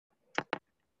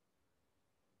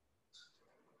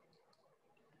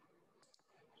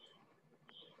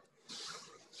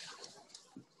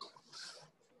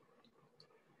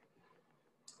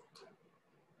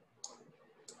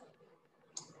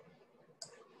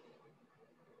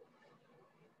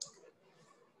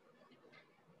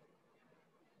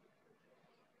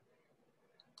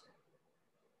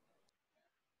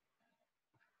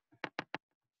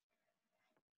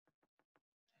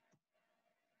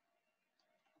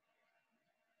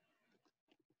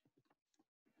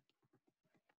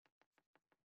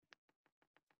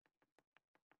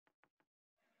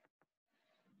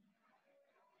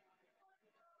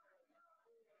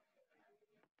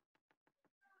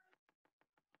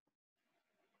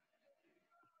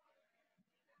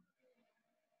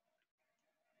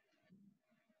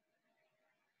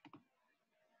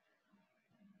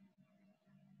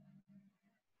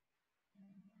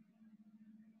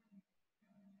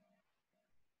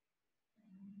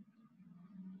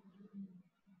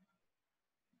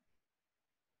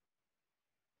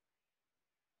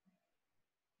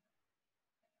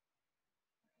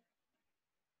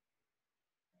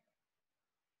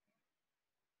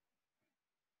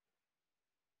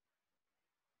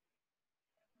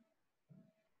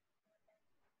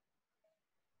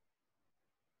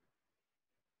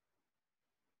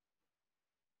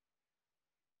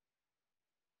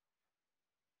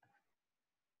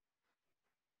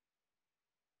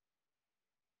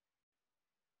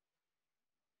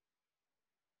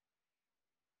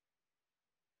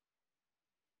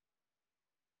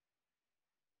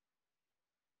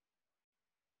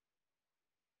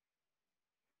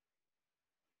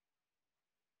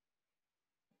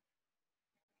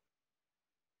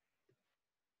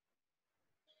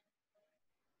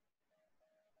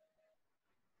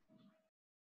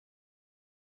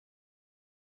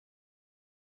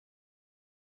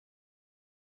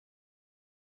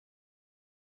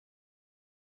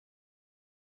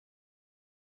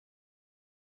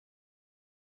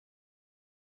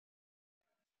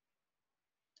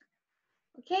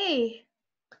Okay,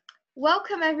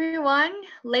 welcome everyone,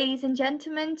 ladies and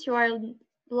gentlemen, to our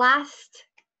last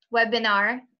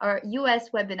webinar, our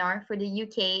US webinar for the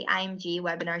UK IMG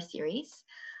Webinar Series.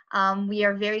 We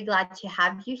are very glad to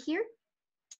have you here.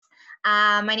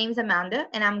 My name is Amanda,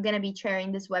 and I'm going to be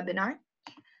chairing this webinar.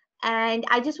 And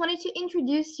I just wanted to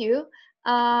introduce you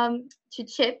to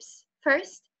CHIPS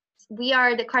first. We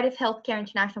are the Cardiff Healthcare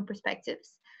International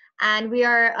Perspectives. And we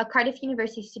are a Cardiff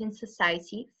University Student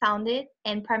Society founded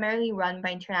and primarily run by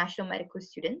international medical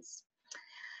students.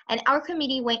 And our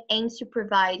committee aims to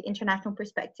provide international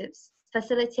perspectives,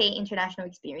 facilitate international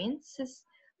experiences,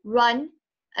 run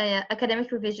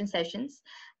academic revision sessions,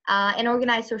 and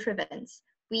organize social events.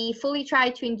 We fully try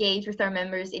to engage with our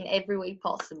members in every way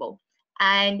possible.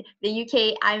 And the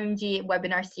UK IMG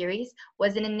Webinar Series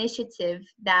was an initiative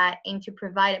that aimed to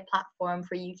provide a platform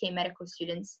for UK medical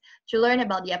students to learn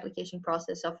about the application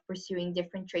process of pursuing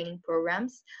different training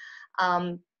programs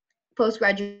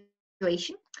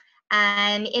post-graduation.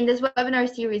 And in this webinar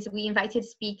series, we invited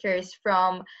speakers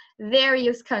from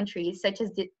various countries, such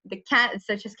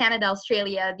as Canada,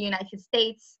 Australia, the United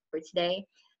States for today,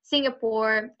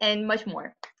 Singapore, and much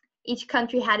more. Each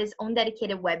country had its own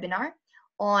dedicated webinar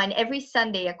on every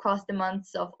Sunday across the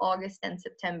months of August and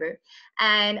September.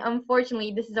 And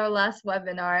unfortunately, this is our last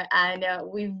webinar, and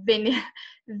we've been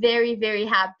very, very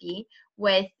happy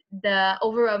with the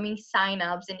overwhelming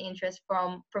signups and interest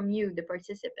from you, the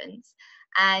participants.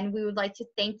 And we would like to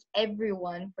thank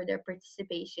everyone for their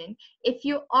participation. If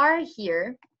you are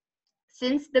here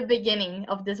since the beginning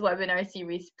of this webinar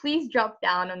series, please drop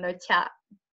down on the chat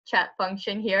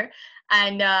function here.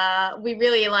 And we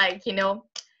really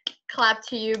clap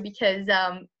to you because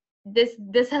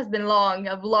this has been a long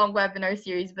webinar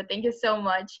series, but thank you so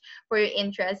much for your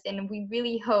interest, and we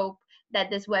really hope that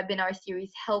this webinar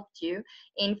series helped you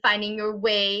in finding your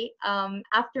way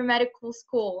after medical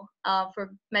school for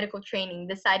medical training,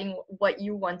 deciding what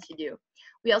you want to do.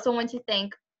 We also want to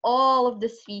thank all of the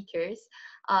speakers,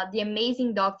 the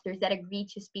amazing doctors that agreed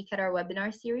to speak at our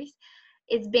webinar series.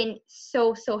 It's been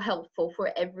so helpful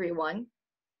for everyone,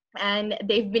 and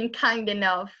they've been kind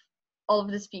enough, all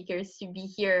of the speakers, to be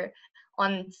here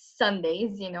on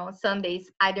Sundays, Sundays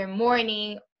either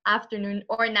morning, afternoon,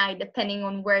 or night, depending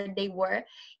on where they were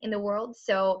in the world.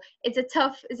 So it's a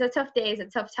tough day, it's a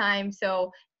tough time.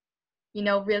 So,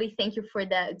 really thank you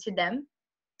to them.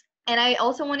 And I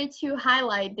also wanted to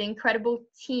highlight the incredible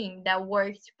team that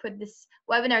worked to put this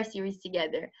webinar series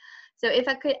together. So if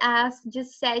I could ask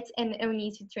just Seth and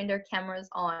Oni to turn their cameras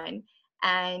on,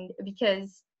 and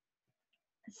because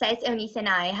Seth, Eunice, and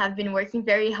I have been working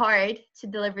very hard to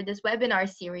deliver this webinar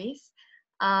series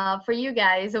for you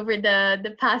guys over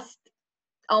the past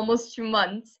almost 2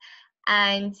 months.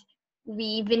 And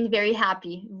we've been very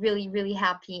happy, really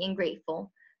happy and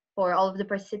grateful for all of the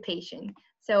participation.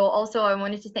 So also I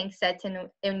wanted to thank Seth and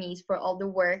Eunice for all the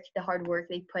work, the hard work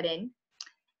they put in.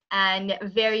 And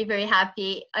very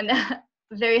happy and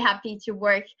very happy to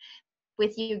work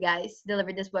with you guys to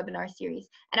deliver this webinar series.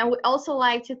 And I would also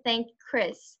like to thank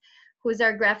Chris, who's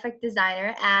our graphic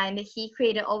designer, and he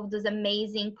created all of those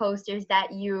amazing posters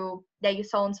that you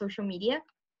saw on social media.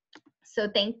 So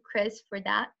thank Chris for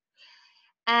that.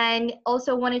 And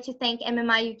also wanted to thank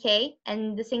MMI UK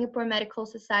and the Singapore Medical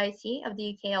Society of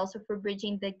the UK also for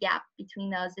bridging the gap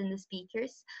between us and the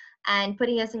speakers, and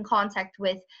putting us in contact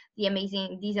with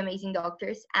these amazing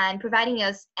doctors, and providing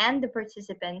us and the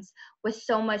participants with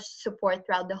so much support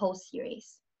throughout the whole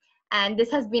series. And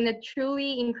this has been a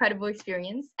truly incredible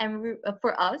experience and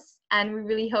for us, and we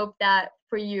really hope that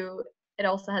for you it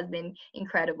also has been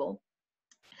incredible.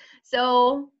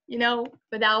 So,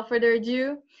 without further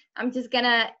ado, I'm just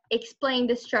gonna explain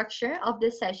the structure of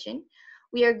this session.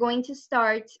 We are going to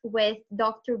start with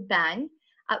Dr. Ban,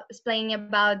 explaining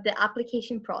about the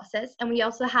application process. And we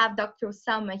also have Dr.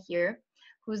 Osama here,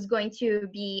 who's going to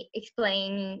be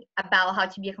explaining about how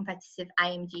to be a competitive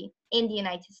IMG in the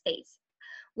United States.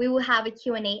 We will have a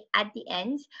Q&A at the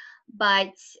end,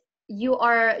 but you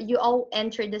all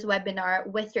entered this webinar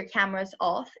with your cameras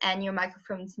off and your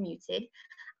microphones muted.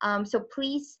 So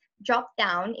please drop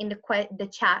down in the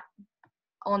chat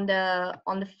on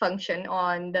the function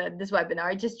on this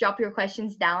webinar. Just drop your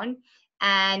questions down,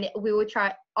 and we will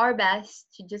try our best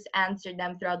to just answer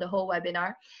them throughout the whole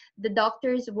webinar. The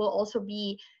doctors will also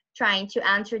be trying to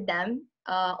answer them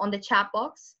on the chat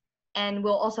box, and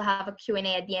we'll also have a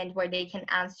Q&A at the end where they can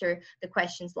answer the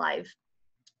questions live.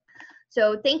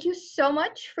 So thank you so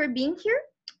much for being here.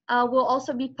 We'll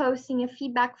also be posting a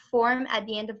feedback form at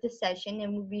the end of the session,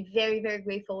 and we'll be very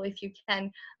grateful if you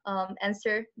can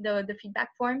answer the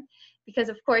feedback form, because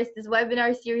of course this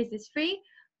webinar series is free,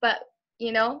 but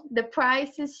the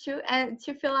prize is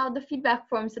to fill out the feedback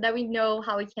form so that we know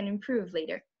how we can improve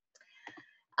later.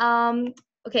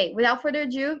 Okay, without further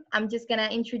ado, I'm just gonna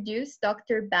introduce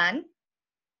Dr. Ban.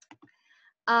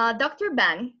 Dr.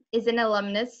 Ban is an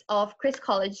alumnus of Christ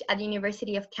College at the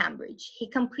University of Cambridge. He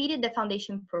completed the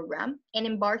foundation program and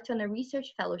embarked on a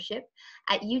research fellowship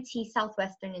at UT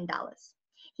Southwestern in Dallas.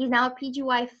 He's now a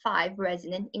PGY 5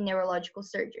 resident in neurological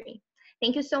surgery.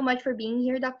 Thank you so much for being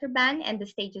here, Dr. Ban, and the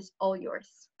stage is all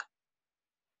yours.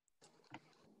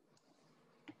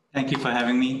 Thank you for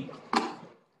having me. Let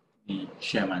me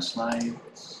share my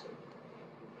slides.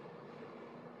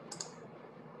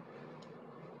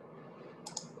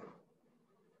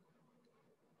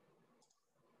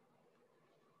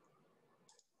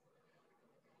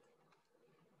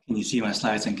 Can you see my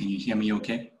slides and can you hear me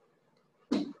okay?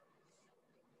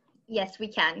 Yes, we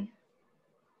can.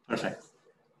 Perfect.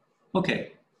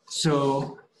 Okay,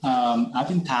 so I've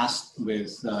been tasked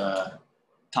with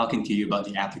talking to you about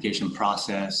the application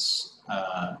process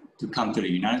to come to the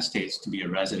United States to be a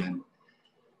resident.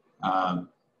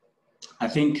 I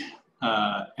think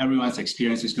everyone's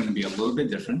experience is going to be a little bit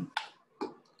different.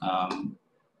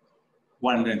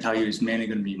 What I'm going to tell you is mainly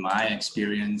going to be my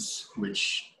experience,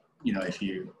 which, if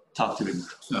you talk to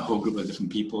a whole group of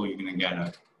different people, you're going to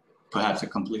get perhaps a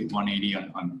complete 180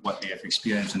 on what they have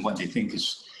experienced and what they think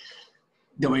is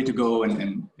the way to go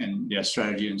and their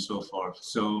strategy and so forth.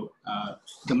 So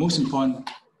the most important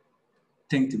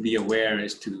thing to be aware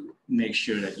is to make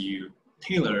sure that you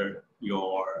tailor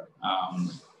your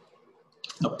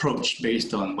approach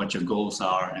based on what your goals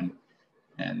are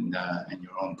and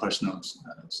your own personal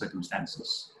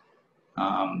circumstances.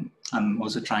 I'm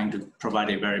also trying to provide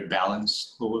a very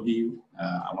balanced overview.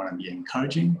 I want to be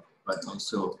encouraging, but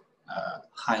also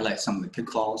highlight some of the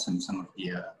pitfalls and some of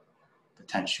the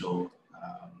potential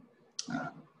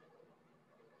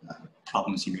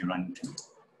problems you may run into.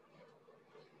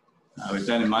 With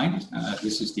that in mind,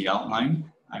 this is the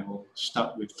outline. I will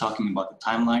start with talking about the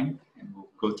timeline, and we'll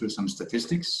go through some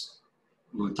statistics.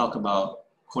 We'll talk about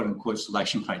quote-unquote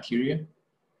selection criteria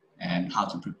and how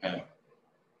to prepare.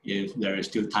 If there is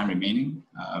still time remaining,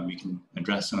 we can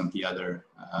address some of the other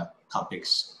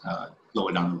topics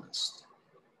lower down the list.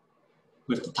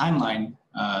 With the timeline,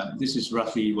 this is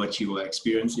roughly what you will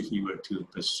experience if you were to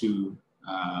pursue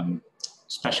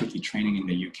specialty training in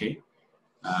the UK.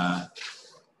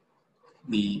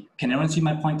 Can everyone see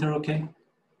my pointer okay?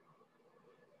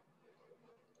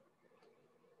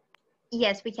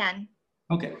 Yes, we can.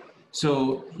 Okay,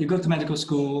 so you go to medical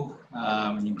school.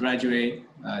 When you graduate,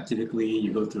 typically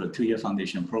you go through a 2-year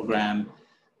foundation program,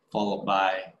 followed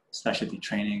by specialty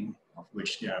training, of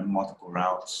which there are multiple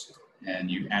routes, and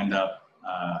you end up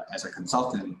as a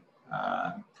consultant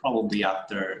probably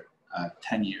after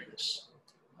 10 years.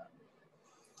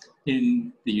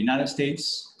 In the United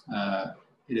States,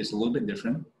 it is a little bit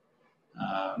different.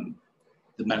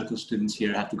 The medical students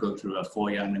here have to go through a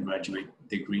 4-year undergraduate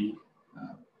degree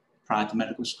prior to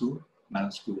medical school.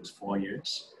 Medical school is 4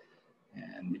 years.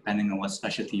 And depending on what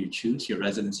specialty you choose, your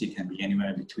residency can be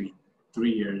anywhere between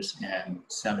 3 years and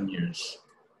 7 years.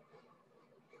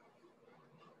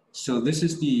 So this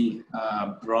is the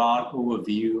broad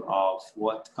overview of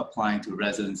what applying to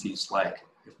residency is like.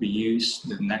 If we use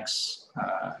the next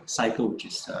cycle, which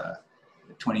is the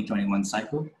 2021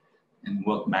 cycle, and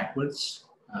work backwards,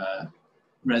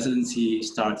 residency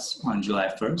starts on July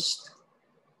 1st,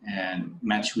 and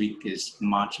match week is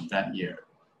March of that year.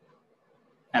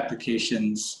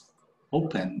 Applications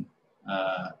open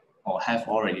or have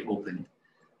already opened,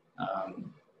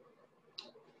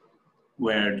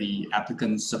 where the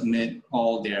applicants submit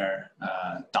all their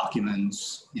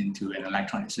documents into an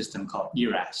electronic system called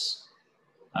ERAS.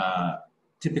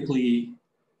 Typically,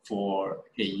 for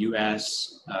a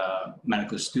US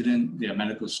medical student, their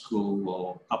medical school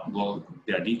will upload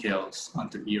their details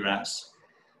onto ERAS.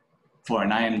 For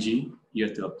an IMG, you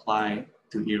have to apply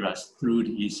to ERAS through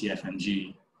the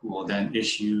ECFMG, who will then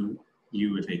issue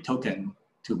you with a token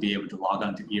to be able to log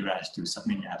on to ERAS to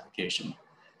submit your application.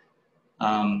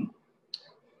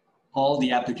 All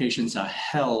the applications are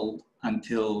held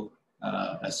until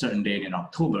a certain date in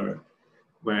October,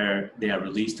 where they are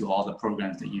released to all the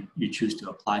programs that you choose to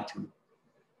apply to.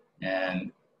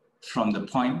 And from the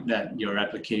point that your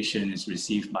application is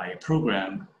received by a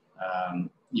program,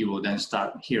 you will then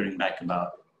start hearing back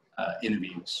about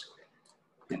interviews.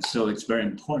 And so it's very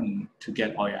important to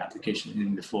get all your applications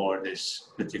in before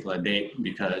this particular date,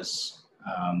 because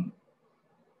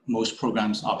most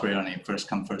programs operate on a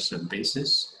first-come, first-served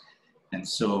basis. And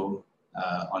so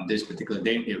on this particular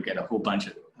date, you'll get a whole bunch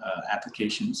of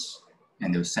applications,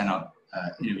 and they'll send out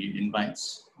interview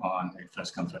invites on a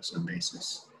first come, first served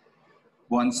basis.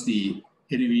 Once the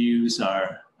interviews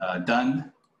are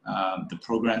done, the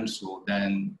programs will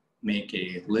then make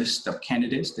a list of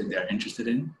candidates that they're interested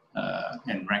in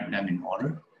and rank them in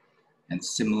order. And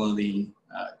similarly,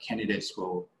 candidates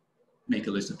will make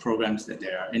a list of programs that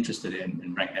they are interested in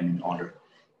and rank them in order.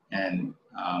 And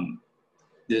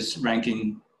this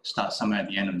ranking starts somewhere at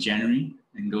the end of January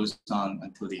and goes on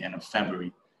until the end of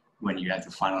February, when you have to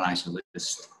finalize your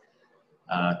list.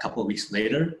 A couple of weeks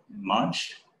later, in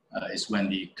March, is when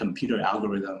the computer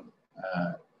algorithm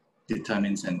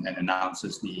determines and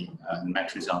announces the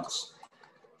match results.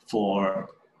 For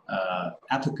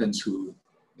applicants who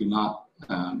do not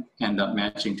end up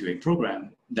matching to a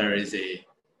program, there is a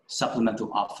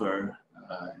supplemental offer,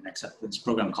 an acceptance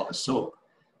program called a SOAP,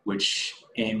 which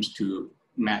aims to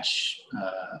match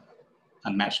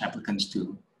unmatched applicants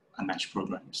to unmatched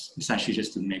programs, essentially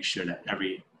just to make sure that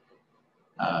every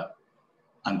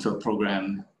unfilled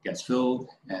program gets filled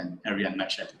and every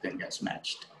unmatched applicant gets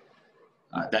matched.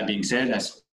 That being said,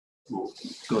 as we'll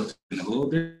go through in a little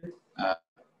bit,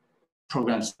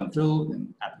 programs unfilled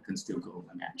and applicants still go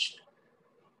unmatched.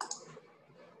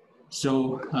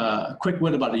 So a quick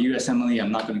word about the USMLE.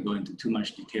 I'm not going to go into too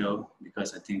much detail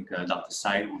because I think Dr.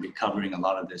 Syed will be covering a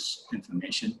lot of this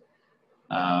information.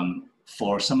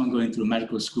 For someone going through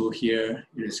medical school here,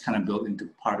 it is kind of built into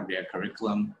part of their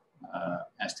curriculum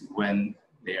as to when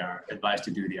they are advised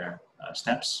to do their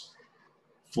steps.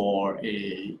 For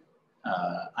a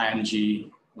IMG,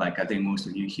 like I think most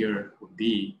of you here would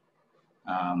be,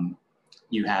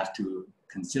 you have to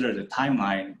consider the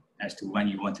timeline as to when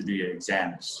you want to do your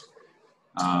exams.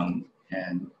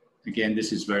 And again,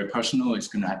 this is very personal. It's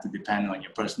going to have to depend on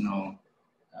your personal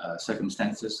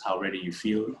circumstances, how ready you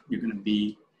feel you're going to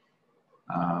be,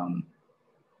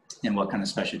 and what kind of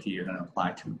specialty you're going to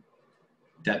apply to.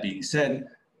 That being said,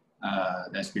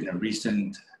 there's been a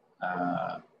recent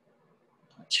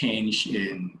change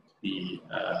in the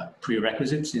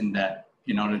prerequisites, in that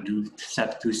in order to do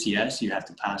Step 2 CS, you have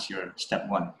to pass your Step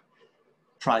 1.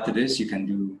 Prior to this, you can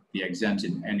do the exams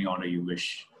in any order you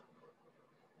wish.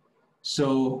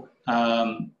 So,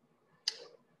 and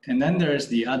then there's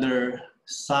the other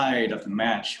side of the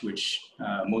match, which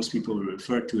most people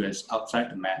refer to as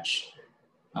outside the match.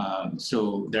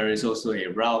 So there is also a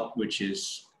route which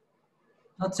is,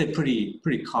 I'd say,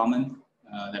 pretty common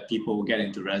that people will get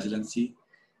into residency.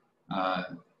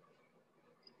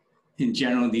 In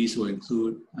general, these will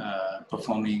include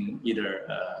performing either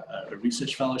a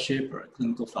research fellowship or a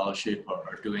clinical fellowship,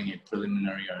 or doing a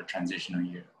preliminary or a transitional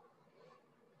year.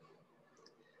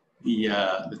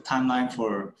 The timeline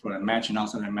for a match and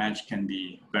outside a match can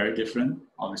be very different.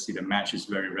 Obviously, the match is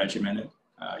very regimented.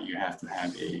 You have to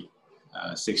have a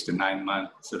 6 to 9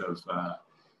 month sort of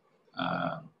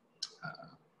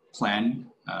plan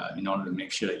in order to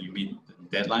make sure that you meet the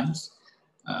deadlines.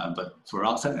 But for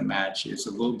outside the match, it's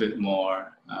a little bit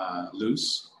more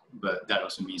loose, but that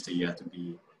also means that you have to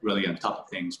be really on top of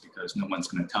things, because no one's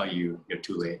going to tell you you're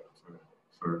too late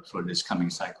for this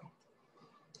coming cycle.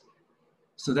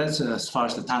 So that's as far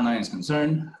as the timeline is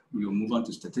concerned. We will move on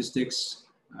to statistics.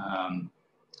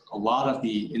 A lot of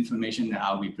the information that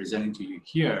I'll be presenting to you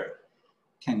here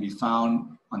can be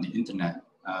found on the internet.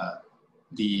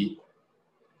 The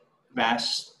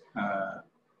vast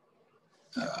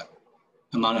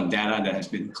amount of data that has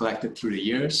been collected through the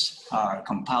years are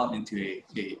compiled into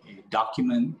a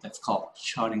document that's called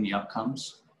Charting the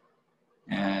Outcomes.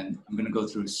 And I'm going to go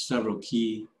through several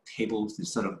key tables to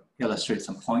sort of illustrate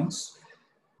some points.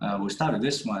 We'll start with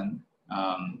this one.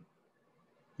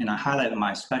 And I highlighted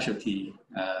my specialty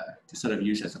to sort of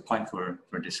use as a point for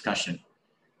discussion.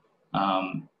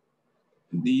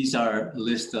 These are a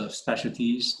list of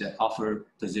specialties that offer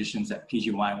positions at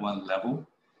PGY1 level.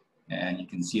 And you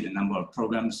can see the number of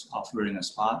programs offered in a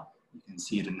spot. You can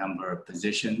see the number of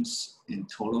positions in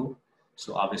total.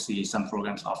 So obviously some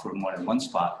programs offer more than one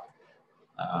spot.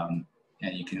 And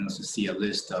you can also see a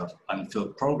list of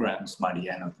unfilled programs by the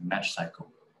end of the match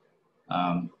cycle.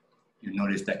 You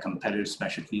notice that competitive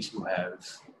specialties will have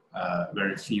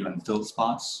very few unfilled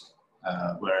spots,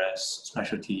 whereas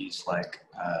specialties like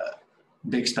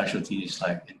big specialties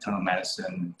like internal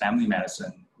medicine, family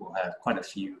medicine will have quite a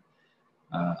few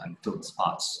unfilled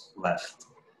spots left.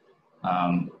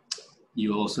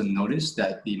 You also notice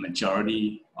that the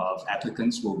majority of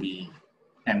applicants will be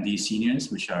MD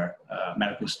seniors, which are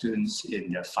medical students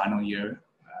in their final year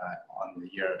on the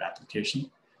year of application.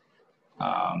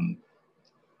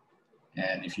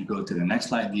 And if you go to the next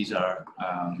slide, these are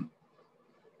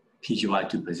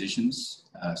PGY2 positions.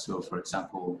 So for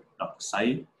example, Dr.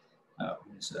 Syed,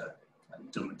 who is a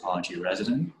dermatology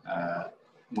resident.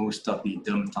 Most of the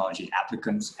dermatology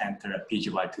applicants enter at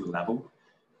PGY2 level.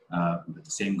 But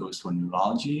the same goes for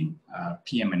neurology,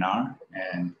 PM&R,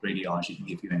 and radiology, to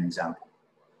give you an example.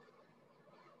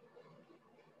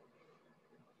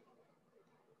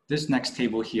 This next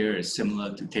table here is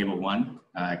similar to table 1,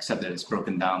 except that it's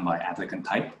broken down by applicant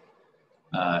type.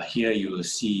 Here you will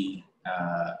see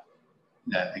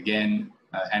that again,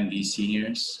 MD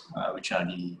seniors, which are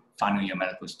the final year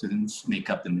medical students, make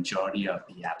up the majority of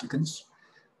the applicants.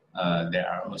 There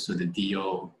are also the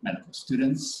DO medical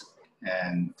students,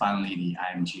 and finally the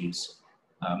IMGs.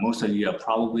 Most of you are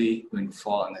probably going to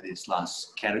fall under this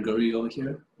last category over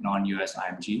here, non-US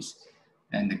IMGs.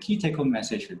 And the key take-home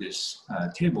message for this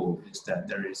table is that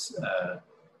there is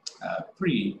a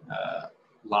pretty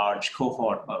large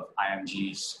cohort of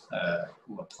IMGs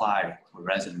who apply for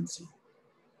residency.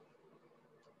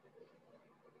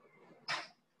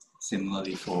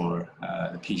 Similarly for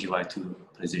the PGY2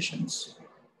 positions.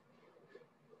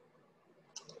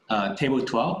 Table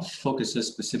 12 focuses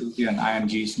specifically on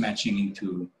IMGs matching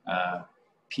into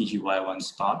PGY1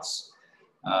 spots.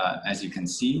 As you can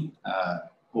see,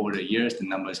 over the years, the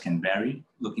numbers can vary.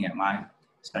 Looking at my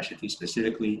specialty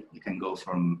specifically, it can go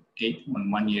from 8 in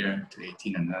 1 year to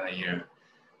 18 in another year.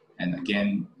 And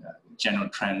again, general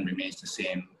trend remains the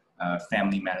same.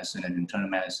 Family medicine and internal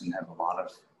medicine have a lot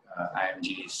of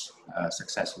IMGs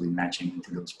successfully matching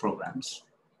into those programs.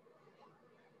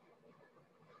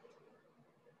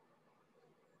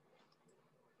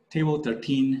 Table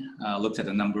 13 looks at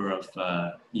the number of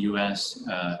US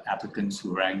applicants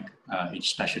who rank each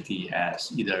specialty as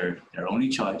either their only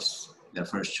choice, their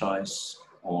first choice,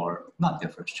 or not their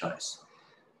first choice.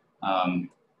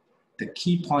 The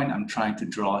key point I'm trying to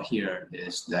draw here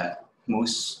is that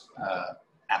most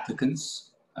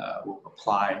applicants will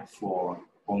apply for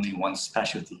only one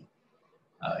specialty.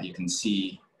 You can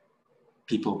see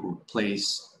people who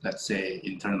place, let's say,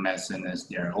 internal medicine as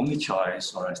their only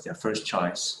choice or as their first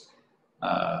choice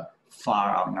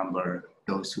far outnumber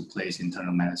those who place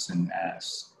internal medicine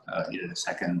as either the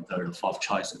second, third, or fourth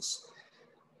choices.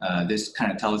 This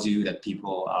kind of tells you that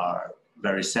people are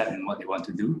very set in what they want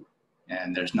to do,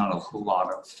 and there's not a whole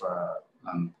lot of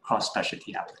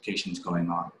cross-specialty applications going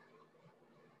on.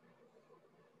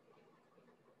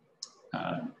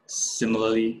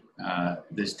 Similarly,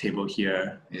 this table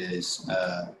here is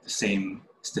the same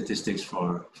statistics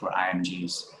for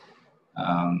IMGs.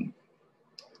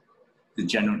 The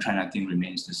general trend, I think,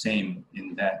 remains the same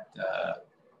in that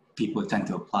people tend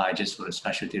to apply just for the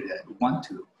specialty that they want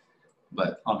to.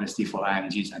 But obviously for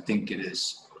IMGs, I think it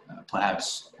is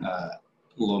perhaps a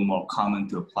little more common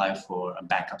to apply for a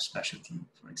backup specialty,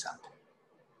 for example.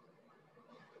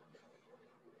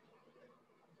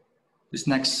 This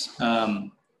next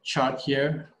chart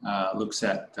here looks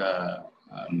at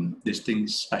distinct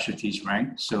specialties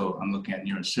ranked. So I'm looking at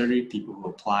neurosurgery. People who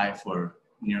apply for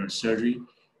neurosurgery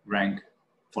rank,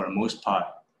 for the most part,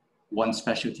 one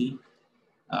specialty.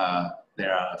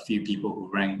 There are a few people who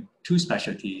rank 2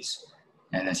 specialties.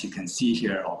 And as you can see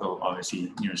here, although obviously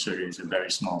neurosurgery is a very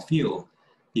small field,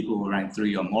 people who rank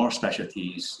 3 or more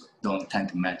specialties don't tend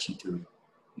to match into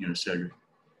neurosurgery.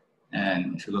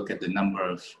 And if you look at the number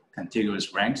of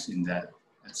contiguous ranks in that,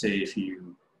 let's say if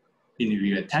you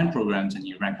interview at 10 programs and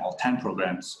you rank all 10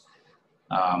 programs,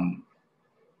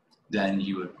 then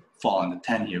you would fall into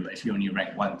 10 here. But if you only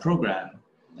rank 1 program,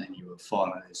 then you would fall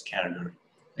into this category.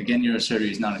 Again,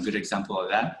 neurosurgery is not a good example of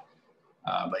that.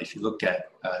 But if you look at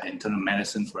internal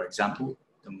medicine, for example,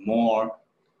 the more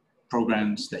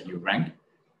programs that you rank,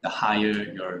 the higher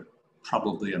your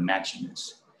probability of matching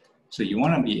is. So you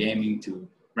want to be aiming to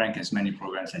rank as many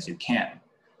programs as you can.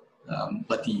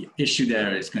 But the issue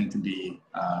there is going to be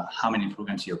how many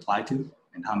programs you apply to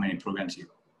and how many programs you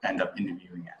end up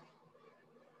interviewing at.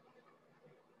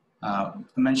 I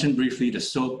mentioned briefly the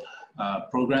SOAP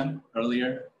program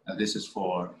earlier. This is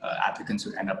for applicants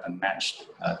who end up unmatched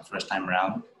the first time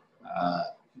around.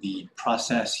 The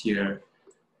process here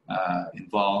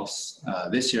involves,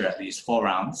 this year at least, 4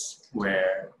 rounds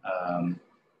where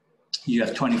you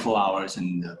have 24 hours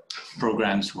and the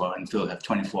programs who are unfilled have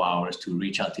 24 hours to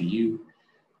reach out to you.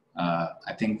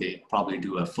 I think they probably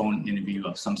do a phone interview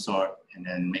of some sort and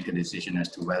then make a decision as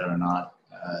to whether or not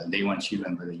they want you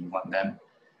and whether you want them.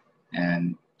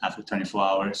 And after 24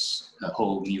 hours, a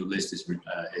whole new list is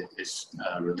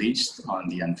released on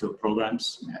the unfilled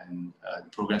programs, and the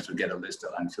programs will get a list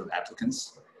of unfilled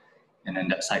applicants. And then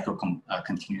that cycle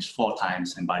continues 4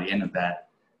 times, and by the end of that,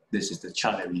 this is the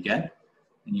chart that we get.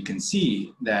 And you can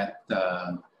see that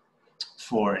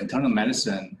for internal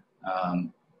medicine,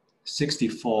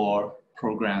 64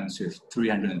 programs with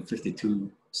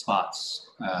 352 spots,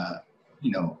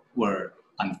 were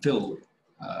unfilled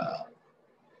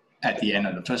at the end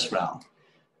of the first round.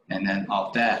 And then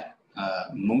of that,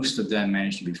 most of them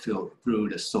managed to be filled through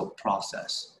the SOAP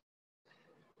process.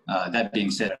 That being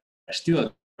said, there are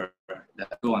still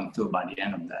that go unfilled by the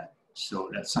end of that. So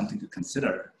that's something to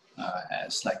consider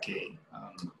as like a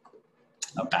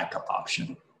backup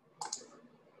option.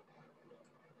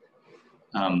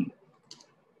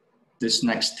 This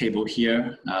next table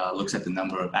here looks at the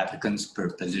number of applicants per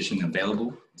position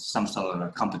available, some sort of a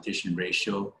competition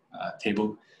ratio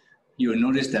table. You will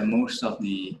notice that most of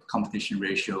the competition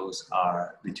ratios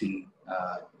are between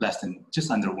just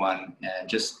under 1 and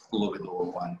just a little bit over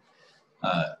 1.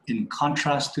 In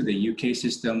contrast to the UK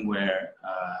system where,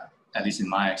 at least in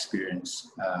my experience,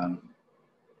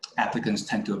 applicants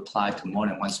tend to apply to more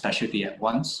than one specialty at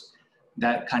once,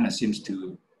 that kind of seems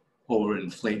to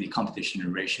overinflate the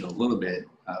competition ratio a little bit,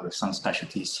 with some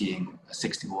specialties seeing a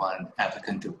 6-to-1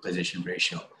 applicant to position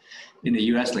ratio. In the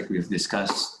US, like we've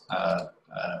discussed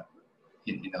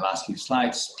in the last few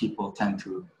slides, people tend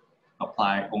to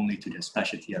apply only to their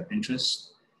specialty of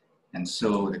interest. And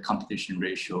so the competition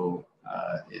ratio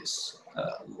is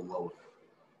a little lower.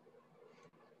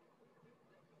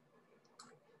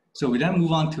 So we then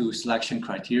move on to selection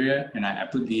criteria, and I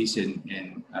put these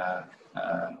in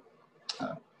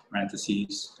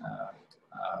parentheses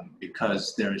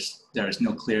because there is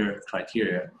no clear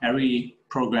criteria. Every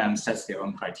program sets their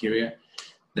own criteria.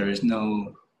 There is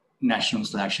no national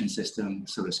selection system,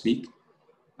 so to speak.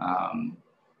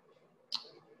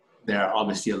 There are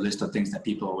obviously a list of things that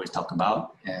people always talk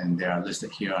about, and they are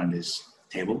listed here on this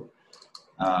table.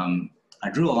 I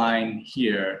drew a line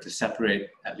here to separate,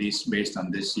 at least based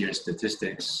on this year's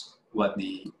statistics, what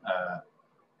the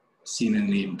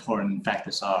seemingly important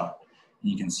factors are.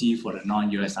 You can see for the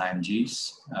non-US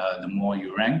IMGs, the more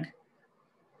you rank,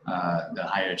 the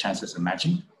higher chances of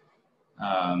matching.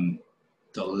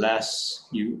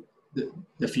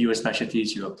 The fewer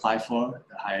specialties you apply for,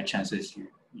 the higher chances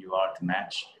you are to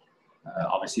match.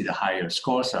 Obviously, the higher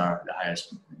scores are,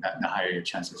 the higher your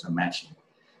chances of matching.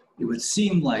 It would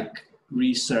seem like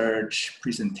research,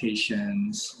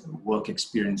 presentations, work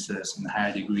experiences, and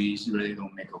higher degrees really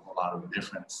don't make a whole lot of a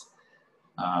difference.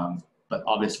 But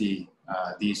obviously,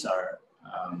 these are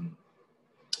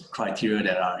criteria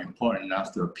that are important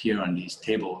enough to appear on these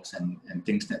tables and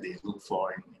things that they look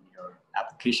for in your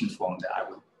application form that I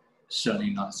would certainly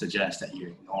not suggest that you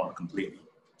ignore completely.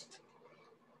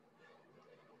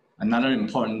 Another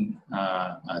important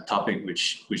topic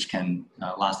which can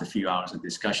last a few hours of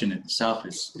discussion in itself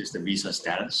is the visa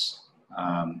status.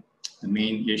 The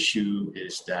main issue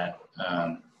is that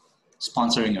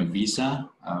sponsoring a visa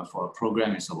for a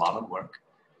program is a lot of work.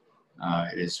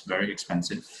 It is very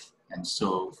expensive. And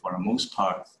so for the most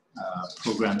part,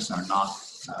 programs are not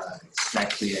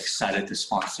exactly excited to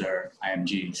sponsor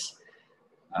IMGs.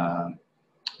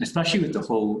 Especially with the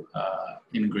whole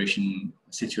immigration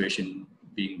situation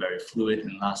being very fluid in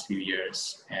the last few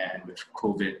years, and with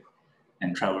COVID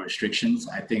and travel restrictions,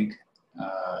 I think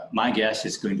my guess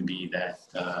is going to be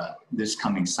that this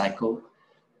coming cycle,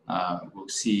 we'll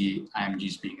see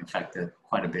IMGs being affected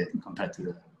quite a bit compared to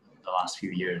the last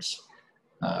few years.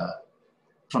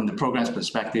 From the program's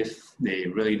perspective, they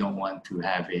really don't want to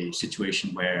have a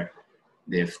situation where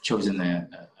they've chosen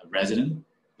a resident,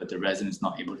 but the resident is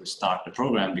not able to start the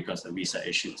program because of visa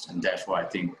issues. And therefore, I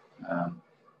think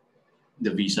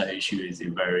the visa issue is a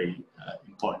very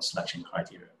important selection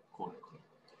criteria, quote unquote.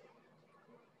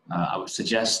 I would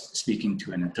suggest speaking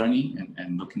to an attorney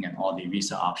and looking at all the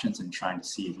visa options and trying to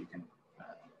see if you can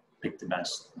pick the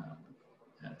best,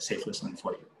 safest one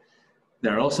for you.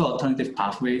 There are also alternative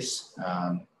pathways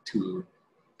to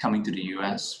coming to the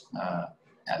US,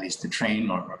 at least to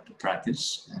train or to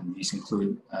practice. And these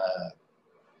include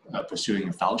pursuing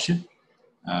a fellowship,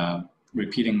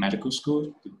 repeating medical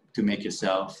school to make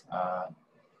yourself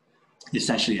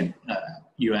essentially a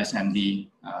US MD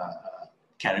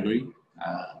category,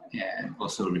 and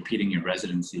also repeating your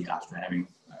residency after having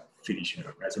finished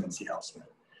your residency elsewhere.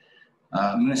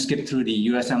 I'm going to skip through the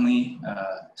USMLE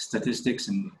statistics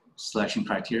and selection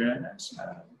criteria, as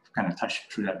kind of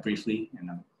touched through that briefly,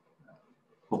 and I'm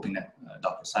hoping that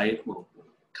Dr. Syed will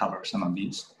cover some of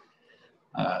these.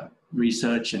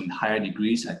 Research and higher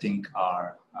degrees, I think,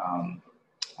 are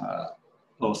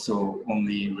also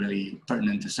only really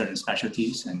pertinent to certain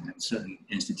specialties and certain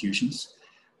institutions.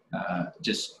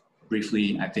 Just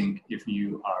briefly, I think if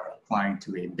you are applying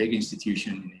to a big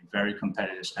institution in a very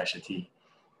competitive specialty,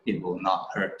 it will not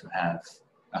hurt to have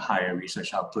a higher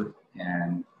research output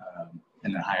and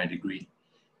a higher degree.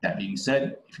 That being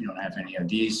said, if you don't have any of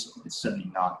these, it's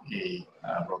certainly not a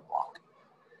roadblock.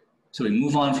 So we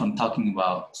move on from talking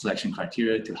about selection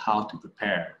criteria to how to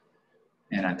prepare.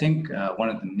 And I think one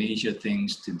of the major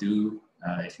things to do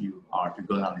if you are to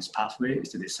go down this pathway is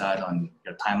to decide on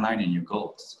your timeline and your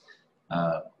goals.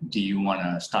 Do you want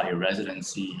to start your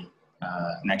residency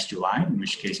next July, in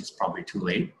which case it's probably too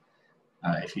late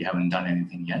if you haven't done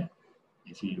anything yet.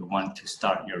 If you want to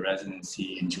start your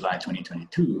residency in July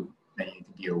 2022, then you need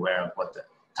to be aware of what the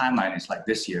timeline is like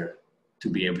this year to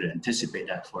be able to anticipate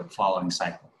that for the following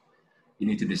cycle. You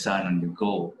need to decide on your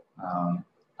goal.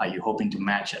 Are you hoping to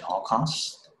match at all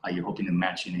costs? Are you hoping to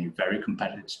match in a very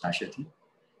competitive specialty?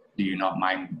 Do you not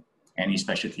mind any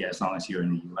specialty as long as you're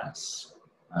in the US?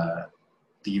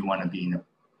 Do you want to be in a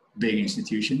big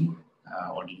institution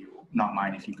or do you not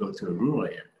mind if you go to a rural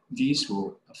area? These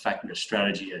will affect your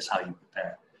strategy as how you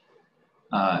prepare.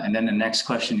 And then the next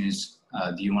question is,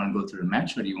 do you want to go through the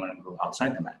match or do you want to go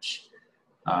outside the match?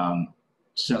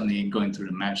 Certainly going through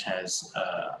the match has,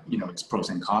 its pros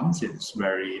and cons. It's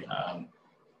very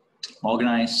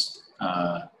organized.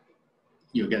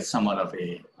 You'll get somewhat of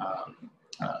a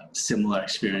similar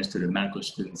experience to the medical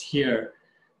students here,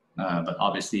 but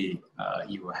obviously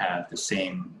you will have the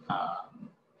same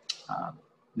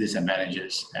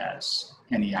disadvantages as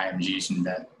any IMGs in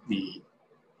that the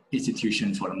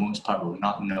institution for the most part will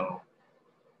not know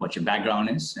what your background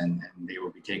is and they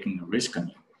will be taking a risk on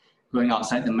you. Going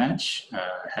outside the match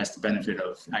has the benefit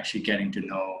of actually getting to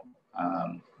know,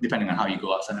 depending on how you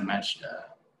go outside the match,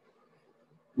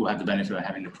 will have the benefit of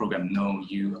having the program know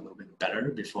you a little bit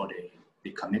better before they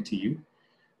commit to you.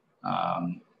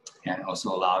 And also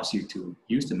allows you to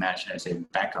use the match as a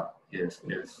backup if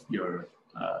your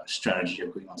strategy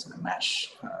of going outside the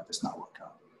match does not work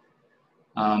out.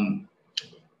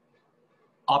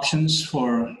 Options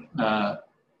for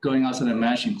going outside the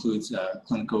match includes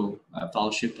clinical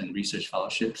fellowship and research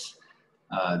fellowships.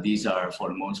 These are for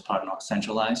the most part not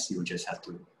centralized. You just have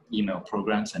to email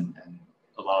programs and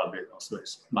a lot of it also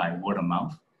is by word of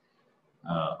mouth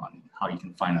on how you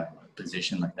can find a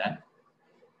position like that.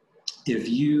 If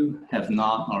you have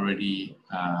not already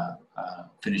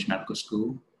finished medical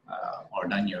school or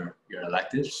done your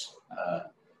electives,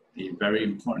 a very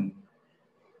important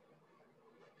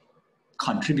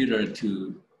contributor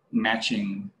to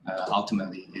matching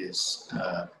ultimately is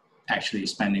actually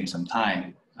spending some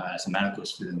time as a medical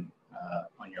student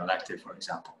on your elective, for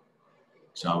example.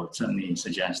 So I would certainly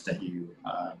suggest that you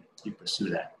pursue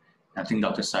that. I think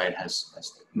Dr. Syed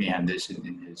may have this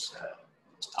in his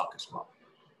talk as well.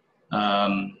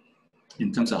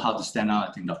 In terms of how to stand out,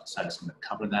 I think Dr. Syed is going to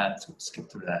cover that, so we'll skip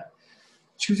through that.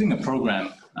 Choosing a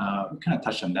program, we kind of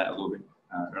touched on that a little bit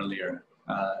earlier.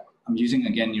 I'm using,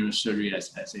 again, neurosurgery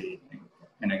as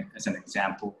an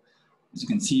example. As you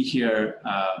can see here,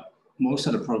 most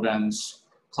of the programs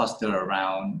cluster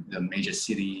around the major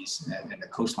cities and the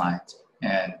coastlines.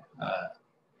 And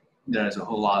there's a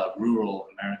whole lot of rural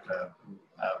America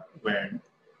where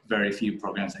very few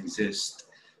programs exist.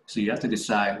 So you have to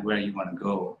decide where you want to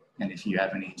go and if you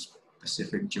have any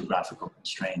specific geographical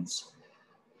constraints.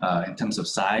 In terms of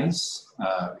size,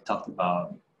 we talked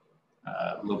about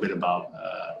a little bit about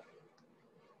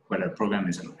whether a program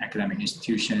is an academic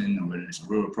institution or whether it's a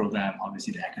rural program.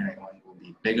 Obviously, the academic one will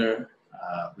be bigger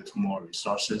with more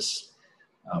resources,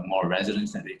 more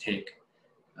residents that they take.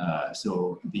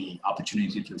 So the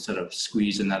opportunity to sort of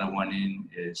squeeze another one in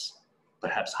is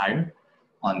perhaps higher.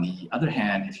 On the other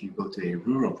hand, if you go to a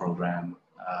rural program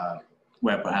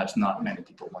where perhaps not many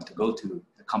people want to go to,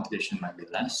 the competition might be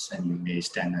less and you may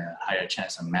stand a higher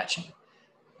chance of matching.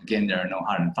 Again, there are no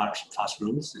hard and fast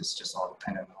rules. It's just all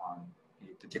dependent on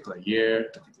a particular year,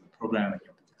 particular program, and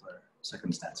your particular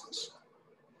circumstances.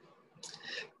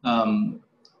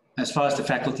 As far as the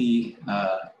faculty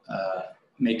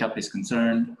makeup is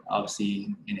concerned,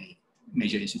 obviously in a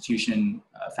major institution,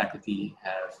 faculty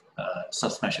have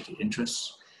subspecialty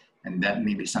interests, and that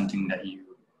may be something that you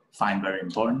find very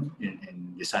important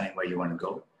in deciding where you want to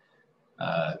go,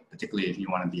 particularly if you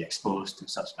want to be exposed to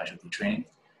subspecialty training.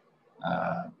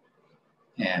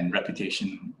 And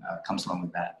reputation comes along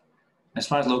with that. As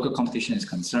far as local competition is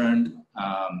concerned,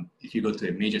 if you go to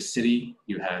a major city,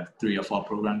 you have 3 or 4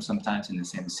 programs sometimes in the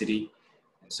same city.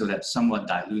 And so that somewhat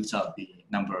dilutes out the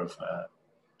number of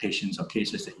patients or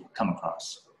cases that you come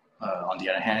across. On the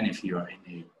other hand, if you are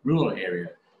in a rural area,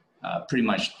 pretty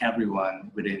much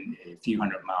everyone within a few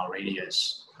 100-mile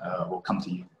radius will come to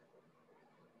you.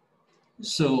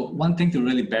 So one thing to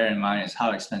really bear in mind is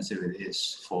how expensive it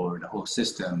is for the whole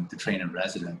system to train a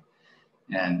resident.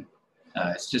 And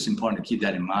it's just important to keep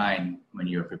that in mind when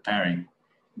you're preparing,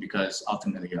 because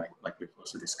ultimately, like we've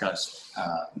also discussed,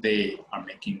 they are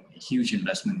making a huge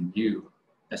investment in you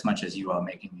as much as you are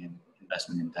making in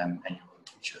investment in them and your own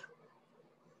future.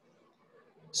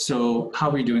 So how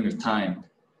are we doing with time?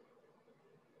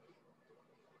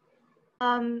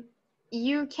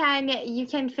 You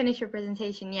can finish your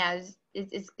presentation. Yeah,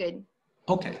 it's good.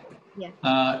 Okay.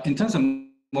 Yeah. In terms of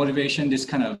motivation, this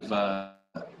kind of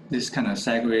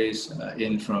segues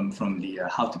in from the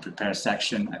how to prepare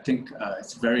section. I think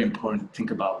it's very important to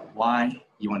think about why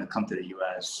you want to come to the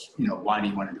US. You know, why do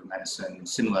you want to do medicine?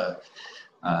 Similar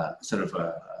sort of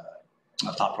a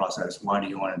thought process. Why do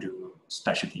you want to do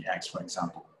specialty X, for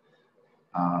example?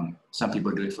 Some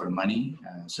people do it for the money.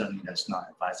 Certainly, that's not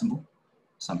advisable.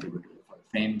 Some people do it for the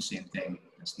fame. Same thing.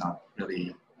 It's not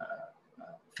really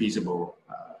feasible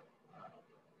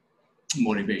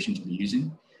motivation to be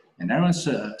using. And everyone's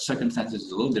circumstances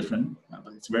is a little different,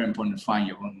 but it's very important to find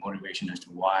your own motivation as to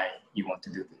why you want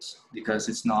to do this, because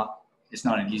it's not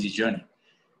an easy journey.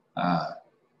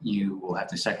 You will have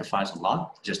to sacrifice a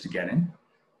lot just to get in,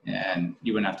 and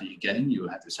even after you get in, you will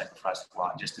have to sacrifice a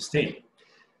lot just to stay.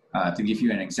 To give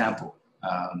you an example,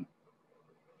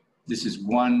 this is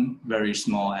one very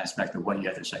small aspect of what you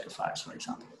have to sacrifice. For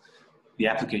example, the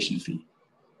application fee.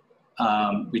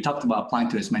 We talked about applying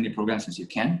to as many programs as you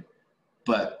can,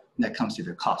 but that comes with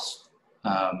a cost.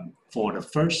 For the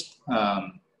first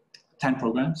 10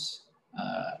 programs,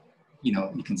 you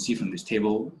know, you can see from this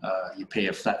table, you pay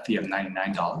a flat fee of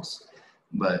 $99,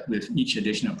 but with each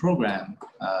additional program,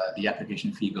 the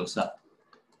application fee goes up.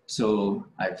 So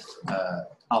I've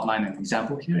outlined an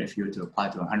example here. If you were to apply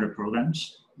to 100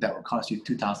 programs, that will cost you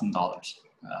 $2,000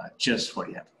 just for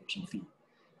the application fee.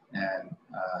 And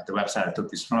the website I took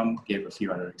this from gave a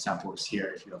few other examples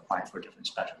here if you're applying for different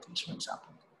specialties, for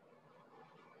example.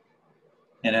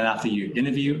 And then after you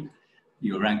interview,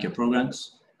 you rank your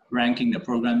programs. Ranking the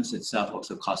programs itself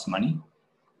also costs money.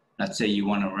 Let's say you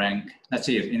want to rank, let's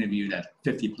say you've interviewed at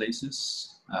 50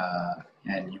 places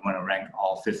and you want to rank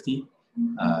all 50.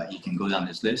 You can go down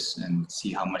this list and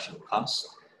see how much it will cost.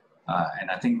 And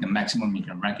I think the maximum you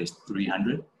can rank is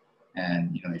 300.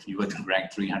 And you know, if you were to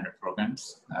rank 300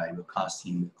 programs, it would cost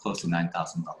you close to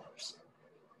 $9,000.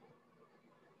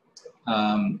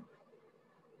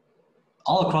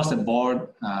 All across the board,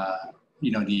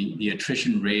 you know, the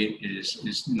attrition rate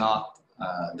is not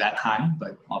that high,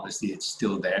 but obviously it's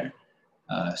still there.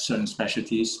 Certain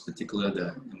specialties, particularly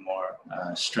the more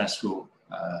stressful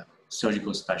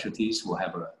surgical specialties, will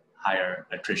have a higher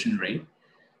attrition rate,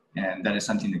 and that is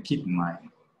something to keep in mind.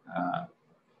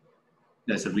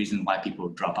 There's a reason why people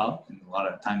drop out, and a lot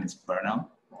of the time it's burnout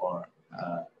or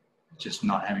just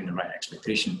not having the right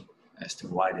expectation as to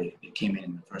why they came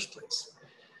in the first place.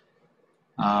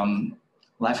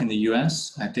 Life in the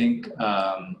US, I think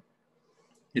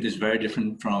it is very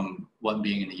different from what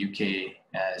being in the UK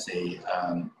as a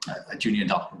junior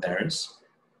doctor there is.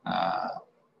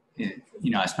 You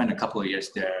know, I spent a couple of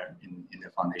years there in the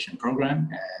foundation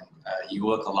program, and you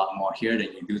work a lot more here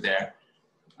than you do there.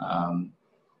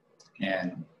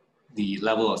 And the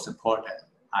level of support that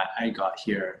I got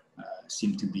here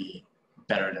seemed to be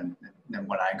better than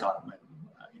what I got when,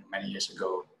 you know, many years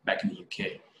ago back in the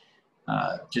UK.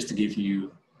 Just to give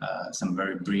you some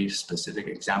very brief, specific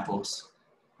examples,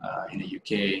 in the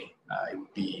UK, it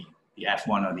would be the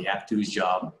F1 or the F2's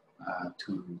job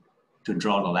to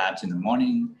draw the labs in the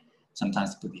morning,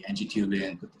 sometimes put the NG tube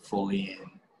in, put the Foley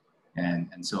in,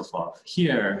 and so forth.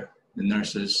 Here, the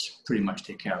nurses pretty much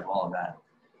take care of all of that.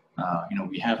 You know,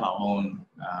 we have our own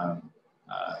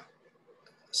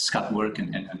scut work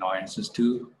and annoyances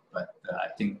too, but I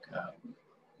think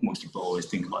most people always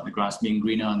think about the grass being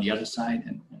greener on the other side,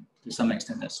 and to some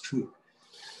extent that's true.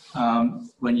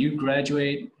 When you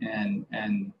graduate and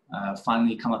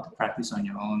finally come up to practice on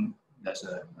your own, there's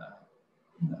a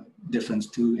difference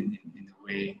too in the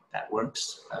way that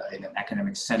works in an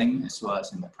academic setting as well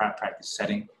as in the practice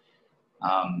setting.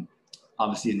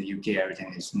 Obviously in the UK,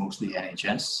 everything is mostly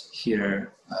NHS.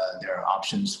 Here, there are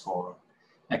options for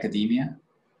academia,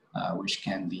 which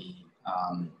can be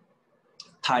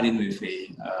tied in with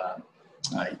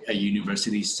a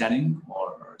university setting,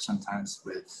 or sometimes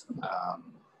with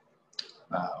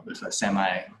a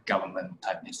semi-government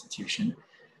type institution.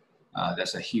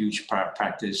 There's a huge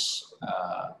practice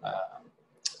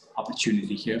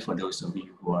opportunity here for those of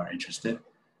you who are interested.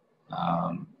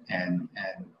 And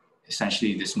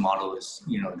essentially this model is,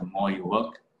 you know, the more you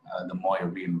work, the more your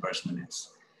reimbursement is.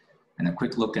 And a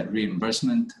quick look at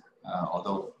reimbursement,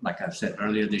 although like I've said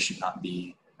earlier, this should not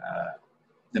be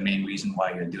the main reason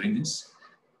why you're doing this.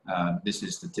 This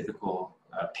is the typical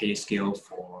pay scale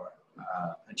for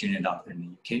a junior doctor in the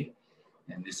UK.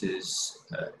 And this is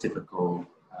a typical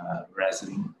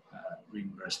resident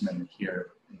reimbursement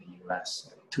here in the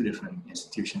US. 2 different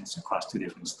institutions across 2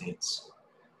 different states.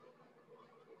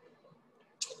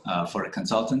 For the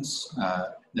consultants,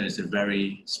 there is a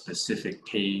very specific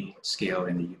pay scale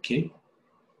in the UK,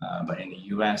 but in the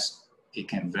US, it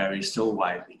can vary so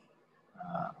widely.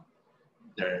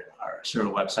 There are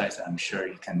several websites that I'm sure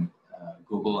you can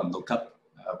Google and look up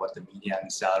what the median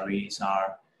salaries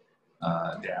are.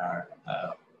 There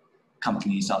are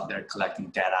companies out there collecting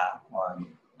data on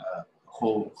a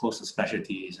whole host of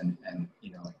specialties and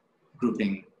you know,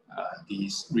 grouping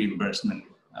these reimbursement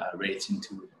rates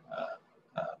into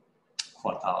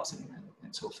quartiles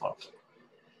and so forth.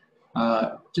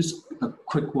 Just a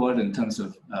quick word in terms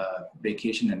of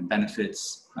vacation and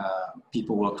benefits.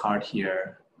 People work hard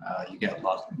here. You get a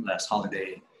lot less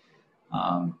holiday.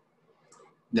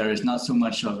 There is not so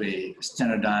much of a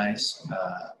standardized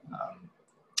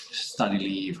study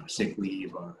leave or sick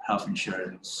leave or health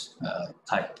insurance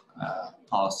type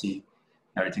policy.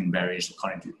 Everything varies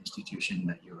according to the institution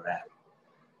that you're at.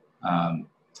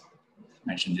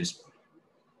 Mentioned this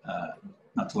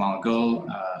not too long ago.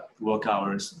 Work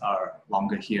hours are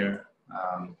longer here.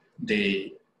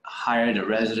 They hire the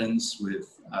residents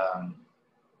with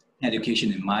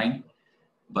education in mind,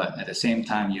 but at the same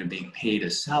time, you're being paid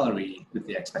a salary with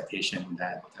the expectation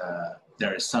that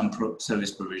there is some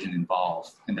service provision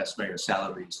involved, and that's where your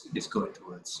salary is going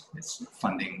towards. It's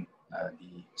funding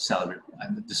the salary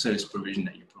and the service provision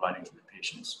that you're providing to the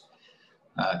patients.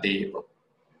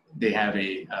 They have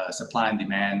a supply and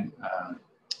demand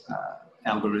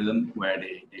algorithm where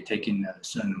they take in a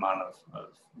certain amount of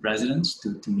residents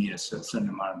to meet a certain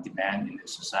amount of demand in the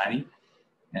society.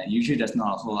 And usually there's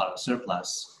not a whole lot of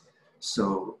surplus.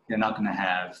 So they're not going to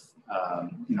have,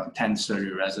 you know, 10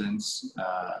 surgery residents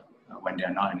when there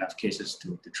are not enough cases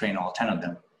to train all 10 of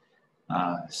them.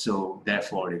 So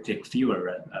therefore they take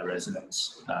fewer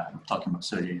residents. I'm talking about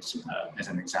surgeries as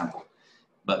an example.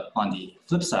 But on the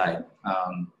flip side,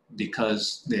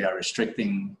 because they are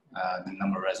restricting the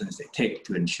number of residents they take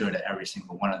to ensure that every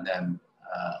single one of them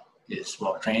is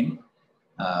well trained,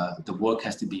 the work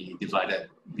has to be divided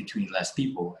between less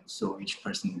people. And so each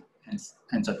person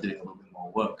ends up doing a little bit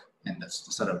more work. And that's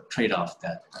the sort of trade-off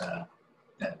that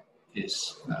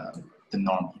is the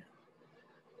norm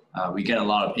here. We get a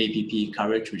lot of APP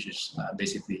coverage, which is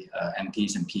basically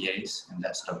NPs and PAs, and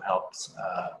that sort of helps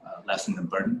lessen the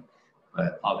burden.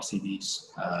 But obviously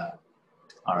these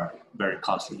are very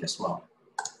costly as well.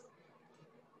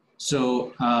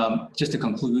 So just to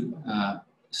conclude,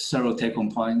 several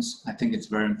take-home points. I think it's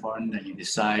very important that you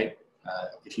decide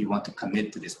if you want to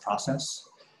commit to this process.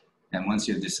 And once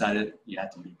you've decided, you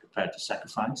have to be prepared to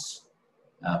sacrifice.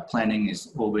 Planning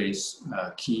is always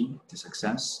key to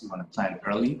success. You want to plan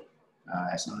early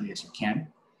as you can.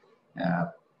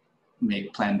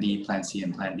 Make plan B, plan C,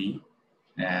 and plan D.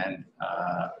 And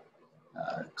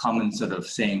common sort of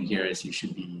saying here is you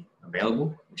should be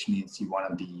available, which means you want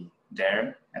to be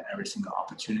there at every single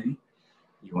opportunity.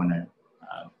 You want to,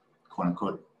 quote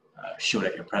unquote, show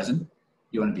that you're present.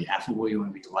 You want to be affable, you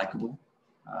want to be likable.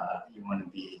 You want to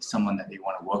be someone that they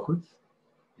want to work with.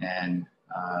 And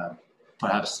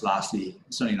perhaps lastly,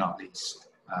 certainly not least,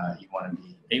 you want to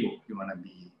be able, you want to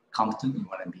be competent, you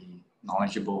want to be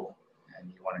knowledgeable,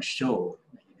 and you want to show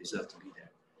that you deserve to be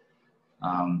there.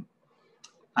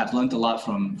 I've learned a lot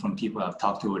from people I've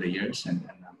talked to over the years, and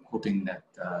I'm hoping that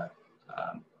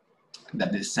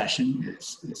that this session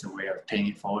is a way of paying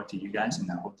it forward to you guys,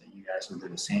 and I hope that you guys will do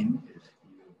the same if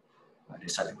you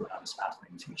decide to go down this pathway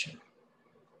in the future.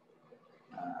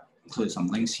 Include some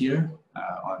links here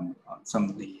on some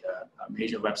of the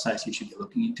major websites you should be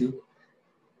looking into.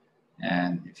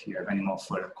 And if you have any more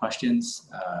further questions,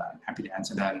 I'm happy to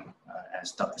answer them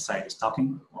as Dr. Syed is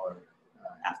talking or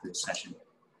after this session.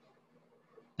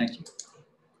 Thank you.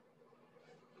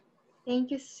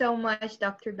 Thank you so much,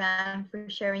 Dr. Bam, for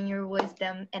sharing your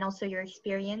wisdom and also your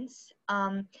experience.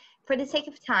 For the sake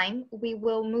of time, we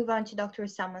will move on to Dr.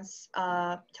 Osama's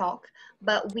talk,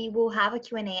 but we will have a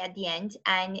Q&A at the end,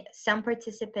 and some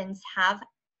participants have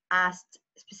asked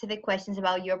specific questions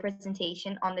about your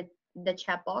presentation on the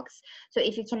chat box. So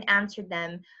if you can answer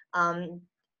them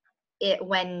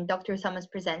when Dr. Osama is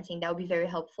presenting, that would be very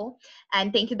helpful.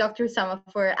 And thank you, Dr. Osama,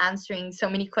 for answering so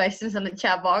many questions on the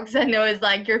chat box. I know it's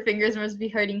like your fingers must be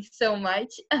hurting so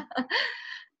much.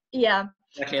 Yeah.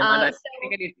 Okay, I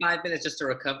think I need 5 minutes just to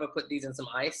recover, put these in some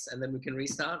ice, and then we can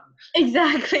restart.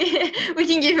 Exactly. We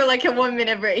can give you like a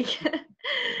 1-minute break.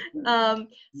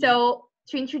 So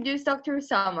to introduce Dr.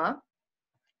 Osama,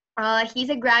 he's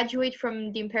a graduate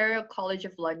from the Imperial College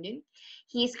of London.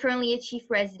 He is currently a chief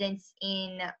resident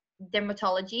in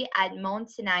dermatology at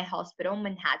Mount Sinai Hospital,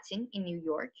 Manhattan in New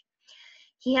York.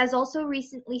 He has also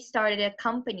recently started a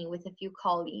company with a few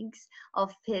colleagues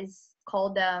of his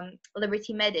called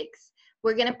Liberty Medics.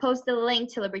 We're going to post the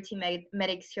link to Liberty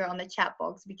Medics here on the chat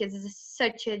box because this is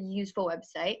such a useful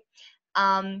website.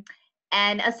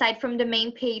 And aside from the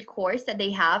main paid course that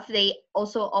they have, they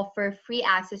also offer free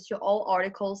access to all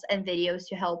articles and videos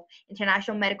to help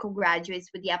international medical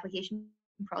graduates with the application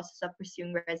process of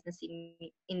pursuing residency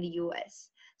in the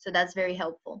US. So that's very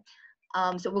helpful.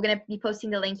 So we're going to be posting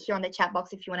the link here on the chat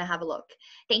box if you want to have a look.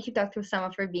 Thank you, Dr.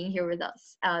 Osama, for being here with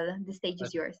us. The stage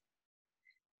is yours.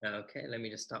 Okay, let me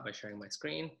just start by sharing my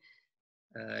screen.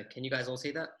 Can you guys all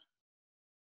see that?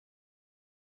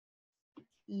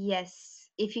 Yes.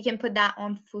 If you can put that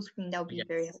on full screen, that would be Yes.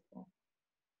 very helpful.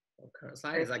 Current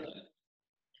slide, is that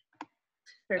good?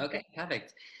 Perfect. Okay,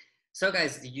 perfect. So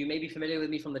guys, you may be familiar with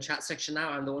me from the chat section now.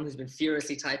 I'm the one who's been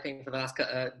furiously typing for the last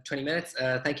 20 minutes.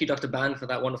 Thank you, Dr. Ban, for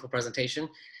that wonderful presentation.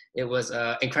 It was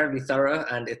incredibly thorough,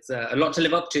 and it's a lot to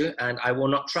live up to, and I will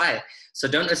not try. So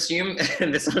don't assume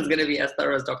this one's going to be as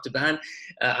thorough as Dr. Ban.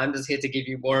 I'm just here to give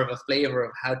you more of a flavor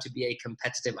of how to be a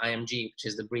competitive IMG, which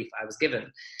is the brief I was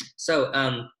given. So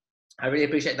I really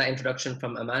appreciate that introduction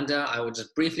from Amanda. I will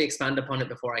just briefly expand upon it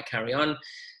before I carry on.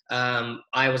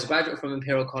 I was a graduate from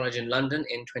Imperial College in London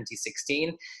in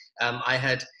 2016. I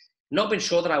had not been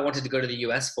sure that I wanted to go to the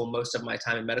US for most of my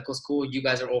time in medical school. You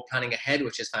guys are all planning ahead,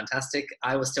 which is fantastic.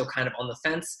 I was still kind of on the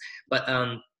fence, but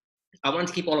I wanted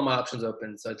to keep all of my options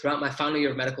open. So throughout my final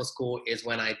year of medical school is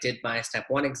when I did my step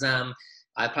 1 exam.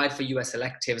 I applied for US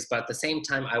electives, but at the same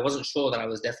time, I wasn't sure that I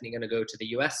was definitely going to go to the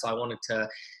US. So I wanted to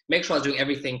make sure I was doing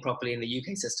everything properly in the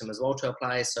UK system as well to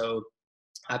apply. So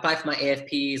I applied for my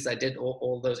AFPs, I did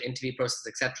all those interview processes,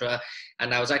 etc.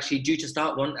 And I was actually due to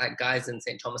start one at Guy's in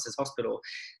St. Thomas's Hospital.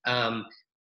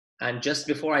 And just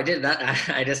before I did that,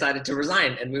 I decided to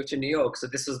resign and move to New York. So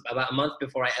this was about a month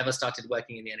before I ever started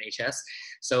working in the NHS.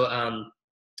 So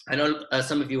I know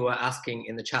some of you were asking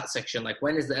in the chat section, like,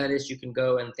 when is the earliest you can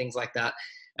go and things like that.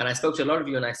 And I spoke to a lot of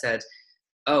you and I said,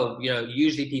 oh, you know,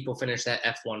 usually people finish their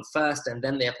F1 first and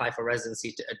then they apply for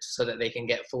residency so that they can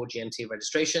get full GMT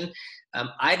registration.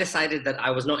 I decided that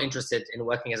I was not interested in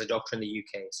working as a doctor in the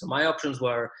UK. So my options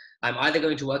were, I'm either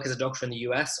going to work as a doctor in the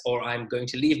US or I'm going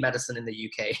to leave medicine in the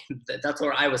UK. That's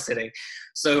where I was sitting.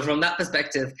 So from that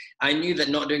perspective, I knew that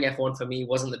not doing F1 for me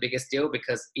wasn't the biggest deal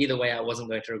because either way, I wasn't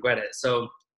going to regret it. So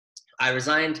I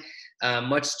resigned,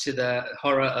 much to the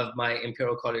horror of my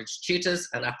Imperial College tutors.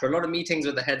 And after a lot of meetings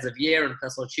with the heads of year and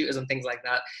personal tutors and things like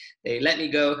that, they let me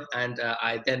go. And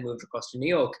I then moved across to New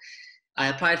York. I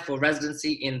applied for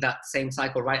residency in that same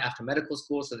cycle right after medical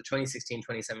school, so the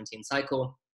 2016-2017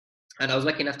 cycle. And I was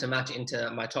lucky enough to match into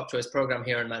my top choice program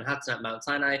here in Manhattan at Mount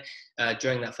Sinai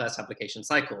during that first application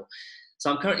cycle. So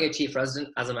I'm currently a chief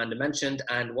resident, as Amanda mentioned,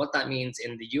 and what that means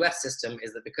in the US system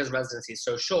is that because residency is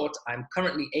so short, I'm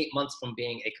currently 8 months from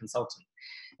being a consultant.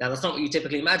 Now, that's not what you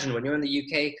typically imagine. When you're in the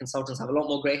UK, consultants have a lot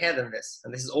more gray hair than this,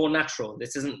 and this is all natural.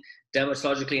 This isn't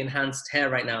dermatologically enhanced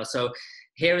hair right now. So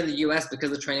here in the US,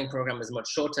 because the training program is much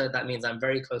shorter, that means I'm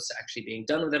very close to actually being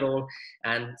done with it all,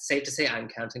 and safe to say I'm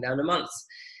counting down the months.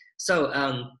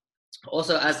 So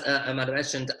also, as Amanda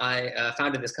mentioned, I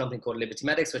founded this company called Liberty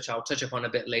Medics, which I'll touch upon a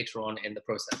bit later on in the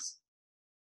process.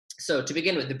 So to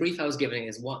begin with, the brief I was giving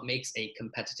is what makes a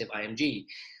competitive IMG.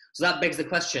 So that begs the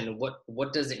question,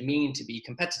 what does it mean to be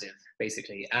competitive,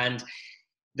 basically? And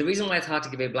the reason why it's hard to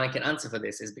give a blanket answer for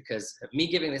this is because me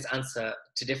giving this answer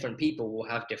to different people will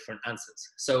have different answers.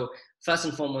 So first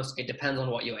and foremost, it depends on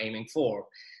what you're aiming for.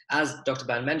 As Dr.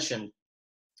 Ban mentioned,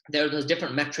 there are those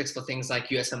different metrics for things like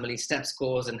USMLE step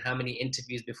scores and how many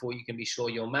interviews before you can be sure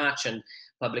you'll match, and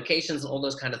publications and all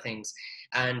those kind of things.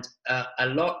 And a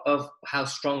lot of how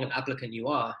strong an applicant you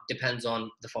are depends on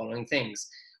the following things.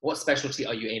 What specialty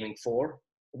are you aiming for?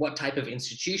 What type of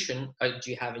institution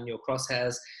do you have in your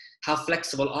crosshairs? How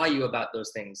flexible are you about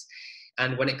those things?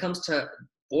 And when it comes to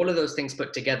all of those things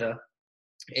put together,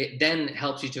 it then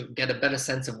helps you to get a better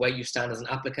sense of where you stand as an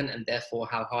applicant and therefore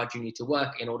how hard you need to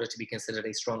work in order to be considered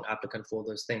a strong applicant for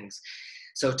those things.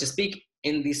 So to speak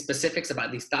in these specifics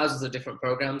about these thousands of different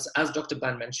programs, as Dr.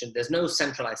 Ban mentioned, there's no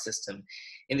centralized system.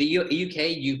 In the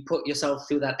UK, you put yourself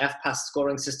through that FPAS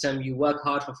scoring system, you work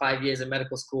hard for 5 years in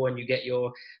medical school and you get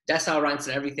your decile ranks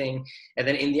and everything. And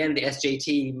then in the end, the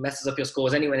SJT messes up your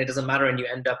scores anyway, and it doesn't matter, and you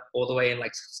end up all the way in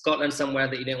like Scotland somewhere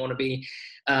that you didn't want to be.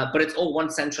 But it's all one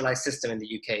centralized system in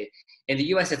the UK. In the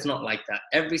US, it's not like that.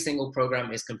 Every single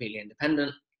program is completely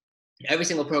independent. Every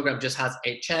single program just has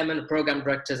a chairman, program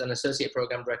directors, and associate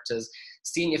program directors,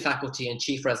 senior faculty, and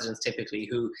chief residents typically,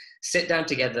 who sit down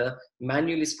together,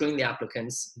 manually screen the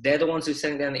applicants. They're the ones who are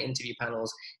sitting down the interview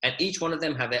panels, and each one of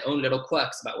them have their own little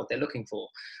quirks about what they're looking for.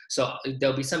 So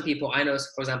there'll be some people, I know,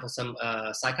 for example, some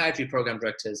psychiatry program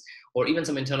directors, or even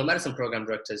some internal medicine program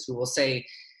directors who will say,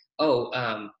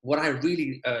 oh, what I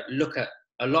really look at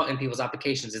a lot in people's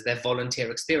applications is their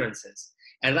volunteer experiences.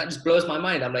 And that just blows my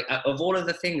mind. I'm like, of all of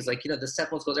the things, like, you know, the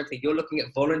step one scores, everything, you're looking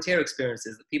at volunteer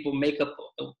experiences that people make up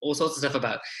all sorts of stuff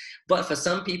about. But for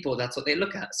some people, that's what they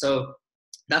look at. So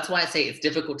that's why I say it's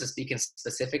difficult to speak in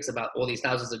specifics about all these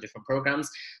thousands of different programs.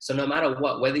 So no matter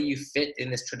what, whether you fit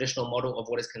in this traditional model of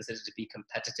what is considered to be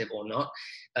competitive or not,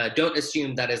 don't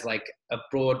assume that is like a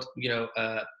broad, you know,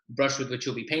 brush with which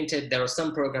you'll be painted. There are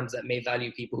some programs that may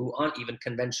value people who aren't even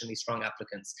conventionally strong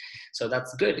applicants. So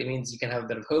that's good. It means you can have a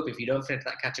bit of hope if you don't fit into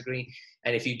that category.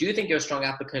 And if you do think you're a strong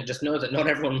applicant, just know that not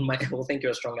everyone will think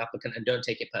you're a strong applicant, and don't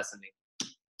take it personally.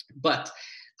 But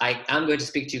I am going to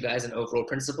speak to you guys in overall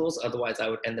principles. Otherwise, I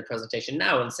would end the presentation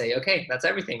now and say, okay, that's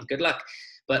everything. Good luck.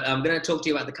 But I'm going to talk to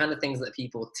you about the kind of things that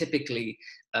people typically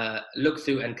look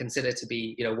through and consider to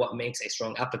be, you know, what makes a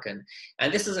strong applicant.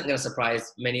 And this isn't going to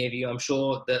surprise many of you. I'm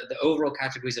sure the overall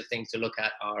categories of things to look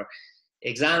at are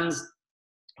exams,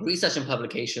 research and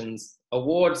publications,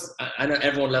 awards. I know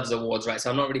everyone loves awards, right? So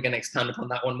I'm not really going to expand upon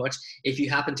that one much. If you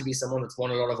happen to be someone that's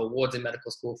won a lot of awards in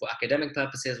medical school for academic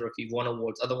purposes, or if you've won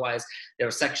awards otherwise, there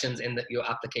are sections in your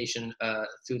application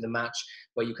through the match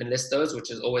where you can list those,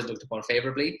 which is always looked upon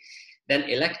favorably. Then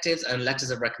electives and letters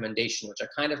of recommendation, which are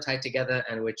kind of tied together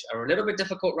and which are a little bit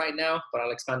difficult right now, but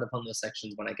I'll expand upon those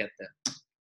sections when I get there.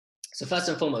 So first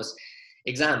and foremost,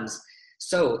 exams.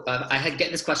 So I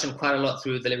get this question quite a lot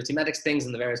through the Liberty Medics things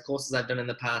and the various courses I've done in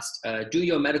the past. Do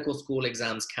your medical school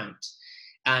exams count?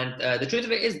 And the truth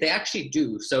of it is they actually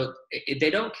do. So they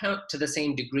don't count to the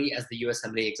same degree as the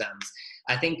USMLE exams.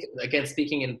 I think, again,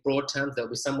 speaking in broad terms, there'll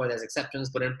be somewhere there's exceptions,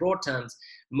 but in broad terms,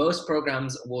 most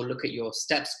programs will look at your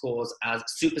STEP scores as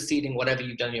superseding whatever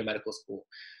you've done in your medical school,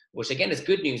 which again is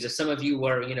good news. If some of you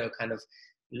were, you know, kind of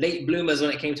late bloomers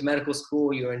when it came to medical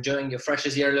school, you're enjoying your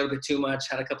freshers year a little bit too much,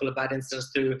 had a couple of bad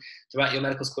incidents throughout your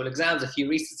medical school exams, a few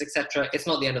resets, etc. It's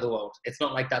not the end of the world. It's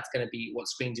not like that's going to be what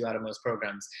screens you out of most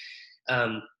programs.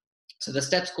 So the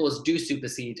STEP scores do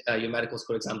supersede your medical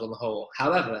school exams on the whole.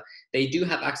 However, they do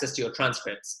have access to your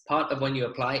transcripts. Part of when you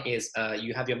apply is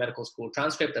you have your medical school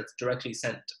transcript that's directly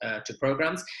sent to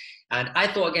programs. And I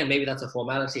thought, again, maybe that's a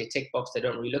formality, a tick box, they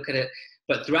don't really look at it.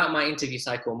 But throughout my interview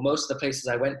cycle, most of the places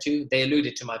I went to, they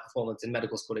alluded to my performance in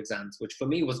medical school exams, which for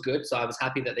me was good. So I was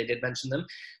happy that they did mention them.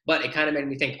 But it kind of made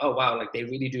me think, oh, wow, like they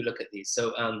really do look at these.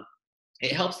 So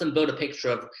it helps them build a picture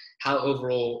of how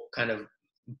overall kind of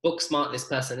book smart this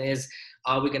person is.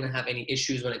 Are we going to have any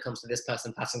issues when it comes to this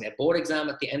person passing their board exam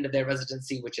at the end of their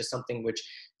residency, which is something which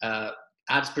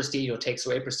adds prestige or takes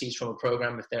away prestige from a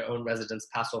program if their own residents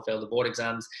pass or fail the board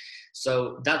exams.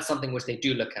 So that's something which they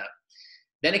do look at.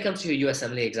 Then it comes to your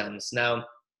USMLE exams. Now,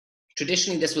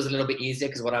 traditionally, this was a little bit easier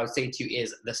because what I would say to you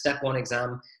is the step one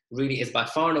exam really is by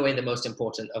far and away the most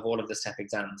important of all of the step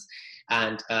exams.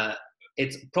 And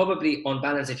it's probably on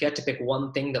balance, if you had to pick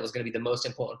one thing that was going to be the most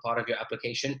important part of your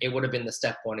application, it would have been the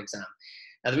step one exam.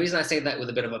 Now, the reason I say that with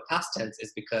a bit of a past tense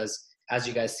is because, as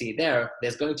you guys see there,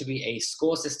 there's going to be a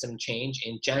score system change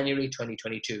in January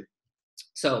 2022.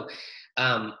 So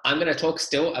I'm going to talk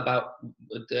still about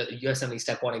the USMLE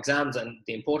Step 1 exams and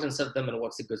the importance of them and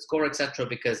what's a good score, etc.,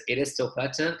 because it is still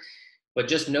pertinent. But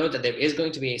just know that there is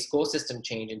going to be a score system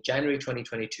change in January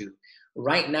 2022.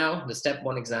 Right now, the Step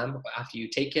 1 exam, after you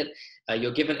take it,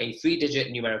 you're given a 3-digit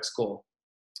numeric score.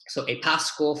 So a pass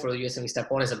score for the USMLE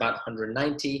Step 1 is about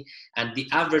 190, and the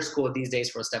average score these days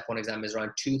for a Step 1 exam is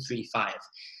around 235.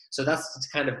 So that's to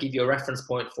kind of give you a reference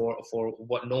point for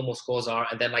what normal scores are.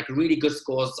 And then like really good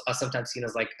scores are sometimes seen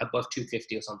as like above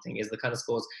 250 or something, is the kind of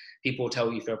scores people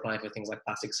tell you if you're applying for things like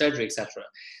plastic surgery, etc.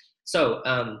 So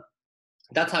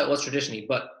that's how it was traditionally.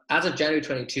 But as of January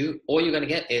 22, all you're going to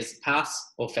get is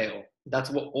pass or fail. That's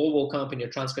what all will come up in your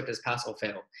transcript is pass or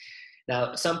fail.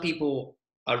 Now, some people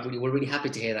were really happy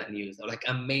to hear that news. They're like,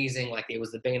 amazing, like it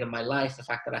was the bane of my life, the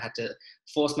fact that I had to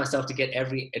force myself to get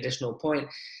every additional point.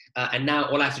 And now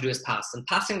all I have to do is pass. And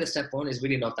passing the Step 1 is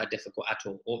really not that difficult at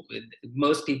all.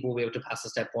 Most people will be able to pass the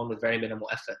Step 1 with very minimal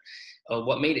effort.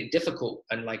 What made it difficult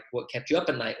and like what kept you up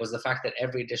at night was the fact that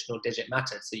every additional digit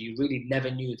mattered. So you really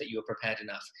never knew that you were prepared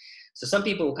enough. So some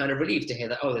people were kind of relieved to hear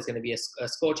that, oh, there's going to be a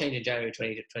score change in January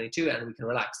 2022 and we can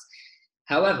relax.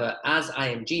 However, as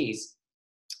IMGs,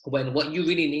 when what you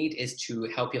really need is to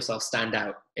help yourself stand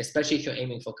out, especially if you're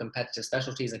aiming for competitive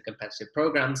specialties and competitive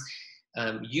programs,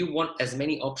 you want as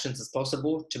many options as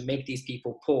possible to make these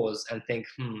people pause and think,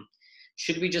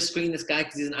 should we just screen this guy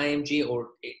because he's an IMG, or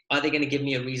are they going to give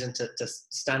me a reason to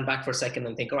stand back for a second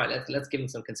and think, all right, let's give him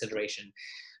some consideration.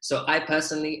 So I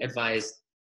personally advise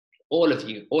all of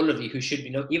you who should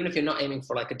be, even if you're not aiming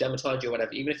for like a dermatology or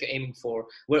whatever, even if you're aiming for,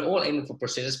 we're all aiming for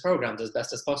prestigious programs as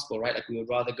best as possible, right? Like we would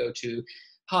rather go to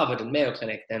Harvard and Mayo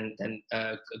Clinic than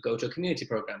go to a community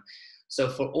program. So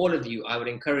for all of you, I would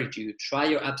encourage you, try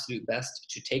your absolute best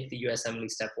to take the USMLE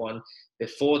Step 1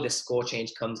 before this score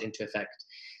change comes into effect.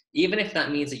 Even if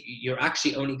that means that you're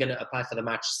actually only going to apply for the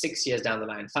match 6 years down the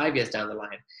line, 5 years down the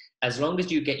line, as long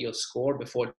as you get your score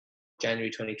before January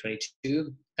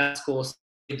 2022, that score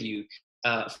with you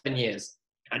 10 years.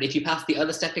 And if you pass the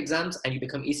other step exams and you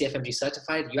become ECFMG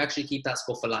certified, you actually keep that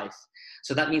score for life.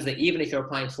 So that means that even if you're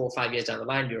applying 4 or 5 years down the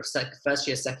line, you're a first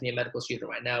year, second year medical student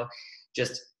right now,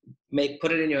 just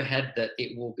put it in your head that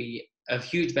it will be a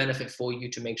huge benefit for you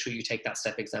to make sure you take that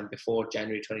step exam before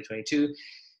January 2022.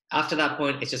 After that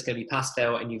point, it's just going to be pass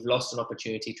fail and you've lost an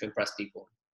opportunity to impress people.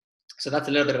 So that's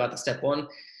a little bit about the step 1.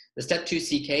 The step 2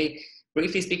 CK,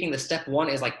 briefly speaking, the step 1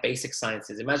 is like basic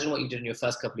sciences. Imagine what you did in your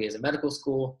first couple of years in medical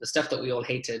school, the stuff that we all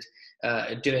hated,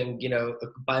 doing,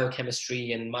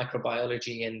 biochemistry and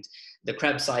microbiology and the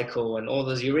Krebs cycle and all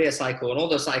those urea cycle and all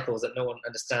those cycles that no one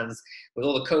understands with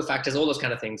all the cofactors, all those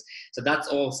kind of things. So that's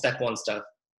all step 1 stuff.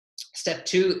 Step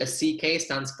 2, a CK,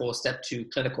 stands for Step 2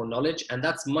 Clinical Knowledge, and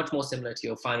that's much more similar to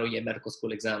your final year medical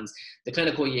school exams. The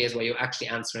clinical years where you're actually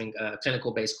answering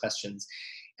clinical-based questions.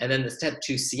 And then the Step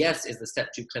 2 CS is the Step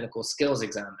 2 Clinical Skills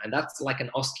exam, and that's like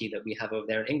an OSCE that we have over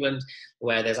there in England,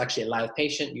 where there's actually a live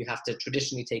patient. You have to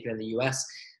traditionally take it in the US.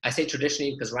 I say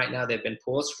traditionally because right now they've been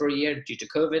paused for a year due to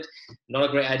COVID. Not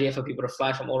a great idea for people to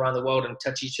fly from all around the world and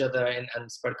touch each other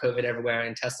and spread COVID everywhere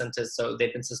in test centers. So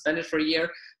they've been suspended for a year,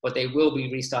 but they will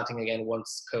be restarting again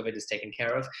once COVID is taken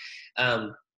care of.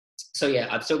 So yeah,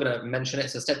 I'm still going to mention it.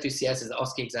 So Step 2 CS is the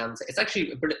OSCE exams. It's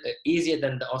actually a bit easier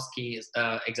than the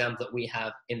OSCE exams that we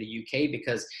have in the UK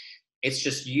because it's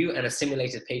just you and a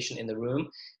simulated patient in the room,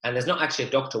 and there's not actually a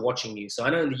doctor watching you. So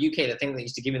I know in the UK, the thing that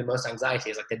used to give me the most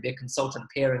anxiety is like there'd be a consultant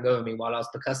peering over me while I was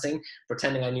percussing,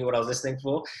 pretending I knew what I was listening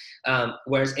for.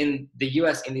 Whereas in the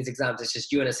US, in these exams, it's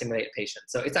just you and a simulated patient.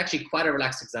 So it's actually quite a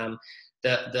relaxed exam.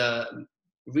 The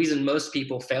reason most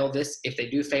people fail this, if they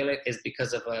do fail it, is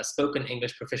because of spoken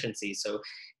English proficiency. So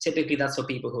typically that's for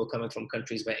people who are coming from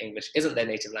countries where English isn't their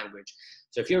native language.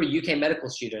 So if you're a UK medical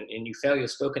student and you fail your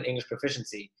spoken English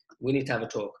proficiency, we need to have a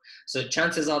talk. So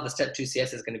chances are the Step 2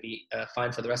 CS is going to be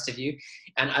fine for the rest of you.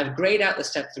 And I've grayed out the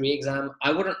Step 3 exam.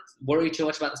 I wouldn't worry too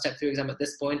much about the Step 3 exam at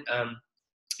this point.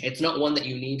 It's not one that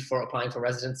you need for applying for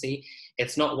residency.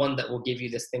 It's not one that will give you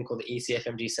this thing called the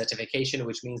ECFMG certification,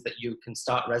 which means that you can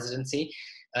start residency.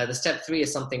 The Step 3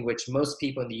 is something which most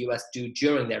people in the US do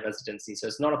during their residency. So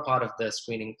it's not a part of the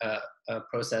screening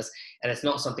process, and it's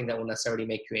not something that will necessarily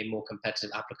make you a more competitive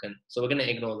applicant. So we're going to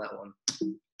ignore that one.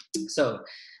 So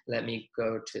let me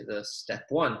go to the Step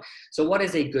 1. So what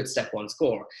is a good Step 1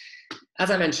 score?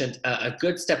 As I mentioned, a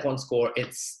good Step 1 score,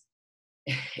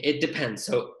 it depends.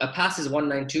 So a pass is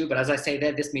 192, but as I say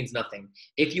there, this means nothing.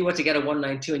 If you were to get a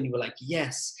 192 and you were like,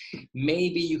 yes,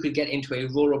 maybe you could get into a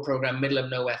rural program, middle of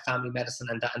nowhere, family medicine,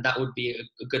 and that would be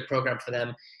a good program for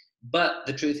them. But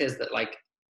the truth is that like,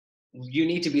 you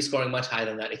need to be scoring much higher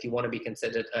than that if you want to be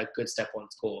considered a good Step 1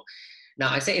 score. Now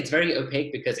I say it's very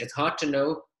opaque because it's hard to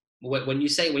know. When you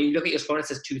look at your score and it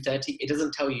says 230, it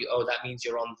doesn't tell you, oh, that means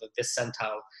you're on this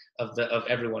centile of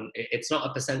everyone. It's not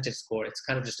a percentage score. It's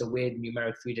kind of just a weird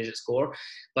numeric 3-digit score.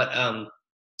 But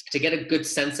to get a good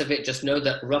sense of it, just know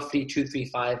that roughly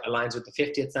 235 aligns with the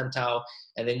 50th centile,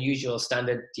 and then use your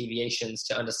standard deviations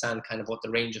to understand kind of what the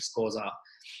range of scores are.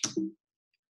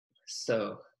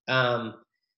 So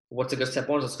what's a good Step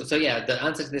 1? So yeah, the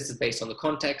answer to this is based on the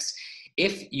context.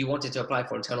 If you wanted to apply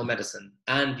for internal medicine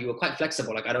and you were quite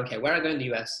flexible, like I don't care where I go in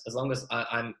the US, as long as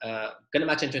I'm going to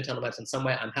match into internal medicine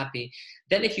somewhere, I'm happy.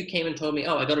 Then if you came and told me,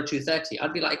 oh, I got a 230,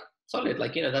 I'd be like, solid,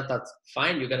 like, that's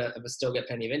fine. You're going to still get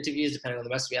plenty of interviews depending on the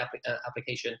rest of your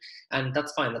application. And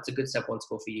that's fine. That's a good Step 1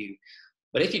 score for you.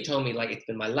 But if you told me like it's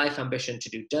been my life ambition to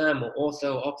do derm or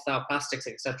ortho, ophtho, plastics,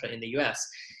 etc. in the US,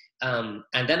 and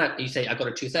then you say I got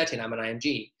a 230 and I'm an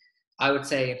IMG, I would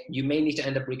say you may need to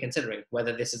end up reconsidering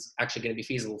whether this is actually going to be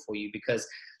feasible for you, because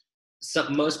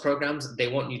most programs, they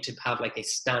want you to have like a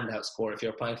standout score if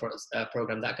you're applying for a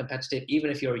program that competitive,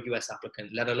 even if you're a US applicant,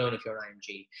 let alone if you're an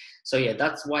IMG. So yeah,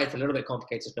 that's why it's a little bit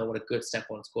complicated to know what a good Step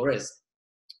 1 score is.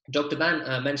 Dr.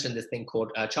 Ban mentioned this thing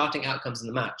called charting outcomes in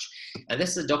the match. And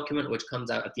this is a document which comes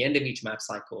out at the end of each match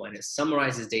cycle, and it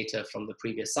summarizes data from the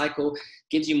previous cycle,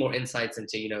 gives you more insights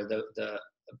into, the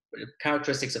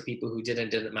characteristics of people who did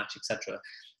and didn't match, etc.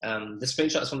 The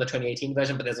screenshot is from the 2018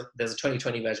 version, but there's a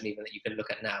 2020 version even that you can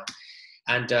look at now.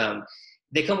 And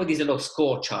they come with these little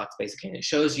score charts, basically, and it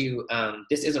shows you,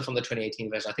 this isn't from the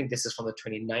 2018 version, I think this is from the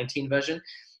 2019 version.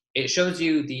 It shows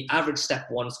you the average step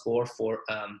 1 score for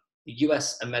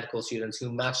US and medical students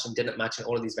who matched and didn't match in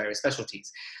all of these various specialties.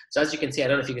 So as you can see, I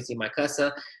don't know if you can see my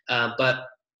cursor, but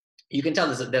you can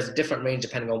tell there's a different range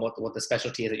depending on what the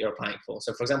specialty is that you're applying for.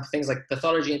 So for example, things like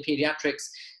pathology and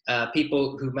pediatrics,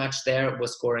 people who matched there were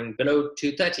scoring below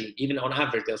 230. Even on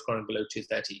average, they were scoring below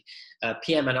 230.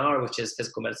 PM&R, which is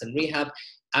physical medicine rehab,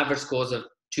 average scores of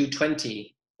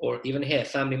 220, or even here,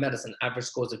 family medicine, average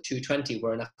scores of 220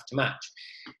 were enough to match.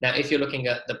 Now, if you're looking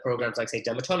at the programs like, say,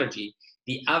 dermatology,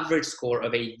 the average score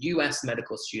of a US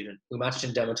medical student who matched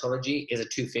in dermatology is a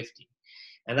 250,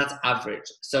 and that's average.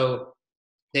 So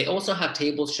they also have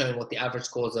tables showing what the average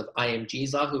scores of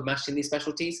IMGs are who've matched in these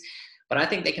specialties, but I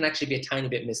think they can actually be a tiny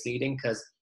bit misleading, because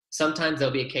sometimes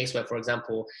there'll be a case where, for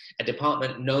example, a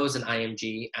department knows an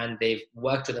IMG and they've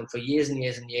worked with them for years and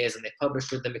years and years, and they've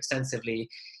published with them extensively,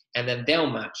 and then they'll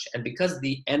match. And because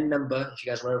the N number, if you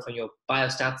guys remember from your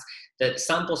biostats, the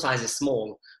sample size is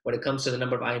small when it comes to the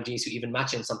number of IMGs who even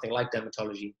match in something like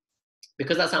dermatology.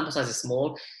 Because that sample size is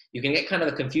small, you can get kind of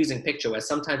a confusing picture where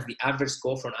sometimes the average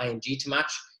score for an IMG to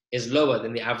match is lower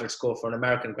than the average score for an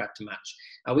American grad to match.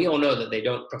 Now, we all know that they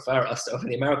don't prefer us over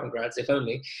the American grads, if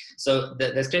only. So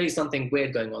there's clearly something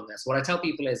weird going on there. So what I tell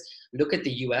people is, look at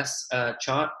the US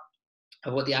chart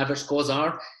of what the average scores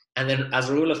are, and then as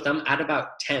a rule of thumb, add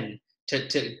about 10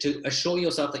 to assure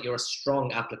yourself that you're a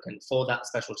strong applicant for that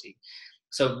specialty.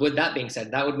 So with that being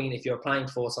said, that would mean if you're applying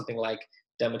for something like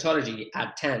dermatology,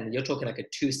 add 10, you're talking like a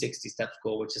 260 step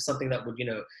score, which is something that would,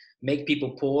 make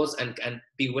people pause and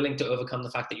be willing to overcome the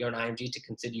fact that you're an IMG to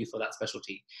consider you for that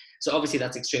specialty. So obviously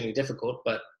that's extremely difficult,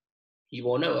 but you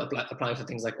all know applying for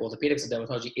things like orthopedics or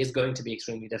dermatology is going to be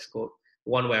extremely difficult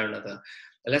one way or another.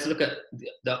 And let's look at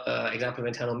the example of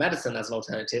internal medicine as an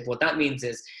alternative. What that means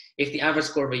is, if the average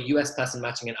score of a US person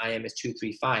matching an IM is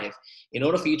 235, in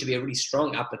order for you to be a really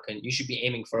strong applicant, you should be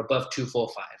aiming for above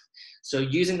 245. So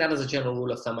using that as a general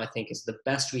rule of thumb, I think, is the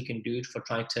best we can do for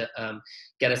trying to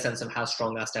get a sense of how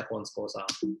strong our step 1 scores are.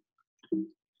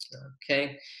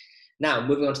 Okay. Now,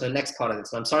 moving on to the next part of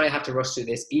this. And I'm sorry I have to rush through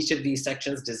this. Each of these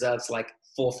sections deserves like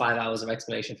 4 or 5 hours of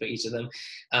explanation for each of them,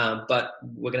 but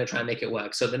we're going to try and make it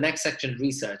work. So the next section,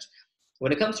 research.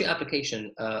 When it comes to your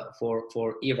application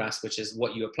for ERAS, which is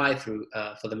what you apply through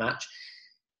for the match,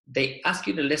 they ask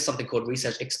you to list something called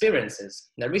research experiences.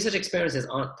 Now, research experiences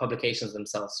aren't publications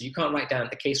themselves, so you can't write down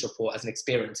a case report as an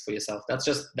experience for yourself.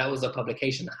 That was a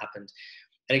publication that happened.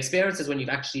 An experience is when you've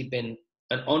actually been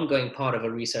an ongoing part of a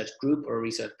research group or a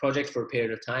research project for a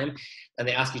period of time, and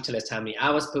they ask you to list how many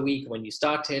hours per week, when you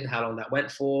started, how long that went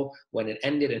for, when it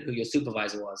ended, and who your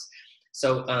supervisor was.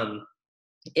 So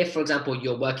if, for example,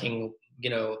 you're working,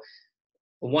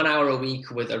 1 hour a week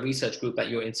with a research group at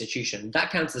your institution, that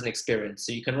counts as an experience.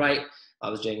 So you can write, I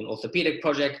was doing an orthopedic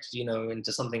project,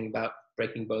 into something about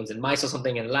breaking bones in mice or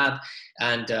something in a lab,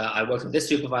 and I worked with this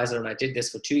supervisor and I did this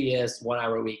for 2 years, 1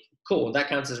 hour a week. Cool, that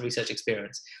counts as research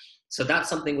experience. So that's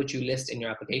something which you list in your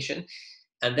application.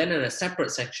 And then in a separate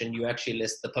section, you actually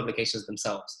list the publications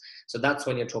themselves. So that's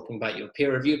when you're talking about your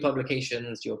peer-reviewed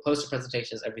publications, your poster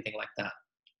presentations, everything like that.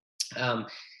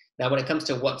 Now, when it comes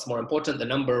to what's more important, the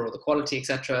number or the quality,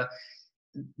 etc.,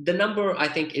 the number, I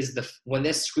think, is when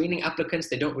they're screening applicants,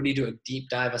 they don't really do a deep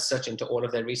dive as such into all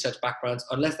of their research backgrounds,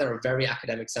 unless they're a very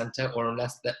academic center or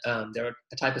unless they're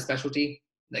a type of specialty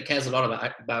that cares a lot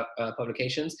about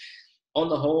publications. On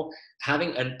the whole,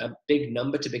 having a big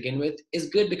number to begin with is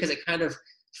good, because it kind of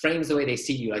frames the way they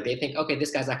see you. Like, they think, okay,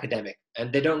 this guy's academic,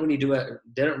 and they don't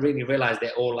really realize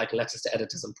they're all like letters to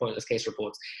editors and pointless case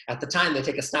reports. At the time, they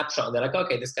take a snapshot and they're like,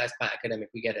 okay, this guy's quite academic,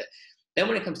 we get it. Then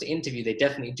when it comes to interview, they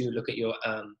definitely do look at your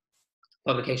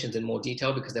publications in more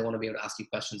detail, because they want to be able to ask you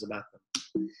questions about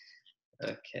them.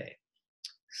 Okay,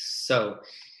 so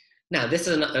now this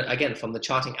is, again, from the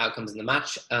charting outcomes in the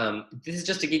match. This is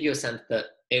just to give you a sense that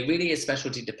it really is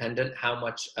specialty dependent how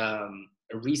much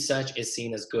research is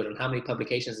seen as good and how many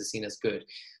publications is seen as good.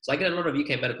 So I get a lot of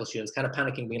UK medical students kind of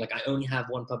panicking, being like, I only have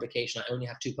 1 publication, I only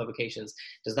have 2 publications.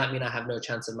 Does that mean I have no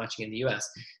chance of matching in the US?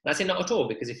 And I say not at all,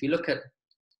 because if you look at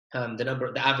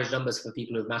the average numbers for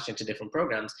people who have matched into different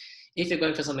programs, if you're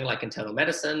going for something like internal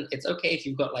medicine, it's okay if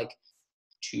you've got like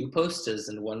 2 posters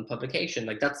and 1 publication.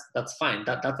 Like that's fine.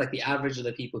 That's like the average of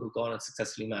the people who go on and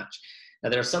successfully match. Now,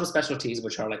 there are some specialties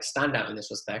which are like standout in this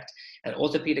respect, and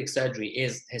orthopedic surgery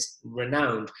is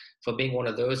renowned for being one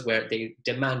of those where they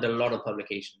demand a lot of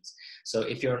publications. So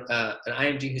if you're an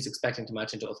IMG who's expecting to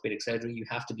match into orthopedic surgery, you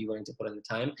have to be willing to put in the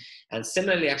time. And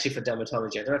similarly, actually for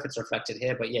dermatology, I don't know if it's reflected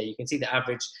here, but yeah, you can see the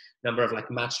average number of like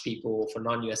matched people for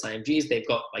non-US IMGs. They've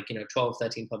got like, 12,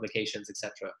 13 publications,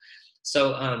 etc.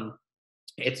 So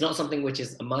it's not something which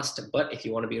is a must, but if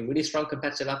you want to be a really strong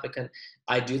competitive applicant,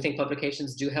 I do think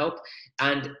publications do help.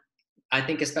 And I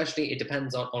think especially it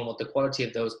depends on what the quality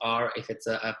of those are, if it's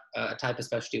a type of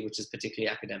specialty which is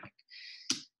particularly academic.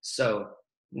 So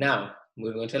now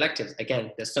moving on to electives.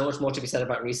 Again, there's so much more to be said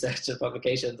about research and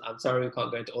publications. I'm sorry we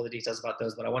can't go into all the details about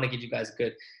those, but I want to give you guys a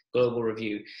good global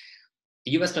review.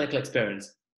 US clinical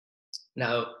experience.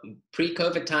 Now,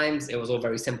 pre-COVID times, it was all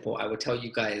very simple. I would tell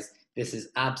you guys, this is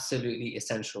absolutely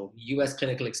essential. US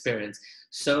clinical experience.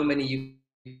 So many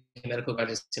UK medical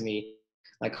graduates to me,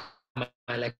 like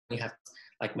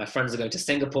my friends are going to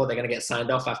Singapore, they're going to get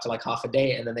signed off after like half a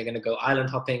day, and then they're going to go island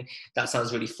hopping. That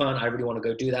sounds really fun. I really want to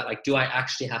go do that. Like, do I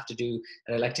actually have to do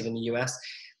an elective in the US?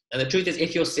 And the truth is,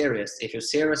 if you're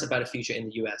serious about a future in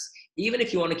the US, even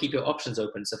if you want to keep your options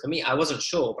open. So for me, I wasn't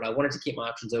sure, but I wanted to keep my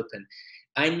options open.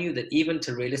 I knew that even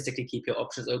to realistically keep your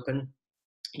options open,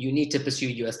 you need to pursue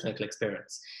US clinical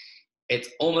experience. It's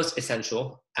almost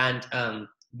essential. And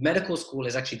medical school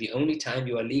is actually the only time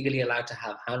you are legally allowed to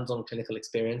have hands-on clinical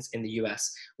experience in the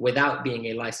US without being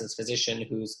a licensed physician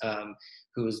who's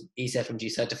ECFMG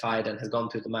certified and has gone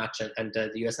through the match and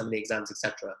the USMLE exams,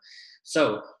 etc.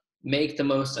 So make the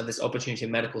most of this opportunity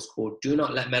in medical school. Do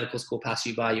not let medical school pass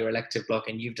you by your elective block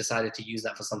and you've decided to use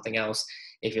that for something else.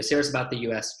 If you're serious about the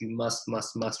US, you must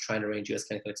try and arrange US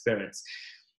clinical experience.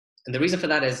 And the reason for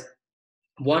that is,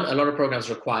 one, a lot of programs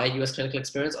require US clinical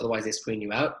experience, otherwise they screen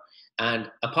you out.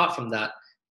 And apart from that,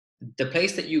 the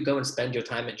place that you go and spend your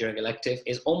time at during elective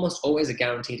is almost always a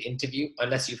guaranteed interview,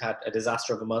 unless you've had a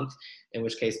disaster of a month, in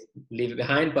which case leave it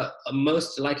behind. But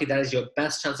most likely that is your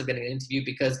best chance of getting an interview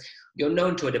because you're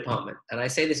known to a department. And I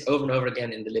say this over and over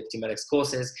again in the Liberty Medics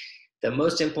courses. The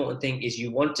most important thing is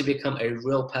you want to become a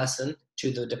real person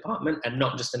to the department and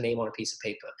not just a name on a piece of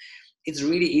paper. It's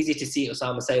really easy to see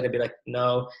Osama Said and be like,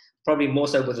 no, probably more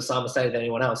so with Osama Said than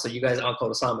anyone else. So you guys aren't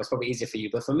called Osama, it's probably easier for you.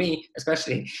 But for me,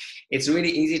 especially, it's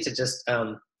really easy to just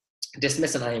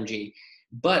dismiss an IMG.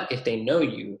 But if they know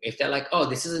you, if they're like, oh,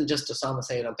 this isn't just Osama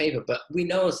Said on paper, but we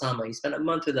know Osama, he spent a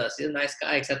month with us, he's a nice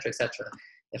guy, etc.,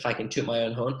 if I can toot my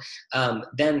own horn,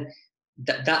 then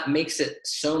that makes it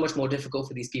so much more difficult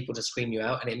for these people to screen you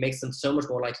out, and it makes them so much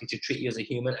more likely to treat you as a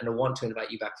human and to want to invite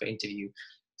you back for interview.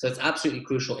 So it's absolutely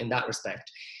crucial in that respect.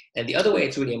 And the other way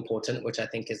it's really important, which I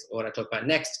think is what I talk about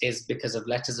next, is because of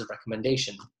letters of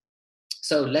recommendation.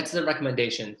 So letters of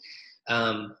recommendation,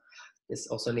 this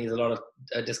also needs a lot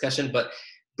of discussion, but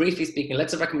briefly speaking,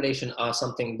 letters of recommendation are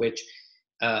something which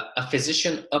a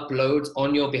physician uploads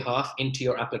on your behalf into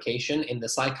your application in the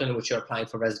cycle in which you're applying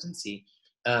for residency.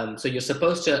 So you're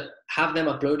supposed to have them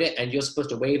upload it, and you're supposed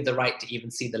to waive the right to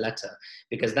even see the letter,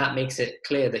 because that makes it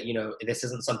clear that, you know, this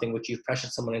isn't something which you've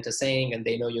pressured someone into saying and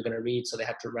they know you're going to read, so they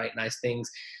have to write nice things.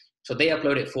 So they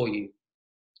upload it for you.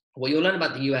 What you'll learn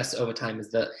about the US over time is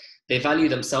that they value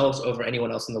themselves over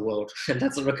anyone else in the world. And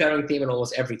that's a recurring theme in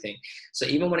almost everything. So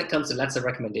even when it comes to letters of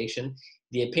recommendation,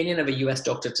 the opinion of a US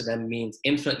doctor to them means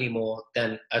infinitely more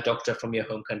than a doctor from your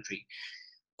home country.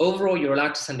 Overall, you're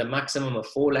allowed to send a maximum of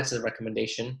 4 letters of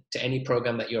recommendation to any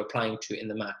program that you're applying to in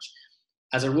the match.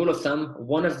 As a rule of thumb,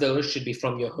 one of those should be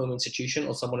from your home institution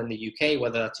or someone in the UK,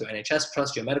 whether that's your NHS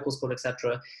trust, your medical school,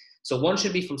 etc. So one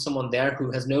should be from someone there who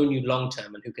has known you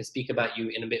long-term and who can speak about you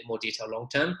in a bit more detail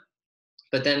long-term.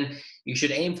 But then you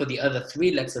should aim for the other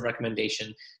 3 letters of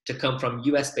recommendation to come from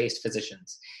US-based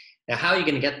physicians. Now, how are you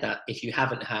going to get that if you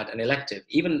haven't had an elective?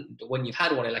 Even when you've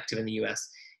had one elective in the US,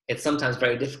 it's sometimes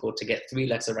very difficult to get 3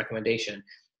 letters of recommendation.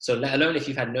 So let alone if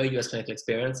you've had no US clinical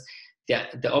experience,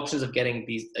 the options of getting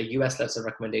these US letters of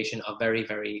recommendation are very,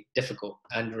 very difficult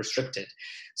and restricted.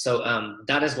 So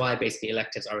that is why basically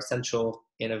electives are essential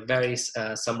in a very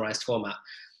summarized format.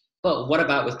 But what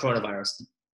about with coronavirus?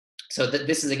 So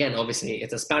this is, again, obviously,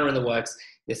 it's a spanner in the works.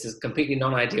 This is completely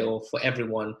non-ideal for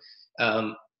everyone.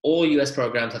 All US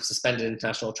programs have suspended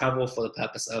international travel for the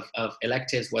purpose of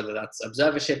electives, whether that's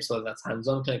observerships, whether that's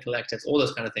hands-on clinical electives, all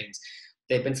those kind of things.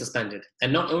 They've been suspended.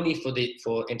 And not only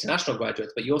for international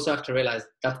graduates, but you also have to realize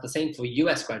that's the same for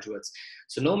US graduates.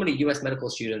 So normally US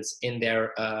medical students in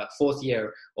their 4th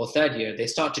year or 3rd year, they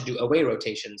start to do away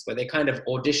rotations where they kind of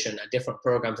audition at different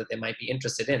programs that they might be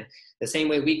interested in. The same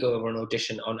way we go over an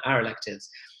audition on our electives.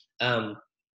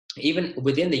 Even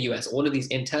within the US, all of these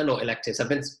internal electives have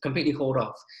been completely called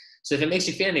off. So if it makes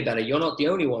you feel any better, you're not the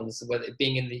only ones, whether it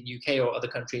being in the UK or other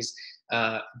countries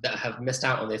that have missed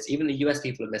out on this. Even the US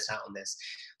people have missed out on this.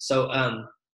 So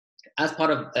as part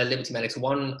of Liberty Medics,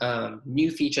 one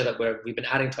new feature that we've been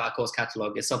adding to our course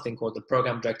catalog is something called the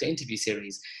Program Director Interview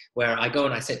Series, where I go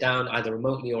and I sit down either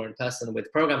remotely or in person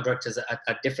with program directors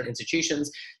at different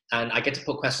institutions, and I get to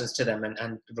put questions to them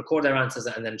and record their answers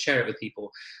and then share it with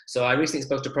people. So I recently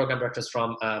spoke to program directors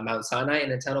from Mount Sinai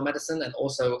in internal medicine, and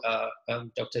also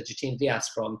Dr. Jatine Vyas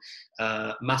from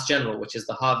Mass General, which is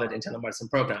the Harvard internal medicine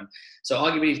program. So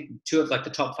arguably two of like the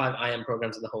top 5 IM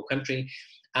programs in the whole country.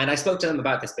 And I spoke to them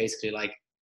about this basically, like,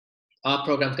 are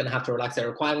programs going to have to relax their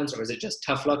requirements, or is it just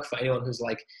tough luck for anyone who's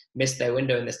like missed their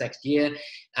window in this next year?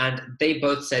 And they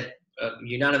both said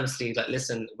unanimously, like,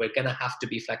 listen, we're going to have to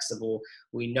be flexible.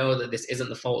 We know that this isn't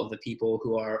the fault of the people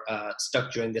who are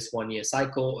stuck during this 1-year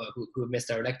cycle, who have missed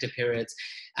their elective periods.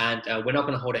 And we're not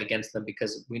going to hold it against them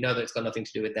because we know that it's got nothing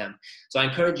to do with them. So I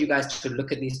encourage you guys to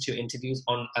look at these 2 interviews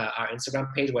on our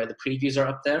Instagram page where the previews are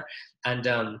up there. And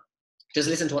just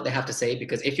listen to what they have to say,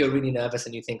 because if you're really nervous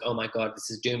and you think, oh my God, this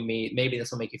is doing me, maybe this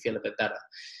will make you feel a bit better.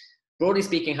 Broadly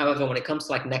speaking, however, when it comes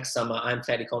to like next summer, I'm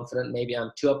fairly confident. Maybe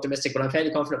I'm too optimistic, but I'm fairly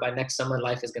confident by next summer,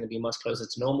 life is going to be much closer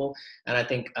to normal. And I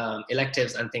think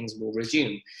electives and things will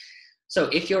resume. So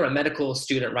if you're a medical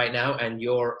student right now and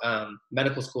your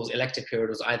medical school's elective period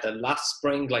was either last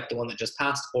spring, like the one that just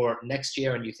passed, or next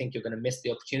year, and you think you're going to miss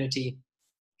the opportunity,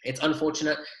 it's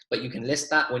unfortunate, but you can list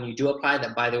that when you do apply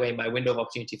that, by the way, my window of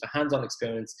opportunity for hands-on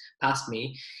experience passed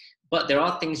me. But there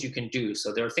are things you can do.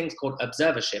 So there are things called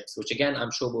observerships, which again, I'm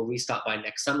sure will restart by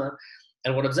next summer.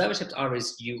 And what observerships are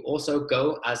is you also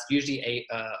go as usually a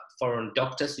foreign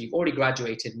doctor. So you've already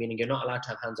graduated, meaning you're not allowed to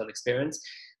have hands-on experience,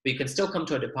 but you can still come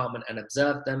to a department and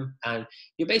observe them. And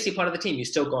you're basically part of the team. You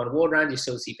still go on ward round, you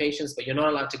still see patients, but you're not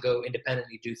allowed to go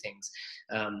independently do things.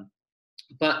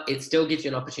 But it still gives you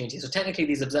an opportunity. So technically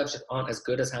these observerships aren't as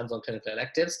good as hands-on clinical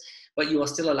electives, but you are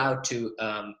still allowed to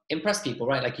impress people,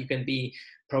 right? Like you can be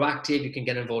proactive, you can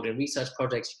get involved in research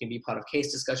projects, you can be part of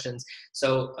case discussions.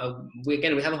 So we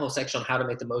have a whole section on how to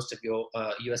make the most of your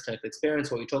US clinical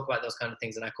experience, where we talk about those kind of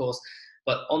things in our course.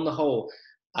 But on the whole,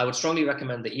 I would strongly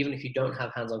recommend that even if you don't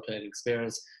have hands-on clinical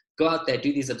experience, go out there,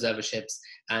 do these observerships,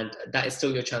 and that is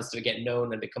still your chance to get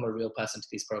known and become a real person to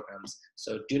these programs.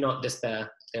 So do not despair,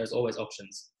 there's always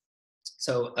options.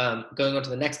 So going on to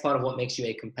the next part of what makes you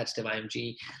a competitive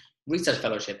IMG, research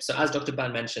fellowship. So as Dr.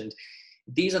 Ban mentioned,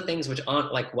 these are things which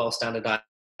aren't like well standardized.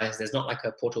 There's not like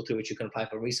a portal through which you can apply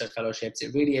for research fellowships.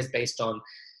 It really is based on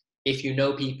if you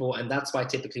know people, and that's why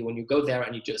typically when you go there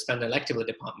and you do spend an elective with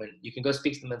the department, you can go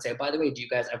speak to them and say, by the way, do you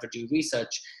guys ever do research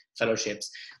fellowships?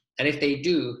 And if they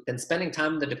do, then spending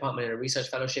time in the department in a research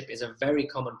fellowship is a very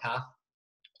common path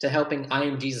to helping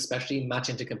IMGs especially match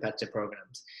into competitive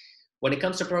programs. When it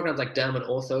comes to programs like Derm and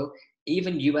Ortho,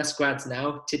 even US grads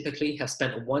now typically have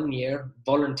spent 1 year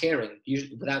volunteering,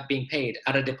 usually without being paid,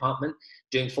 at a department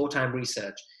doing full-time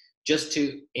research, just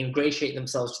to ingratiate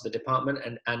themselves to the department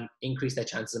and increase their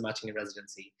chances of matching in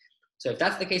residency. So if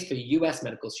that's the case for US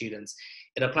medical students,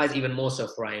 it applies even more so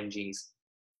for IMGs.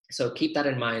 So keep that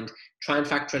in mind, try and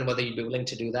factor in whether you'd be willing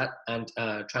to do that, and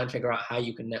try and figure out how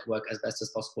you can network as best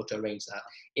as possible to arrange that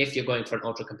if you're going for an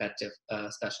ultra competitive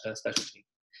specialty.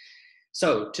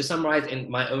 So to summarize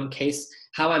in my own case,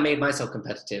 how I made myself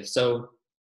competitive. So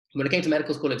when it came to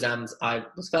medical school exams, I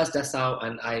was first decile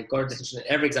and I got a distinction in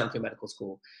every exam through medical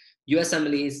school.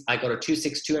 USMLEs, I got a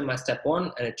 262 in my step 1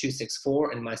 and a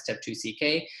 264 in my step 2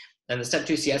 CK. And the step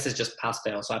 2 CS is just pass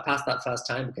fail. So I passed that first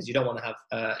time because you don't want to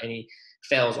have any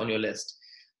fails on your list.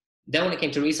 Then when it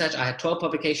came to research, I had 12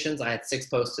 publications, I had 6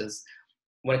 posters.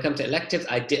 When it came to electives,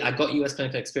 I got US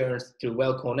clinical experience through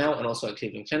Weill Cornell and also at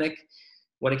Cleveland Clinic.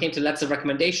 When it came to letters of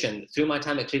recommendation, through my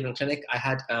time at Cleveland Clinic, I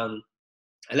had a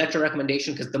letter of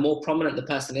recommendation because the more prominent the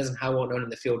person is and how well known in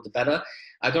the field, the better.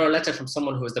 I got a letter from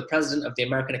someone who was the president of the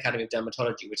American Academy of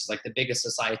Dermatology, which is like the biggest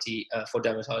society for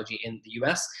dermatology in the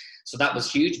US. So that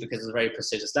was huge because it was a very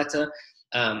prestigious letter.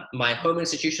 My home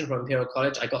institution from Imperial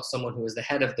College, I got someone who was the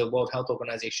head of the World Health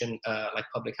Organization, like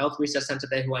Public Health Research Center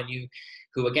there, who I knew,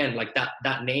 who again, like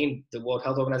that name, the World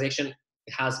Health Organization,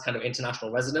 has kind of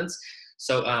international resonance.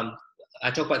 So I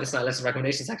talk about this in our letter of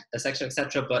recommendation section,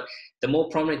 etc. But the more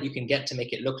prominent you can get to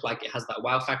make it look like it has that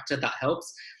wow factor, that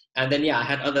helps. And then, yeah, I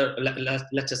had other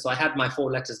letters. So I had my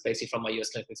 4 letters basically from my US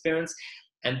clinical experience.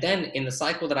 And then in the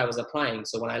cycle that I was applying,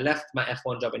 so when I left my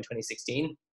F1 job in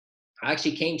 2016, I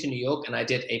actually came to New York and I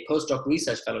did a postdoc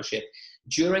research fellowship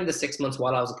during the 6 months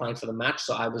while I was applying for the match.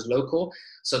 So I was local.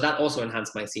 So that also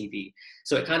enhanced my CV.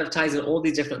 So it kind of ties in all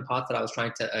these different parts that I was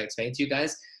trying to explain to you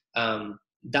guys.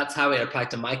 that's how it applied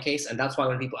to my case. And that's why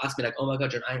when people ask me like, oh my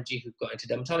God, you're an IMG who got into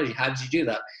dermatology, how did you do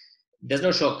that? There's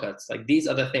no shortcuts. Like, these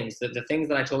are the things. The things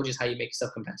that I told you is how you make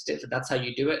yourself competitive. That's how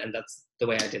you do it, and that's the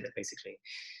way I did it, basically.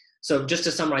 So just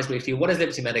to summarize briefly, what is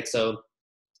Liberty Medics? So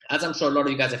as I'm sure a lot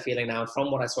of you guys are feeling now, from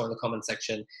what I saw in the comment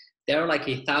section, there are like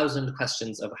 1,000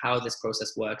 questions of how this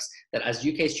process works that as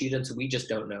UK students, we just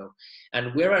don't know.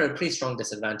 And we're at a pretty strong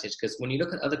disadvantage, because when you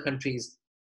look at other countries,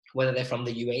 whether they're from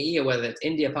the UAE or whether it's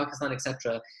India, Pakistan,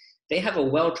 etc., they have a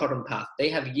well-trodden path. They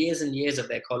have years and years of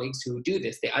their colleagues who do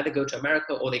this. They either go to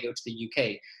America or they go to the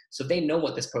UK. So they know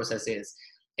what this process is.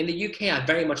 In the UK, I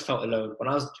very much felt alone. When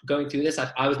I was going through this,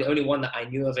 I was the only one that I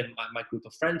knew of in my group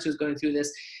of friends who was going through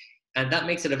this. And that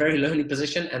makes it a very lonely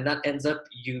position. And that ends up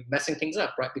you messing things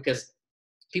up, right? Because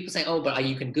people say, oh, but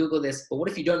you can Google this. But what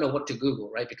if you don't know what to Google,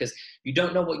 right? Because you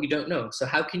don't know what you don't know. So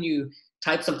how can you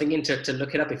type something in to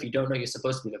look it up if you don't know you're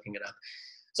supposed to be looking it up?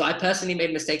 So I personally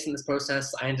made mistakes in this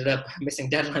process. I ended up missing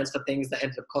deadlines for things that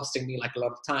ended up costing me like a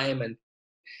lot of time and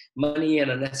money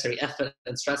and unnecessary effort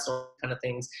and stress, all kind of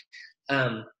things.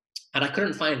 And I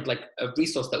couldn't find like a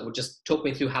resource that would just talk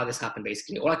me through how this happened,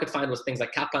 basically. All I could find was things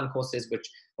like Kaplan courses, which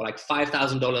were like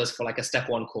 $5,000 for like a step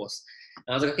 1 course.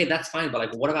 And I was like, okay, that's fine. But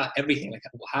like, what about everything? Like,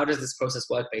 how does this process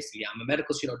work, basically? I'm a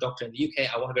medical student or doctor in the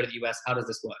UK. I want to go to the US. How does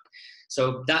this work?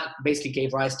 So that basically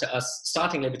gave rise to us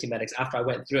starting Liberty Medics after I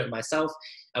went through it myself.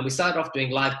 And we started off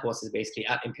doing live courses, basically,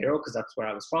 at Imperial, because that's where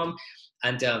I was from.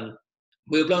 And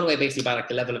we were blown away basically by like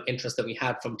the level of interest that we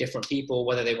had from different people,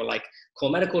 whether they were like core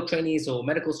medical trainees or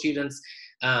medical students.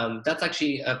 That's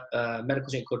actually a medical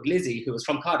student called Lizzie, who was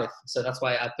from Cardiff. So that's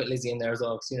why I put Lizzie in there as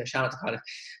well, because, you know, shout out to Cardiff.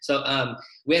 So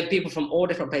we had people from all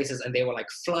different places, and they were like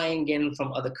flying in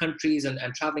from other countries and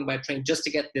traveling by train just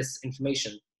to get this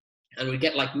information. And we'd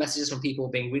get like messages from people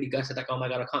being really gutted, like, oh my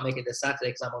God, I can't make it this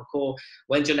Saturday because I'm on call.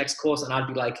 When's your next course? And I'd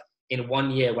be like, in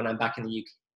 1 year when I'm back in the UK.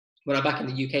 When I'm back in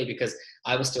the UK, because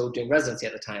I was still doing residency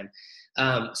at the time.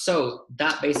 So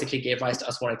that basically gave rise to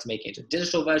us wanting to make it into a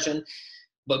digital version.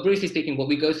 But briefly speaking, what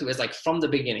we go through is like from the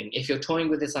beginning. If you're toying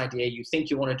with this idea, you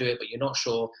think you want to do it, but you're not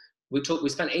sure, we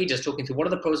spent ages talking through what are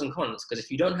the pros and cons. Because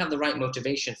if you don't have the right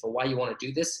motivation for why you want to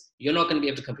do this, you're not going to be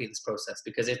able to complete this process,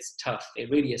 because it's tough. It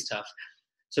really is tough.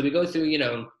 So we go through, you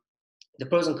know, the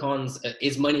pros and cons.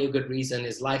 Is money a good reason?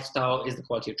 Is lifestyle? Is the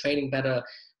quality of training better?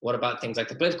 What about things like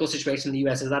the political situation in the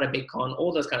US? Is that a big con?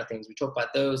 All those kind of things. We talk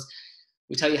about those.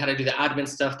 We tell you how to do the admin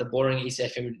stuff, the boring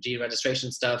ECFMG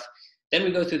registration stuff. Then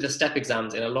we go through the step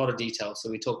exams in a lot of detail.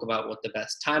 So we talk about what the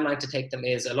best timeline to take them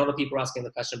is. A lot of people are asking in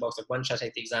the question box, like, when should I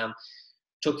take the exam?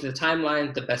 Talk to the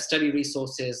timeline, the best study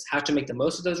resources, how to make the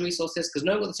most of those resources. Because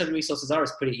knowing what the study resources are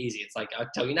is pretty easy. It's like, I'll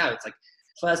tell you now, it's like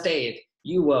first aid,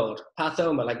 UWorld,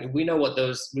 Pathoma. Like, we know what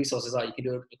those resources are. You can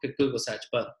do a quick Google search,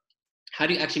 but how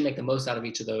do you actually make the most out of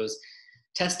each of those?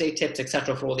 Test day tips,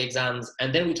 etc., for all the exams.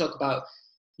 And then we talk about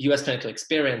US clinical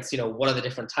experience. You know, what are the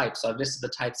different types? So I've listed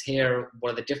the types here.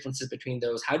 What are the differences between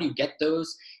those? How do you get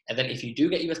those? And then if you do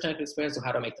get US clinical experience, so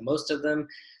how to make the most of them?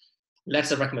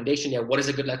 Letter of recommendation. Yeah, what is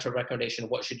a good letter of recommendation?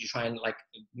 What should you try and like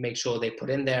make sure they put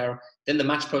in there? Then the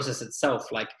match process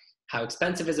itself, like how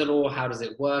expensive is it all? How does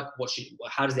it work?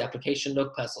 How does the application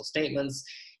look? Personal statements.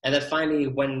 And then finally,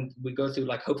 when we go through,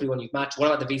 like, hopefully when you've matched, what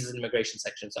about the visas and immigration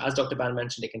section? So as Dr. Ban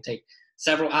mentioned, it can take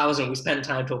several hours, and we spend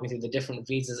time talking through the different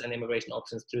visas and immigration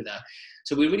options through that.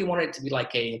 So we really want it to be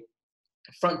like a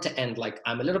front to end, like,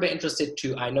 I'm a little bit interested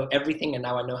to, I know everything, and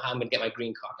now I know how I'm gonna get my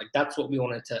green card. Like, that's what we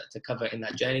wanted to cover in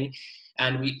that journey.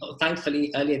 And we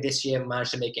thankfully earlier this year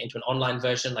managed to make it into an online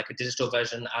version, like a digital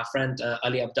version. Our friend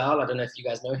Ali Abdal, I don't know if you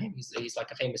guys know him, he's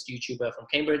like a famous YouTuber from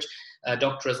Cambridge,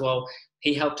 doctor as well.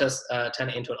 He helped us turn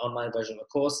it into an online version of a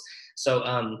course. So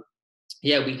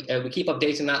yeah, we keep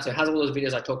updating that. So it has all those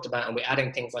videos I talked about, and we're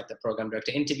adding things like the program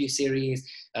director interview series,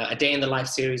 a day in the life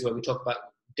series where we talk about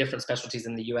different specialties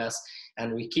in the US,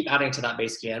 and we keep adding to that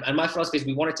basically. And my philosophy is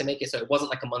we wanted to make it so it wasn't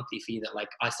like a monthly fee that like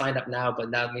I signed up now,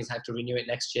 but that means I have to renew it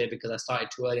next year because I started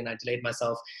too early and I delayed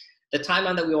myself. The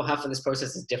timeline that we all have for this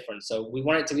process is different. So we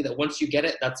want it to be that once you get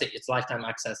it, that's it. It's lifetime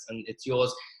access and it's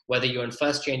yours, whether you're in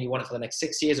first year and you want it for the next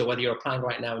 6 years, or whether you're applying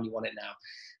right now and you want it now.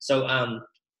 So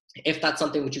if that's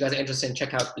something which you guys are interested in,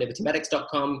 check out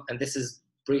libertymedics.com. And this is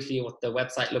briefly what the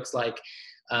website looks like.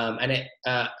 And it,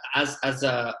 as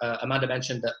Amanda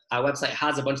mentioned, that our website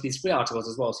has a bunch of these free articles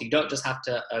as well. So you don't just have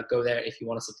to go there if you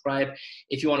want to subscribe.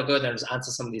 If you want to go there and just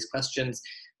answer some of these questions,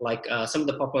 like some of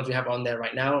the pop-ups we have on there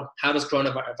right now. How does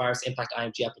coronavirus impact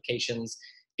IMG applications?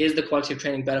 Is the quality of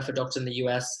training better for doctors in the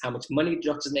US? How much money do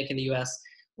doctors make in the US?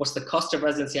 What's the cost of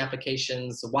residency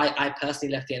applications? Why I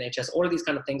personally left the NHS? All of these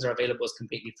kind of things are available as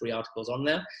completely free articles on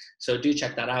there. So do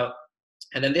check that out.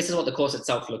 And then this is what the course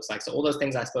itself looks like. So all those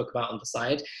things I spoke about on the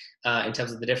side, in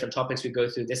terms of the different topics we go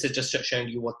through, this is just showing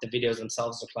you what the videos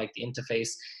themselves look like, the interface.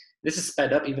 This is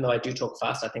sped up, even though I do talk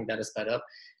fast, I think that is sped up.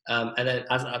 And then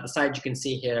at the side, you can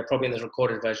see here, probably in the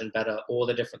recorded version better, all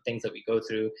the different things that we go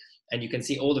through. And you can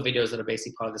see all the videos that are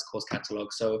basically part of this course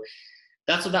catalog. So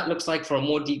that's what that looks like for a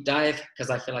more deep dive, because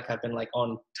I feel like I've been like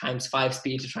on ×5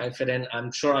 speed to try and fit in.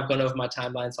 I'm sure I've gone over my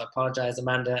timeline, so I apologize,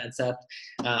 Amanda and Seth.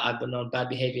 I've been on bad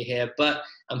behavior here, but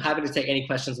I'm happy to take any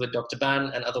questions with Dr.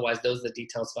 Ban, and otherwise those are the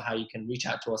details for how you can reach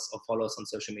out to us or follow us on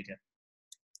social media.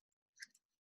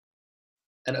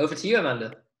 And over to you,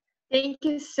 Amanda. Thank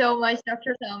you so much,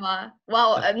 Dr. Sama.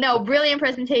 Wow, no, brilliant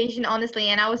presentation, honestly.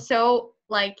 And I was so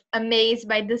like amazed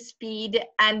by the speed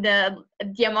and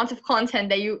the amount of content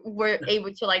that you were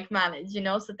able to like manage, you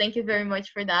know, so thank you very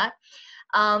much for that.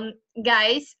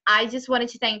 Guys, I just wanted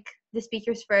to thank the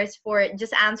speakers first for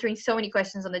just answering so many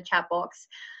questions on the chat box.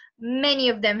 Many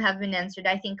of them have been answered,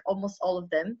 I think almost all of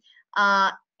them.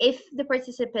 If the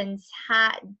participants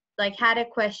had a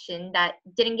question that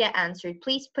didn't get answered,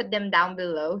 please put them down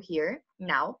below here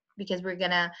now, because we're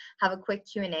gonna have a quick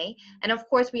Q&A. And of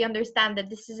course, we understand that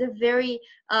this is a very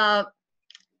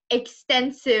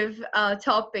extensive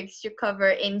topics to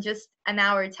cover in just an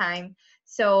hour time.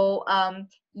 So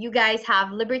you guys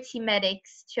have Liberty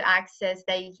Medics to access,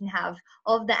 that you can have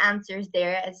all of the answers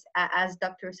there, as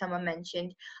Dr. Osama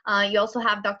mentioned. You also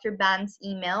have Dr. Ban's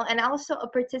email, and also a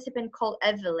participant called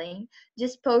Evelyn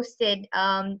just posted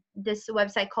this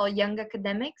website called Young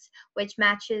Academics, which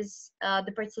matches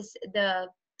the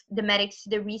medics to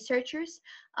the researchers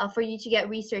for you to get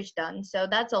research done. So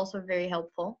that's also very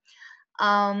helpful.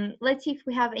 Let's see if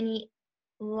we have any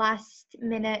last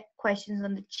minute questions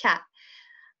on the chat.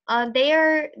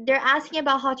 They're asking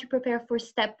about how to prepare for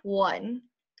step 1.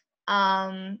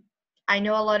 I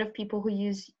know a lot of people who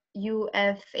use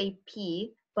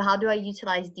UFAP, but how do I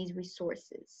utilize these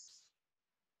resources?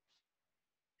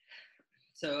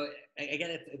 So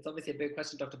again, it's obviously a big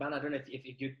question, Dr. Ban. I don't know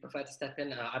if you'd prefer to step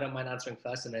in. I don't mind answering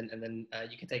first, and then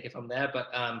you can take it from there. But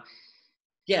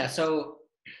yeah, so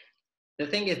the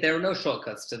thing is, there are no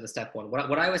shortcuts to the step 1.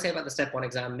 What I always say about the step 1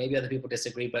 exam, maybe other people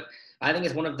disagree, but I think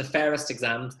it's one of the fairest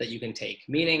exams that you can take,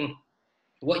 meaning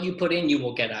what you put in, you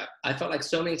will get out. I felt like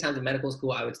so many times in medical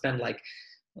school, I would spend like,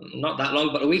 not that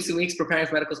long, but weeks and weeks preparing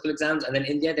for medical school exams. And then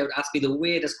in the end, they would ask me the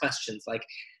weirdest questions, like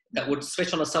that would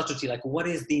switch on a subtlety, like, what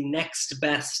is the next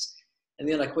best? And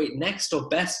they're like, wait, next or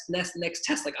best, next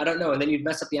test? Like, I don't know. And then you'd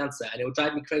mess up the answer, and it would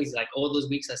drive me crazy. Like all those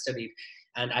weeks I studied,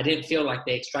 and I didn't feel like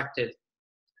they extracted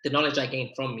the knowledge I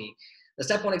gained from me. The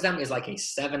step 1 exam is like a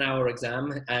 7-hour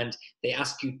exam, and they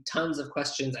ask you tons of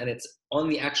questions, and it's on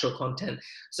the actual content.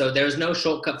 So there is no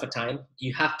shortcut for time.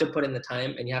 You have to put in the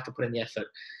time, and you have to put in the effort.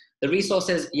 The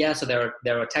resources, yeah, so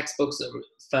there are textbooks,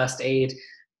 first aid,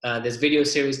 there's video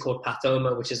series called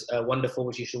Pathoma, which is wonderful,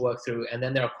 which you should work through. And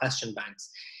then there are question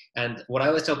banks. And what I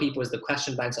always tell people is the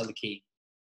question banks are the key.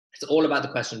 It's all about the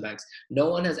question banks. No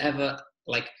one has ever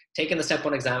like taken the step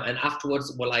 1 exam and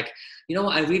afterwards were like, you know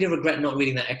what, I really regret not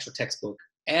reading that extra textbook.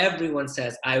 Everyone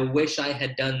says, I wish I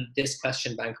had done this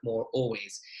question bank more,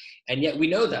 always. And yet we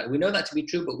know that to be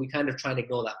true, but we kind of try and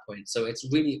ignore that point. So it's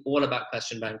really all about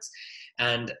question banks.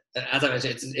 And as I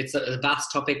mentioned, it's a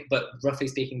vast topic, but roughly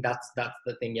speaking, that's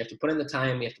the thing. You have to put in the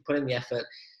time, you have to put in the effort,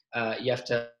 you have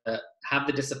to have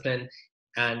the discipline,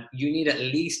 and you need at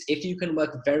least, if you can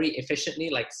work very efficiently,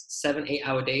 like 7-8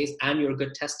 hour days, and you're a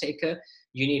good test taker,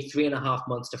 you need 3.5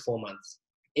 months to 4 months.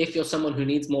 If you're someone who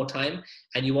needs more time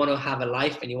and you want to have a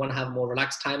life and you want to have a more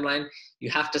relaxed timeline, you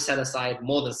have to set aside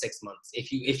more than 6 months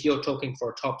if you're talking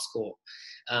for a top score.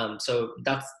 So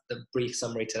that's the brief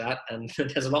summary to that, and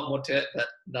there's a lot more to it, but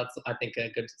that's, I think,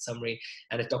 a good summary.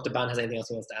 And if Dr. Ban has anything else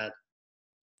he wants to add.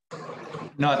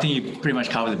 No, I think you pretty much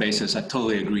covered the basis. I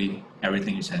totally agree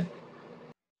everything you said.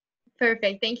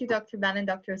 Perfect. Thank you, Dr. Ban and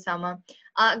Dr. Osama.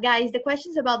 Guys,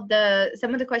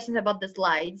 some of the questions about the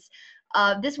slides.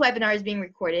 This webinar is being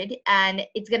recorded, and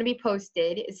it's going to be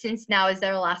posted, since now is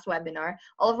our last webinar.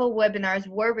 All of our webinars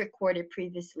were recorded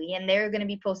previously, and they're going to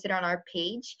be posted on our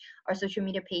page, our social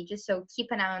media pages. So keep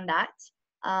an eye on that.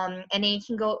 And then you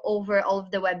can go over all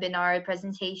of the webinar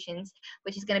presentations,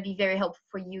 which is going to be very helpful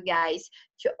for you guys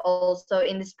to also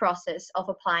in this process of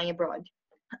applying abroad.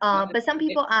 But some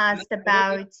people asked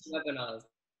about webinars.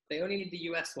 They only need the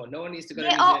US one. No one needs to go.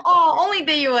 Only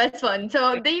the US one.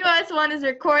 So the US one is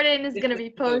recorded and is going to be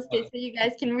posted, so you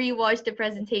guys can rewatch the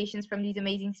presentations from these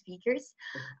amazing speakers.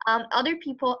 Other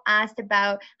people asked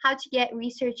about how to get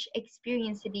research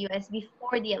experience in the US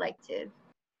before the elective.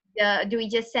 Do we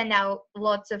just send out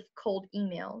lots of cold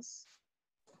emails?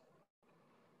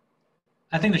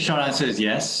 I think the short answer is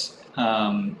yes.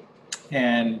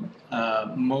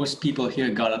 Most people here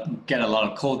get a lot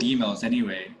of cold emails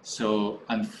anyway. So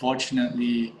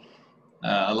unfortunately,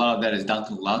 a lot of that is down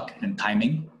to luck and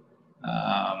timing.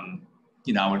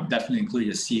 I would definitely include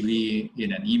your CV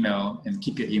in an email and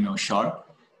keep your email short.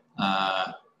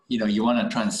 You want to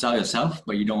try and sell yourself,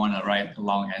 but you don't want to write a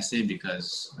long essay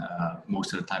because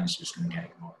most of the time it's just going to get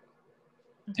ignored.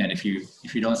 And if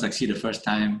you don't succeed the first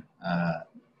time,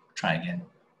 try again.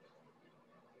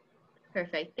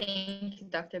 Perfect. Thank you,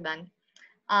 Dr. Ban.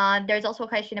 There's also a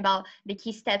question about the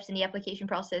key steps in the application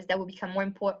process that will become more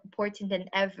important than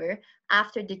ever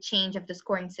after the change of the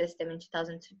scoring system in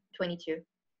 2022.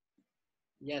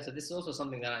 Yeah, so this is also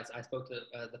something that I spoke to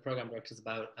the program directors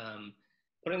about,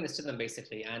 putting this to them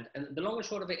basically. And the long and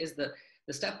short of it is that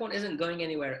the step one isn't going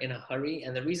anywhere in a hurry.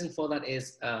 And the reason for that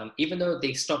is even though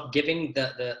they stopped giving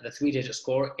the 3-digit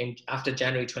score after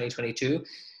January 2022,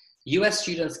 US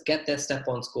students get their step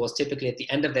one scores typically at the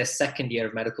end of their second year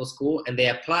of medical school, and they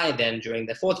apply then during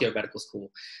their fourth year of medical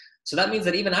school. So that means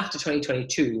that even after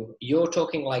 2022, you're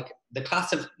talking like the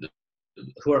class of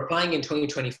who are applying in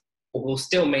 2024 will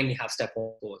still mainly have step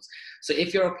one scores. So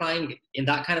if you're applying in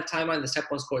that kind of timeline, the step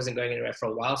one score isn't going anywhere for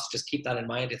a while. So just keep that in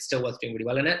mind. It's still worth doing really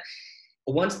well in it.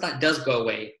 But once that does go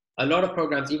away, a lot of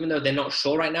programs, even though they're not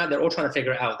sure right now, they're all trying to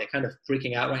figure it out. They're kind of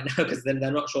freaking out right now because they're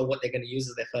not sure what they're going to use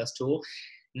as their first tool.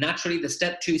 Naturally, the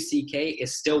step 2 CK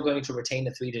is still going to retain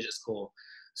the 3-digit score.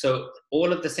 So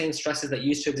all of the same stresses that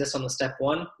used to exist on the step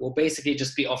 1 will basically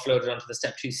just be offloaded onto the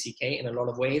step 2 CK in a lot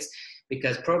of ways,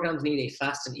 because programs need a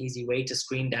fast and easy way to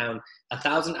screen down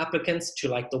 1,000 applicants to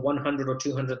like the 100 or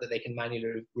 200 that they can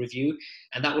manually review.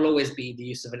 And that will always be the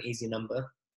use of an easy number.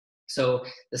 So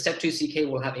the step 2 CK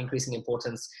will have increasing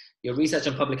importance. Your research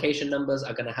and publication numbers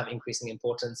are going to have increasing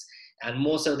importance, and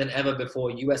more so than ever before,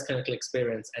 US clinical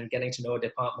experience and getting to know a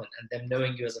department and them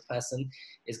knowing you as a person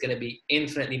is going to be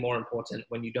infinitely more important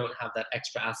when you don't have that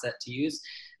extra asset to use.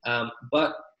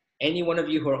 But any one of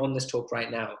you who are on this talk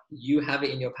right now, you have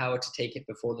it in your power to take it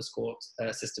before the score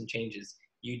system changes.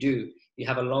 You do. You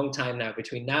have a long time now.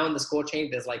 Between now and the score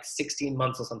change, there's like 16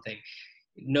 months or something.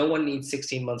 No one needs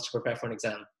 16 months to prepare for an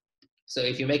exam. So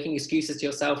if you're making excuses to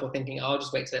yourself or thinking, oh, I'll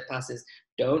just wait till it passes,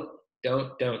 don't.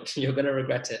 You're going to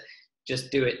regret it.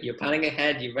 Just do it. You're planning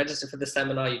ahead. You registered for the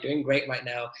seminar. You're doing great right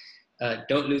now.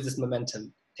 Don't lose this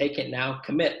momentum. Take it now.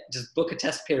 Commit. Just book a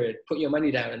test period. Put your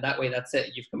money down. And that way, that's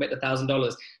it. You've committed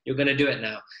 $1,000. You're going to do it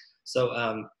now.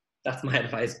 So that's my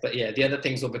advice. But yeah, the other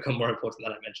things will become more important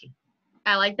that I mentioned.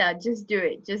 I like that. Just do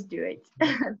it. Just do it.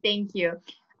 Thank you.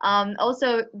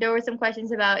 Also, there were some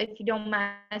questions about if you don't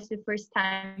match the first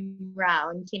time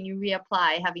round, can you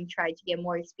reapply, having tried to get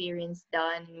more experience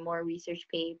done, more research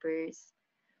papers?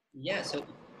 Yeah, so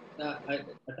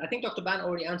I think Dr. Ban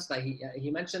already answered that. He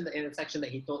mentioned in a section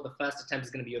that he thought the first attempt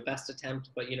is going to be your best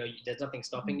attempt, but there's nothing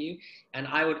stopping you. And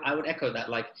I would echo that.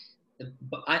 Like,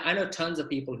 I know tons of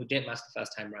people who didn't match the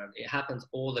first time around. It happens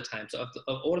all the time. So of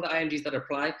all of the IMGs that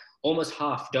apply, almost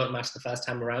half don't match the first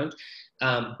time around.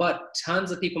 But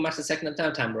tons of people match the second and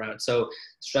third time around. So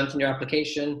strengthen your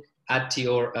application, add to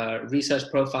your research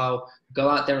profile, go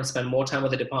out there and spend more time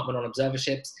with the department on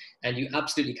observerships, and you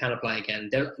absolutely can apply again.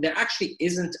 There actually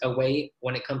isn't a way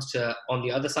when it comes to on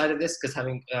the other side of this, because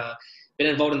having been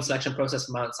involved in the selection process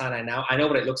for Mount Sinai now, I know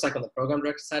what it looks like on the program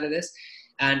director side of this.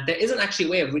 And there isn't actually a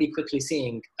way of really quickly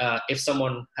seeing if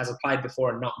someone has applied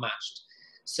before and not matched.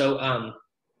 So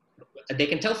they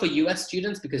can tell for US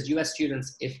students, because US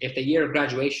students, if the year of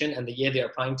graduation and the year they're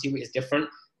applying to is different,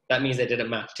 that means they didn't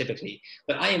match typically.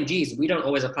 But IMGs, we don't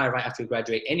always apply right after we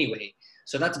graduate anyway.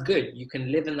 So that's good. You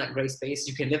can live in that gray space.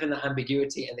 You can live in that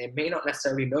ambiguity, and they may not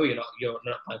necessarily know you're not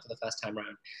applying for the first time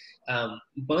around.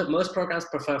 But most programs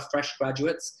prefer fresh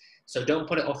graduates. So don't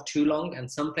put it off too long. And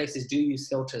some places do use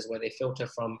filters where they filter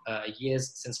from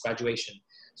years since graduation.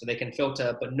 So they can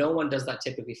filter, but no one does that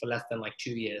typically for less than like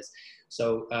 2 years.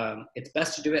 So it's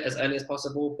best to do it as early as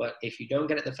possible. But if you don't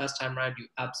get it the first time around, you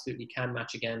absolutely can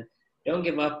match again. Don't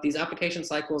give up. These application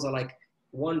cycles are like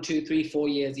 1, 2, 3, 4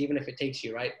 years, even if it takes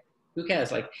you, right? Who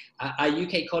cares? Like our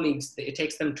UK colleagues, it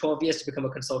takes them 12 years to become a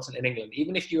consultant in England.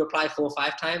 Even if you apply 4 or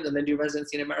 5 times and then do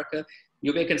residency in America,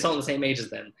 you'll be a consultant the same age as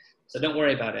them. So don't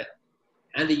worry about it.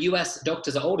 And the US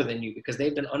doctors are older than you because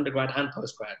they've done undergrad and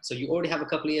postgrad. So you already have a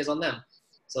couple of years on them.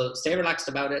 So stay relaxed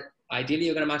about it. Ideally,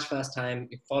 you're going to match first time.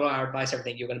 If you follow our advice,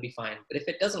 everything, you're going to be fine. But if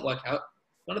it doesn't work out,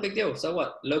 not a big deal. So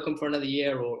what? Locum for another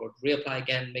year or reapply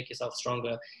again, make yourself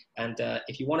stronger. And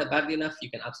if you want it badly enough, you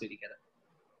can absolutely get it.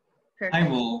 Perfect. I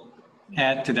will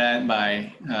add to that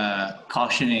by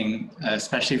cautioning,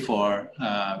 especially for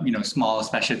small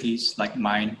specialties like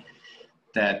mine,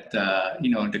 that,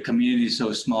 the community is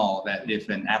so small that if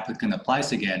an applicant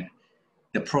applies again,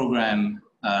 the program,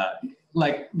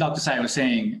 like Dr. Sai was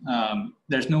saying,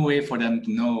 there's no way for them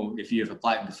to know if you've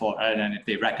applied before other than if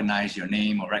they recognize your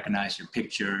name or recognize your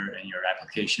picture and your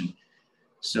application.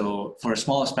 So for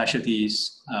smaller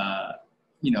specialties,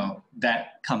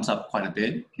 that comes up quite a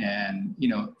bit. And,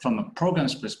 from a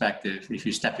program's perspective, if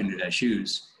you step into their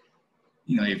shoes,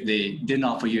 if they didn't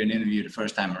offer you an interview the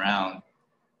first time around,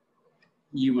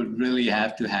 you would really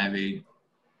have to have a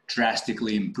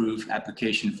drastically improved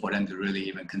application for them to really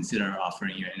even consider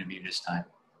offering you an interview this time.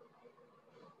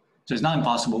 So it's not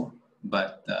impossible,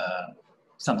 but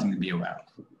something to be aware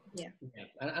of. Yeah.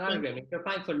 And I agree. I mean, if you're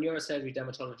applying for neurosurgery,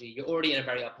 dermatology, you're already in a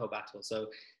very uphill battle. So,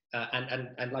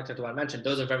 and like Dr. Wan mentioned,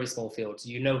 those are very small fields.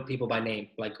 You know people by name,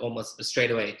 like almost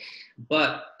straight away.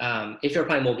 But if you're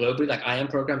applying more globally, like IM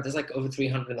program, there's like over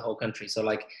 300 in the whole country. So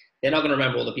like, they're not going to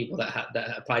remember all the people that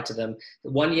applied to them.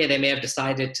 One year, they may have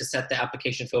decided to set their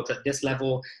application filter at this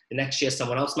level. The next year,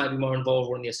 someone else might be more involved,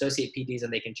 or in the associate PDs,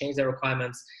 and they can change their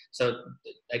requirements. So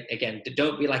again,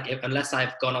 don't be like, unless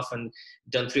I've gone off and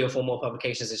done 3 or 4 more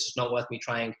publications, it's just not worth me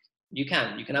trying. You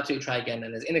can absolutely try again.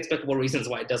 And there's inexplicable reasons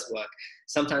why it does work.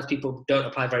 Sometimes people don't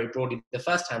apply very broadly the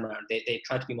first time around. They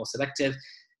try to be more selective.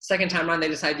 Second time around, they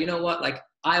decide, you know what, like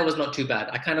Iowa's not too bad.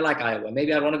 I kind of like Iowa.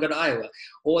 Maybe I want to go to Iowa.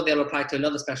 Or they'll apply to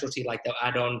another specialty, like they'll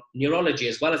add on neurology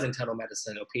as well as internal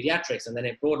medicine or pediatrics, and then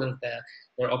it broadens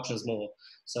their options more.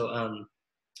 So,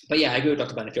 but yeah, I agree with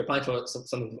Dr. Ban. If you're applying for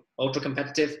something ultra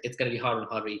competitive, it's going to be harder and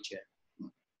harder each year.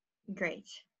 Great.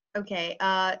 Okay.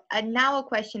 And now a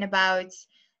question about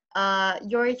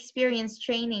your experience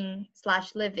training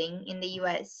 / living in the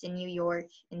US, in New York,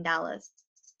 in Dallas.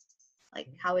 Like,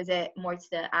 how is it more to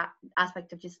the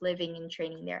aspect of just living and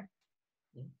training there?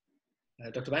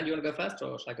 Dr. Ban, do you want to go first,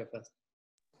 or should I go first?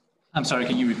 I'm sorry,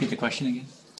 can you repeat the question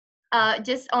again?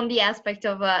 Just on the aspect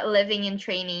of living and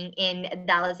training in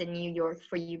Dallas and New York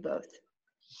for you both.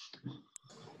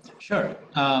 Sure.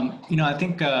 I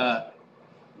think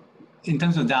in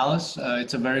terms of Dallas,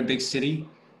 it's a very big city.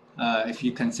 If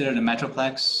you consider the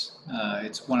Metroplex,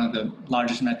 it's one of the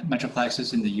largest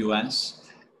metroplexes in the US.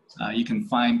 You can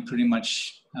find pretty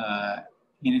much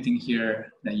anything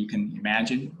here that you can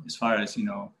imagine as far as,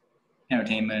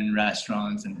 entertainment,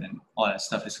 restaurants, and all that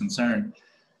stuff is concerned.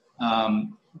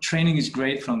 Training is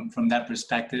great from that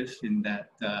perspective, in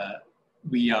that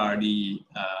we are the,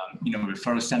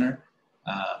 referral center.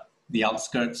 The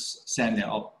outskirts send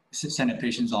their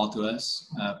patients all to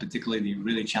us, particularly the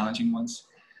really challenging ones.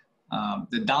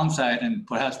 The downside, and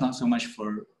perhaps not so much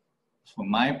for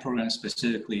my program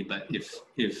specifically, but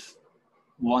if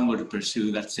one were to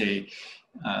pursue, let's say,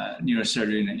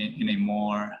 neurosurgery in a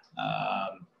more,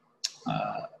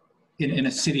 in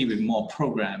a city with more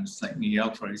programs, like New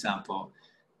York, for example,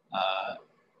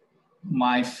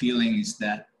 my feeling is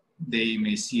that they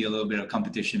may see a little bit of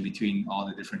competition between all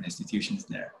the different institutions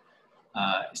there.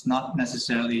 It's not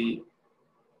necessarily,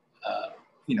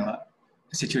 a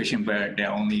situation where there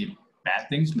are only bad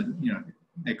things, but,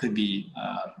 there could be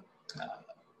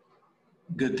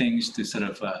good things to sort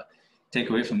of take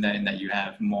away from that, in that you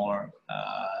have more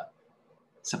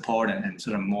support and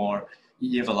sort of more,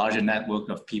 you have a larger network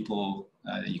of people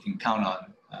that you can count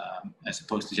on, as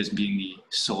opposed to just being the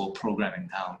sole program in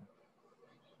town.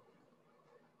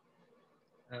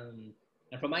 And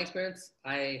from my experience,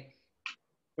 for a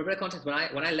bit of context,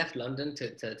 when I left London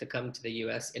to come to the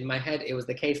US, in my head, it was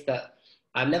the case that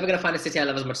I'm never going to find a city I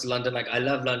love as much as London. Like, I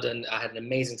love London. I had an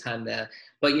amazing time there.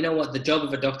 But you know what? The job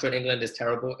of a doctor in England is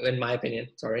terrible, in my opinion.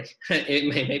 Sorry.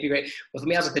 It may be great. But for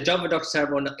me, I was like, the job of a doctor is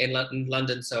terrible in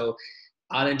London, so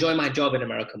I'll enjoy my job in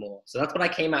America more. So that's what I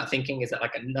came out thinking, is that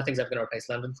like nothing's ever going to replace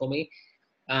London for me.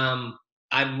 I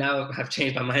now have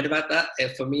changed my mind about that.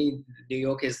 For me, New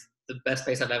York is the best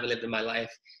place I've ever lived in my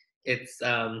life. It's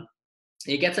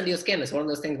it gets under your skin. It's one of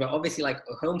those things where obviously, like,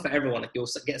 home for everyone. Like, you'll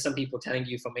get some people telling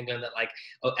you from England that, like,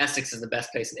 oh, Essex is the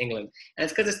best place in England, and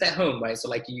it's because it's their home, right? So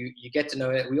like you get to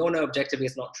know it. We all know objectively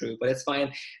it's not true, but it's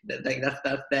fine. That's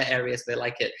their area, so they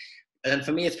like it. And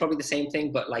for me, it's probably the same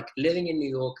thing, but like living in New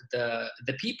York,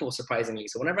 the people, surprisingly.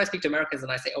 So whenever I speak to Americans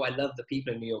and I say, oh, I love the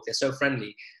people in New York, they're so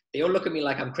friendly, they all look at me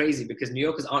like I'm crazy, because New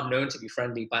Yorkers aren't known to be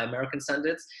friendly by American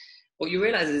standards. What you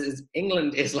realize is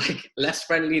England is like less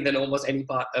friendly than almost any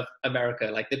part of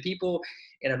America. Like, the people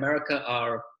in America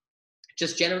are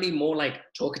just generally more like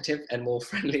talkative and more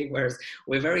friendly, whereas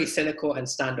we're very cynical and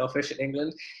standoffish in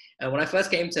England. And when I first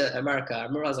came to America, I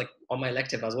remember I was like on my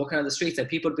elective, I was walking down the streets and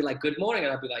people would be like, good morning.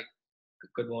 And I'd be like,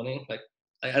 good morning. Like,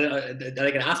 Like, I don't know, are they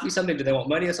going to ask me something? Do they want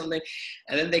money or something?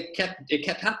 And then it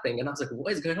kept happening. And I was like,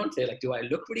 what is going on today? Like, do I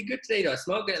look pretty good today? Do I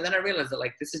smell good? And then I realized that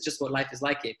like, this is just what life is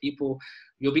like here.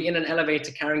 You'll be in an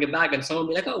elevator carrying a bag and someone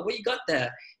will be like, oh, what you got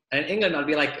there? And in England, I'll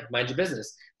be like, mind your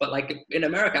business. But like in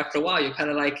America, after a while, you're kind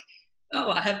of like,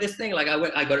 oh, I have this thing. Like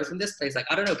I got it from this place. Like,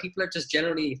 I don't know. People are just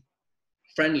generally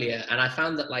friendlier. And I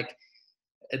found that like,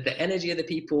 the energy of the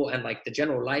people and like the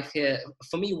general life here,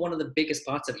 for me, one of the biggest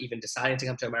parts of even deciding to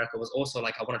come to America was also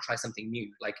like, I want to try something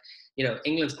new. Like, you know,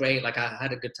 England's great. Like I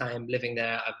had a good time living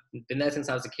there. I've been there since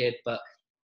I was a kid, but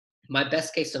my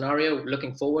best case scenario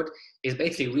looking forward is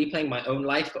basically replaying my own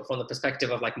life, but from the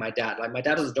perspective of like my dad. Like my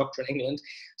dad was a doctor in England.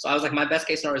 So I was like, my best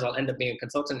case scenario is I'll end up being a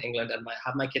consultant in England and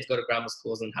have my kids go to grammar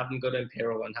schools and have them go to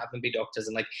Imperial and have them be doctors.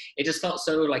 And like, it just felt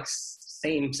so like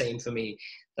same for me,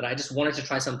 that I just wanted to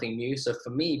try something new. So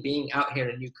for me, being out here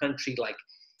in a new country, like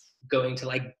going to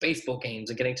like baseball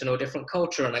games and getting to know a different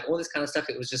culture and like all this kind of stuff,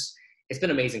 it's been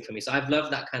amazing for me. So I've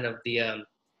loved that kind of the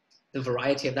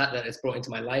variety of that it's brought into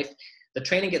my life. The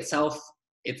training itself,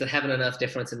 it's a heaven and earth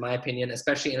difference in my opinion,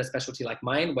 especially in a specialty like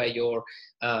mine, where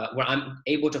where I'm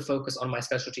able to focus on my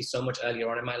specialty so much earlier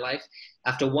on in my life.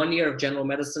 After 1 year of general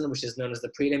medicine, which is known as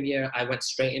the prelim year, I went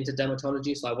straight into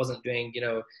dermatology. So I wasn't doing,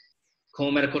 core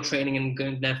medical training and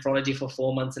going to nephrology for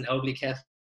 4 months and elderly care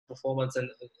for 4 months and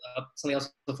something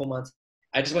else for 4 months.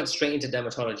 I just went straight into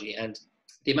dermatology, and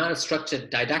the amount of structured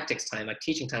didactics time, like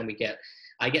teaching time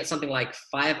I get something like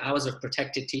 5 hours of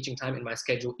protected teaching time in my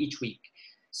schedule each week.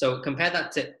 So compare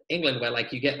that to England, where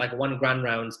like you get like 1 grand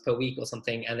rounds per week or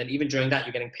something. And then even during that,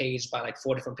 you're getting paged by like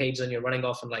 4 different pages and you're running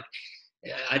off. And like,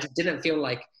 I just didn't feel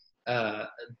like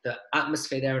the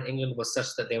atmosphere there in England was such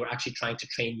that they were actually trying to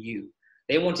train you.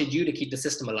 They wanted you to keep the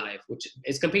system alive, which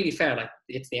is completely fair. Like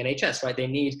it's the NHS, right? They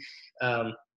need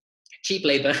cheap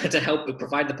labor to help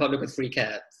provide the public with free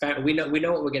care. Fair, we know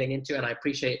what we're getting into, and I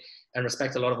appreciate and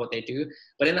respect a lot of what they do.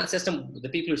 But in that system, the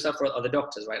people who suffer are the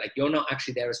doctors, right? Like you're not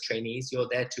actually there as trainees. You're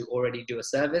there to already do a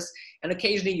service. And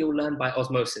occasionally you'll learn by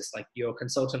osmosis. Like your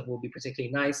consultant will be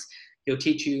particularly nice. He'll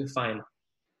teach you, fine.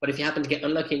 But if you happen to get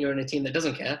unlucky and you're in a team that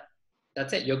doesn't care,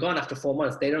 that's it. You're gone after 4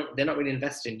 months. They're not really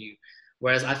invested in you.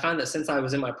 Whereas I found that since I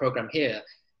was in my program here,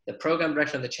 the program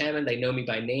director and the chairman, they know me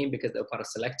by name because they're part of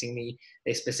selecting me.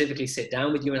 They specifically sit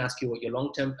down with you and ask you what your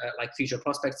long-term like future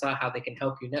prospects are, how they can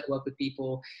help you network with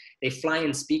people. They fly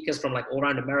in speakers from like all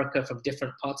around America from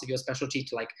different parts of your specialty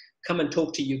to like come and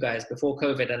talk to you guys before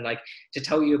COVID and like to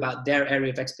tell you about their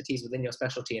area of expertise within your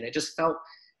specialty. And it just felt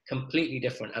completely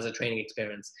different as a training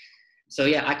experience. So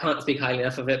yeah, I can't speak highly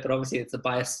enough of it, but obviously it's a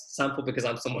biased sample because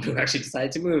I'm someone who actually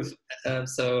decided to move.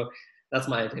 So that's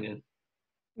my opinion.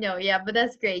 No, yeah, but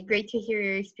that's great. Great to hear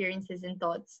your experiences and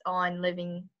thoughts on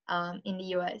living in the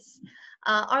US.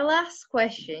 Our last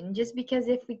question, just because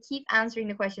if we keep answering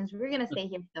the questions, we're going to stay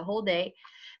here for the whole day.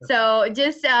 So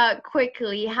just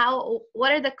quickly,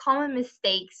 what are the common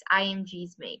mistakes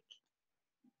IMGs make?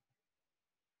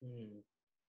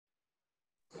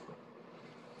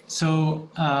 So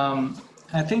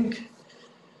I think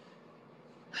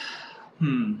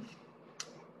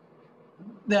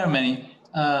there are many.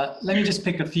 Let me just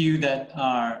pick a few that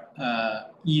are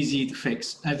easy to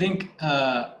fix. I think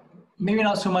maybe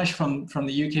not so much from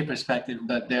the UK perspective,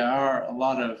 but there are a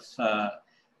lot of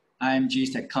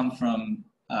IMGs that come from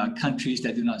countries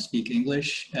that do not speak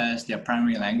English as their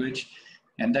primary language.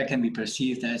 And that can be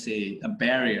perceived as a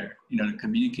barrier, a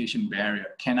communication barrier.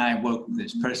 Can I work with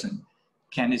this person?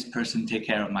 Can this person take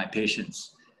care of my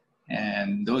patients?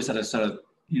 And those are the sort of,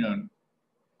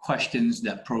 questions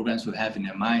that programs will have in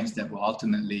their minds that will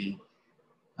ultimately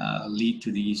lead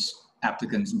to these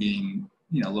applicants being,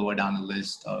 lower down the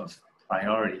list of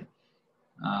priority.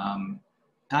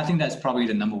 I think that's probably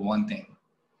the number one thing.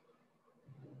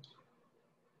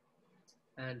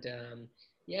 And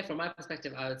yeah, from my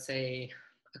perspective, I would say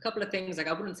a couple of things. Like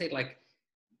I wouldn't say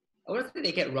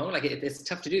they get wrong. Like it's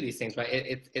tough to do these things,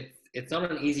 right? It's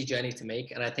not an easy journey to make.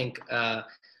 And I think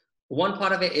one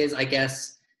part of it is, I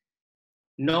guess,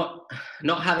 not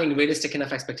having realistic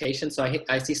enough expectations. So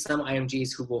I see some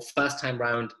IMGs who will first time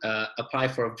round apply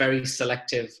for a very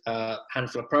selective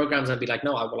handful of programs and be like,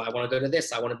 no, I want to go to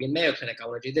this. I want to be in Mayo Clinic. I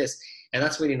want to do this. And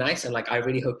that's really nice. And like, I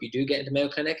really hope you do get into Mayo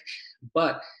Clinic,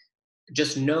 but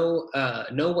just know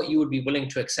what you would be willing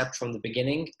to accept from the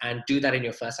beginning and do that in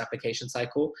your first application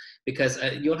cycle, because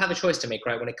you'll have a choice to make,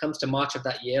 right? When it comes to March of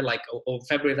that year, like, or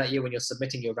February of that year, when you're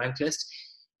submitting your rank list,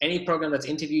 any program that's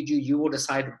interviewed you, you will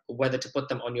decide whether to put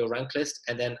them on your rank list.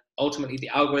 And then ultimately the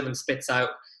algorithm spits out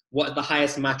what the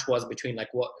highest match was between like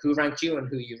who ranked you and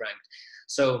who you ranked.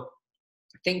 So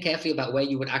think carefully about where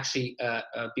you would actually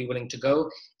be willing to go,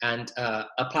 and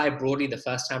apply broadly the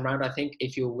first time round, I think,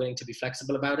 if you're willing to be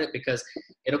flexible about it, because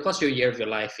it'll cost you a year of your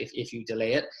life if you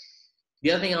delay it.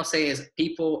 The other thing I'll say is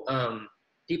people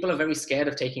are very scared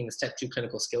of taking the step 2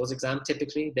 clinical skills exam.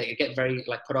 Typically, they get very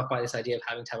like put off by this idea of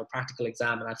having to have a practical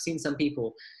exam. And I've seen some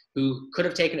people who could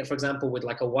have taken it, for example, with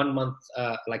like a 1 month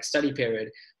like study period,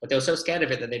 but they were so scared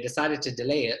of it that they decided to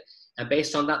delay it. And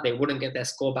based on that, they wouldn't get their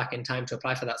score back in time to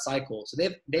apply for that cycle. So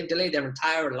they've delayed their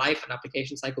entire life and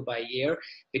application cycle by a year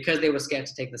because they were scared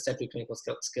to take the step 2 clinical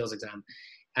skills exam.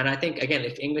 And I think, again,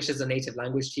 if English is a native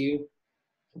language to you,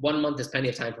 1 month is plenty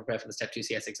of time to prepare for the step 2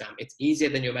 CS exam. It's easier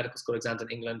than your medical school exams in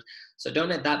England. So don't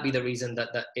let that be the reason that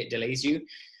it delays you.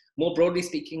 More broadly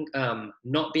speaking,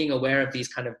 not being aware of these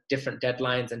kind of different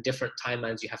deadlines and different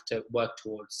timelines you have to work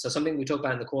towards. So something we talk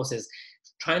about in the course is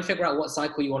try and figure out what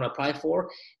cycle you want to apply for,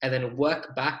 and then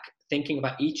work back thinking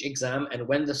about each exam and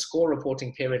when the score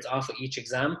reporting periods are for each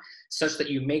exam, such that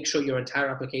you make sure your entire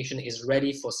application is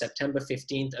ready for September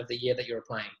 15th of the year that you're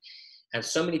applying. And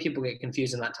so many people get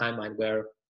confused in that timeline where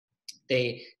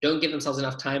they don't give themselves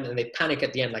enough time and they panic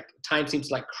at the end. Like time seems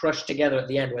to like crush together at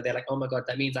the end, where they're like, oh my God,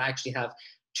 that means I actually have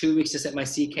 2 weeks to set my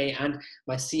CK and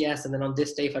my CS. And then on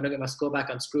this day, if I don't get my score back,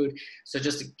 I'm screwed. So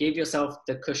just give yourself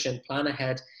the cushion, plan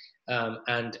ahead,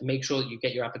 and make sure you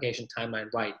get your application timeline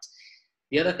right.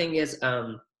 The other thing is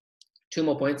 2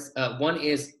 more points. One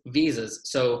is visas.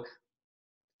 So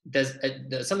there's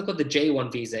something called the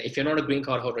J1 visa. If you're not a green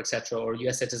card holder, etc., or a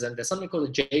US citizen, there's something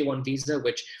called the J1 visa,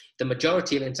 which the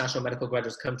majority of international medical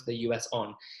graduates come to the US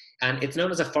on. And it's known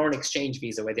as a foreign exchange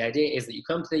visa, where the idea is that you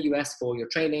come to the US for your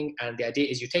training, and the idea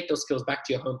is you take those skills back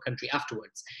to your home country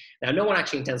afterwards. Now, no one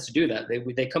actually intends to do that.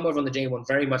 They come over on the J1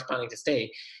 very much planning to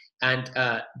stay. And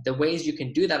the ways you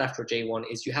can do that after J1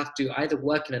 is you have to either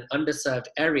work in an underserved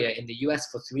area in the US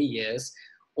for 3 years,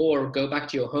 or go back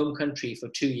to your home country for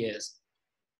 2 years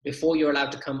before you're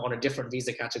allowed to come on a different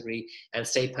visa category and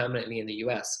stay permanently in the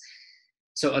US.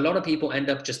 So a lot of people end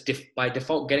up just by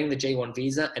default getting the J1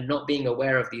 visa and not being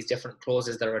aware of these different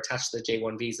clauses that are attached to the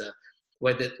J1 visa.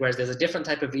 Whereas there's a different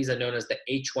type of visa known as the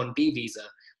H1B visa,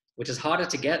 which is harder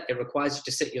to get. It requires you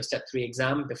to sit your step 3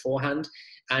 exam beforehand,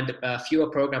 and fewer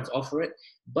programs offer it.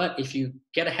 But if you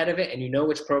get ahead of it and you know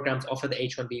which programs offer the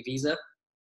H1B visa,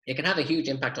 it can have a huge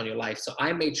impact on your life. So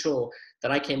I made sure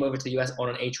that I came over to the US on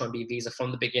an H1B visa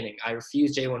from the beginning. I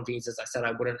refused J1 visas. I said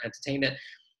I wouldn't entertain it.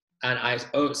 And I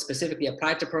specifically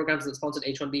applied to programs that sponsored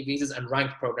H1B visas and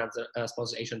ranked programs that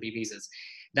sponsored H1B visas.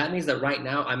 That means that right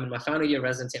now I'm in my final year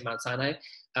residency at Mount Sinai,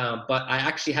 but I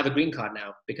actually have a green card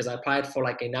now because I applied for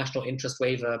like a national interest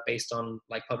waiver based on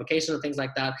like publication and things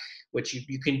like that, which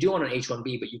you can do on an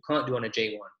H1B, but you can't do on a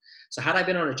J1. So had I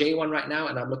been on a J1 right now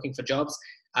and I'm looking for jobs,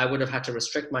 I would have had to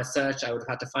restrict my search. I would have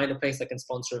had to find a place that can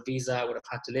sponsor a visa. I would have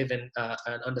had to live in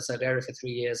an underserved area for 3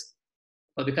 years.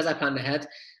 But because I planned ahead,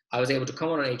 I was able to come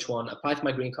on an H1, apply for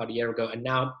my green card a year ago, and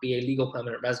now be a legal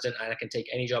permanent resident, and I can take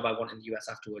any job I want in the US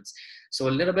afterwards. So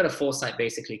a little bit of foresight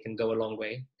basically can go a long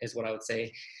way, is what I would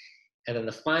say. And then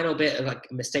the final bit of like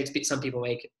mistakes some people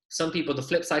make. Some people, the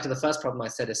flip side to the first problem I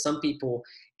said is some people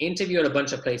interview at a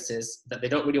bunch of places that they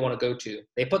don't really want to go to.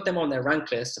 They put them on their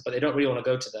rank list, but they don't really want to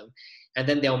go to them. And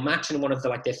then they'll match in one of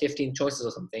their 15 choices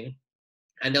or something.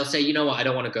 And they'll say, you know what, I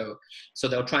don't want to go. So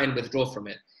they'll try and withdraw from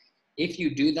it. If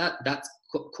you do that, that's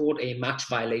called a match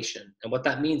violation. And what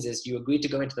that means is you agree to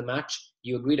go into the match,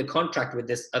 you agree to contract with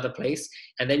this other place,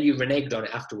 and then you reneged on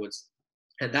it afterwards.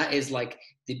 And that is like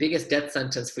the biggest death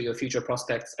sentence for your future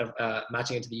prospects of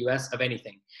matching into the US of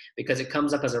anything, because it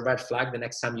comes up as a red flag the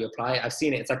next time you apply. I've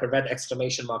seen it. It's like a red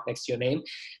exclamation mark next to your name.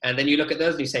 And then you look at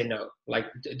those and you say, no, like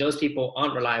those people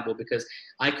aren't reliable, because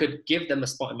I could give them a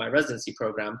spot in my residency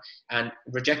program and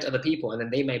reject other people, and then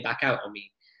they may back out on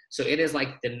me. So it is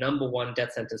like the #1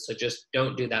 death sentence. So just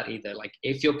don't do that either. Like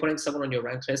if you're putting someone on your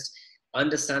rank list,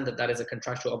 understand that that is a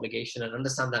contractual obligation, and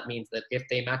understand that means that if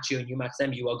they match you and you match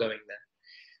them, you are going there.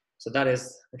 So that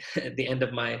is the end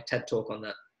of my TED talk on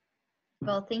that.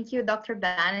 Well, thank you, Dr.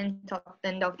 Ban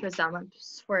and Dr. Zama,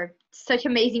 for such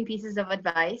amazing pieces of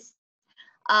advice.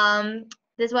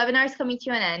 This webinar is coming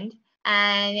to an end.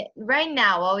 And right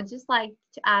now, I would just like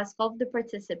to ask all of the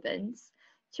participants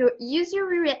to use your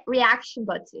reaction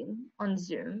button on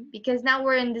Zoom, because now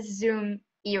we're in the Zoom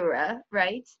era,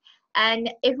 right?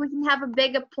 And if we can have a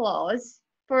big applause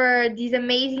for these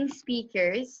amazing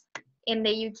speakers in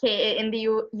the UK, in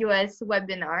the US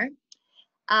webinar.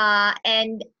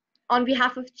 And on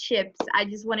behalf of CHIPS, I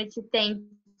just wanted to thank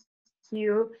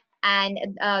you and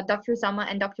Dr. Zama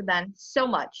and Dr. Ban so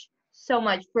much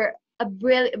for a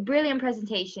brilliant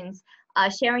presentations,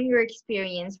 sharing your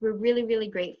experience. We're really, really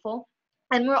grateful.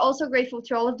 And we're also grateful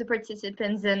to all of the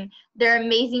participants and their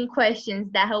amazing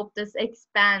questions that helped us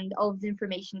expand all of the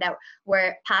information that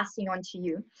we're passing on to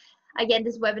you. Again,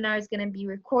 this webinar is going to be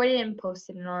recorded and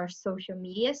posted on our social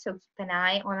media, so keep an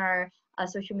eye on our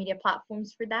social media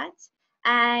platforms for that.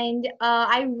 And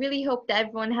I really hope that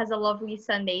everyone has a lovely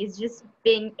Sunday. It's just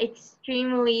been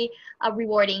extremely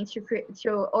rewarding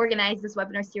to organize this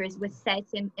webinar series with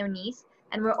Seth and Eunice.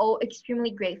 And we're all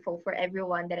extremely grateful for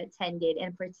everyone that attended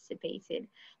and participated.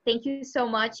 Thank you so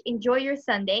much. Enjoy your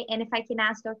Sunday. And if I can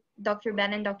ask Dr.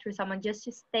 Ben and Dr. Salman just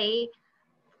to stay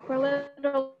for a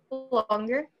little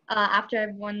longer after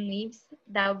everyone leaves,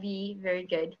 that would be very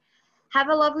good. Have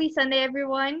a lovely Sunday,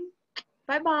 everyone.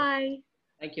 Bye-bye.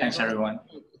 Thank you. Thanks, everyone.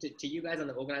 To you guys on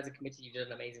the organizing committee, you did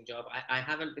an amazing job. I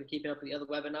haven't been keeping up with the other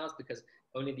webinars because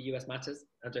only the US matters.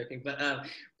 I'm joking,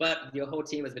 but your whole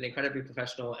team has been incredibly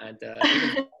professional. And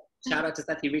even shout out to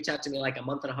Seth. He reached out to me like a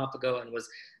month and a half ago and was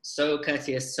so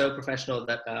courteous, so professional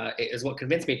that it is what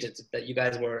convinced me that you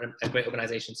guys were a great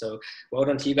organization. So well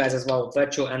done to you guys as well.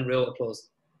 Virtual and real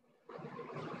applause.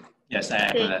 Yes, I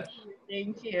echo that.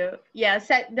 Thank you. Yeah,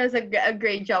 Seth does a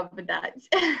great job with that.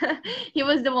 He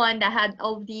was the one that had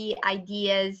all the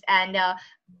ideas and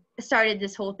started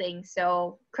this whole thing.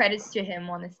 So credits to him,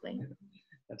 honestly.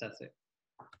 Fantastic.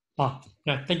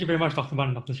 Yeah, thank you very much, Dr.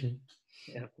 Ban, Dr. Shi.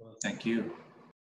 Yeah, of course. Thank you.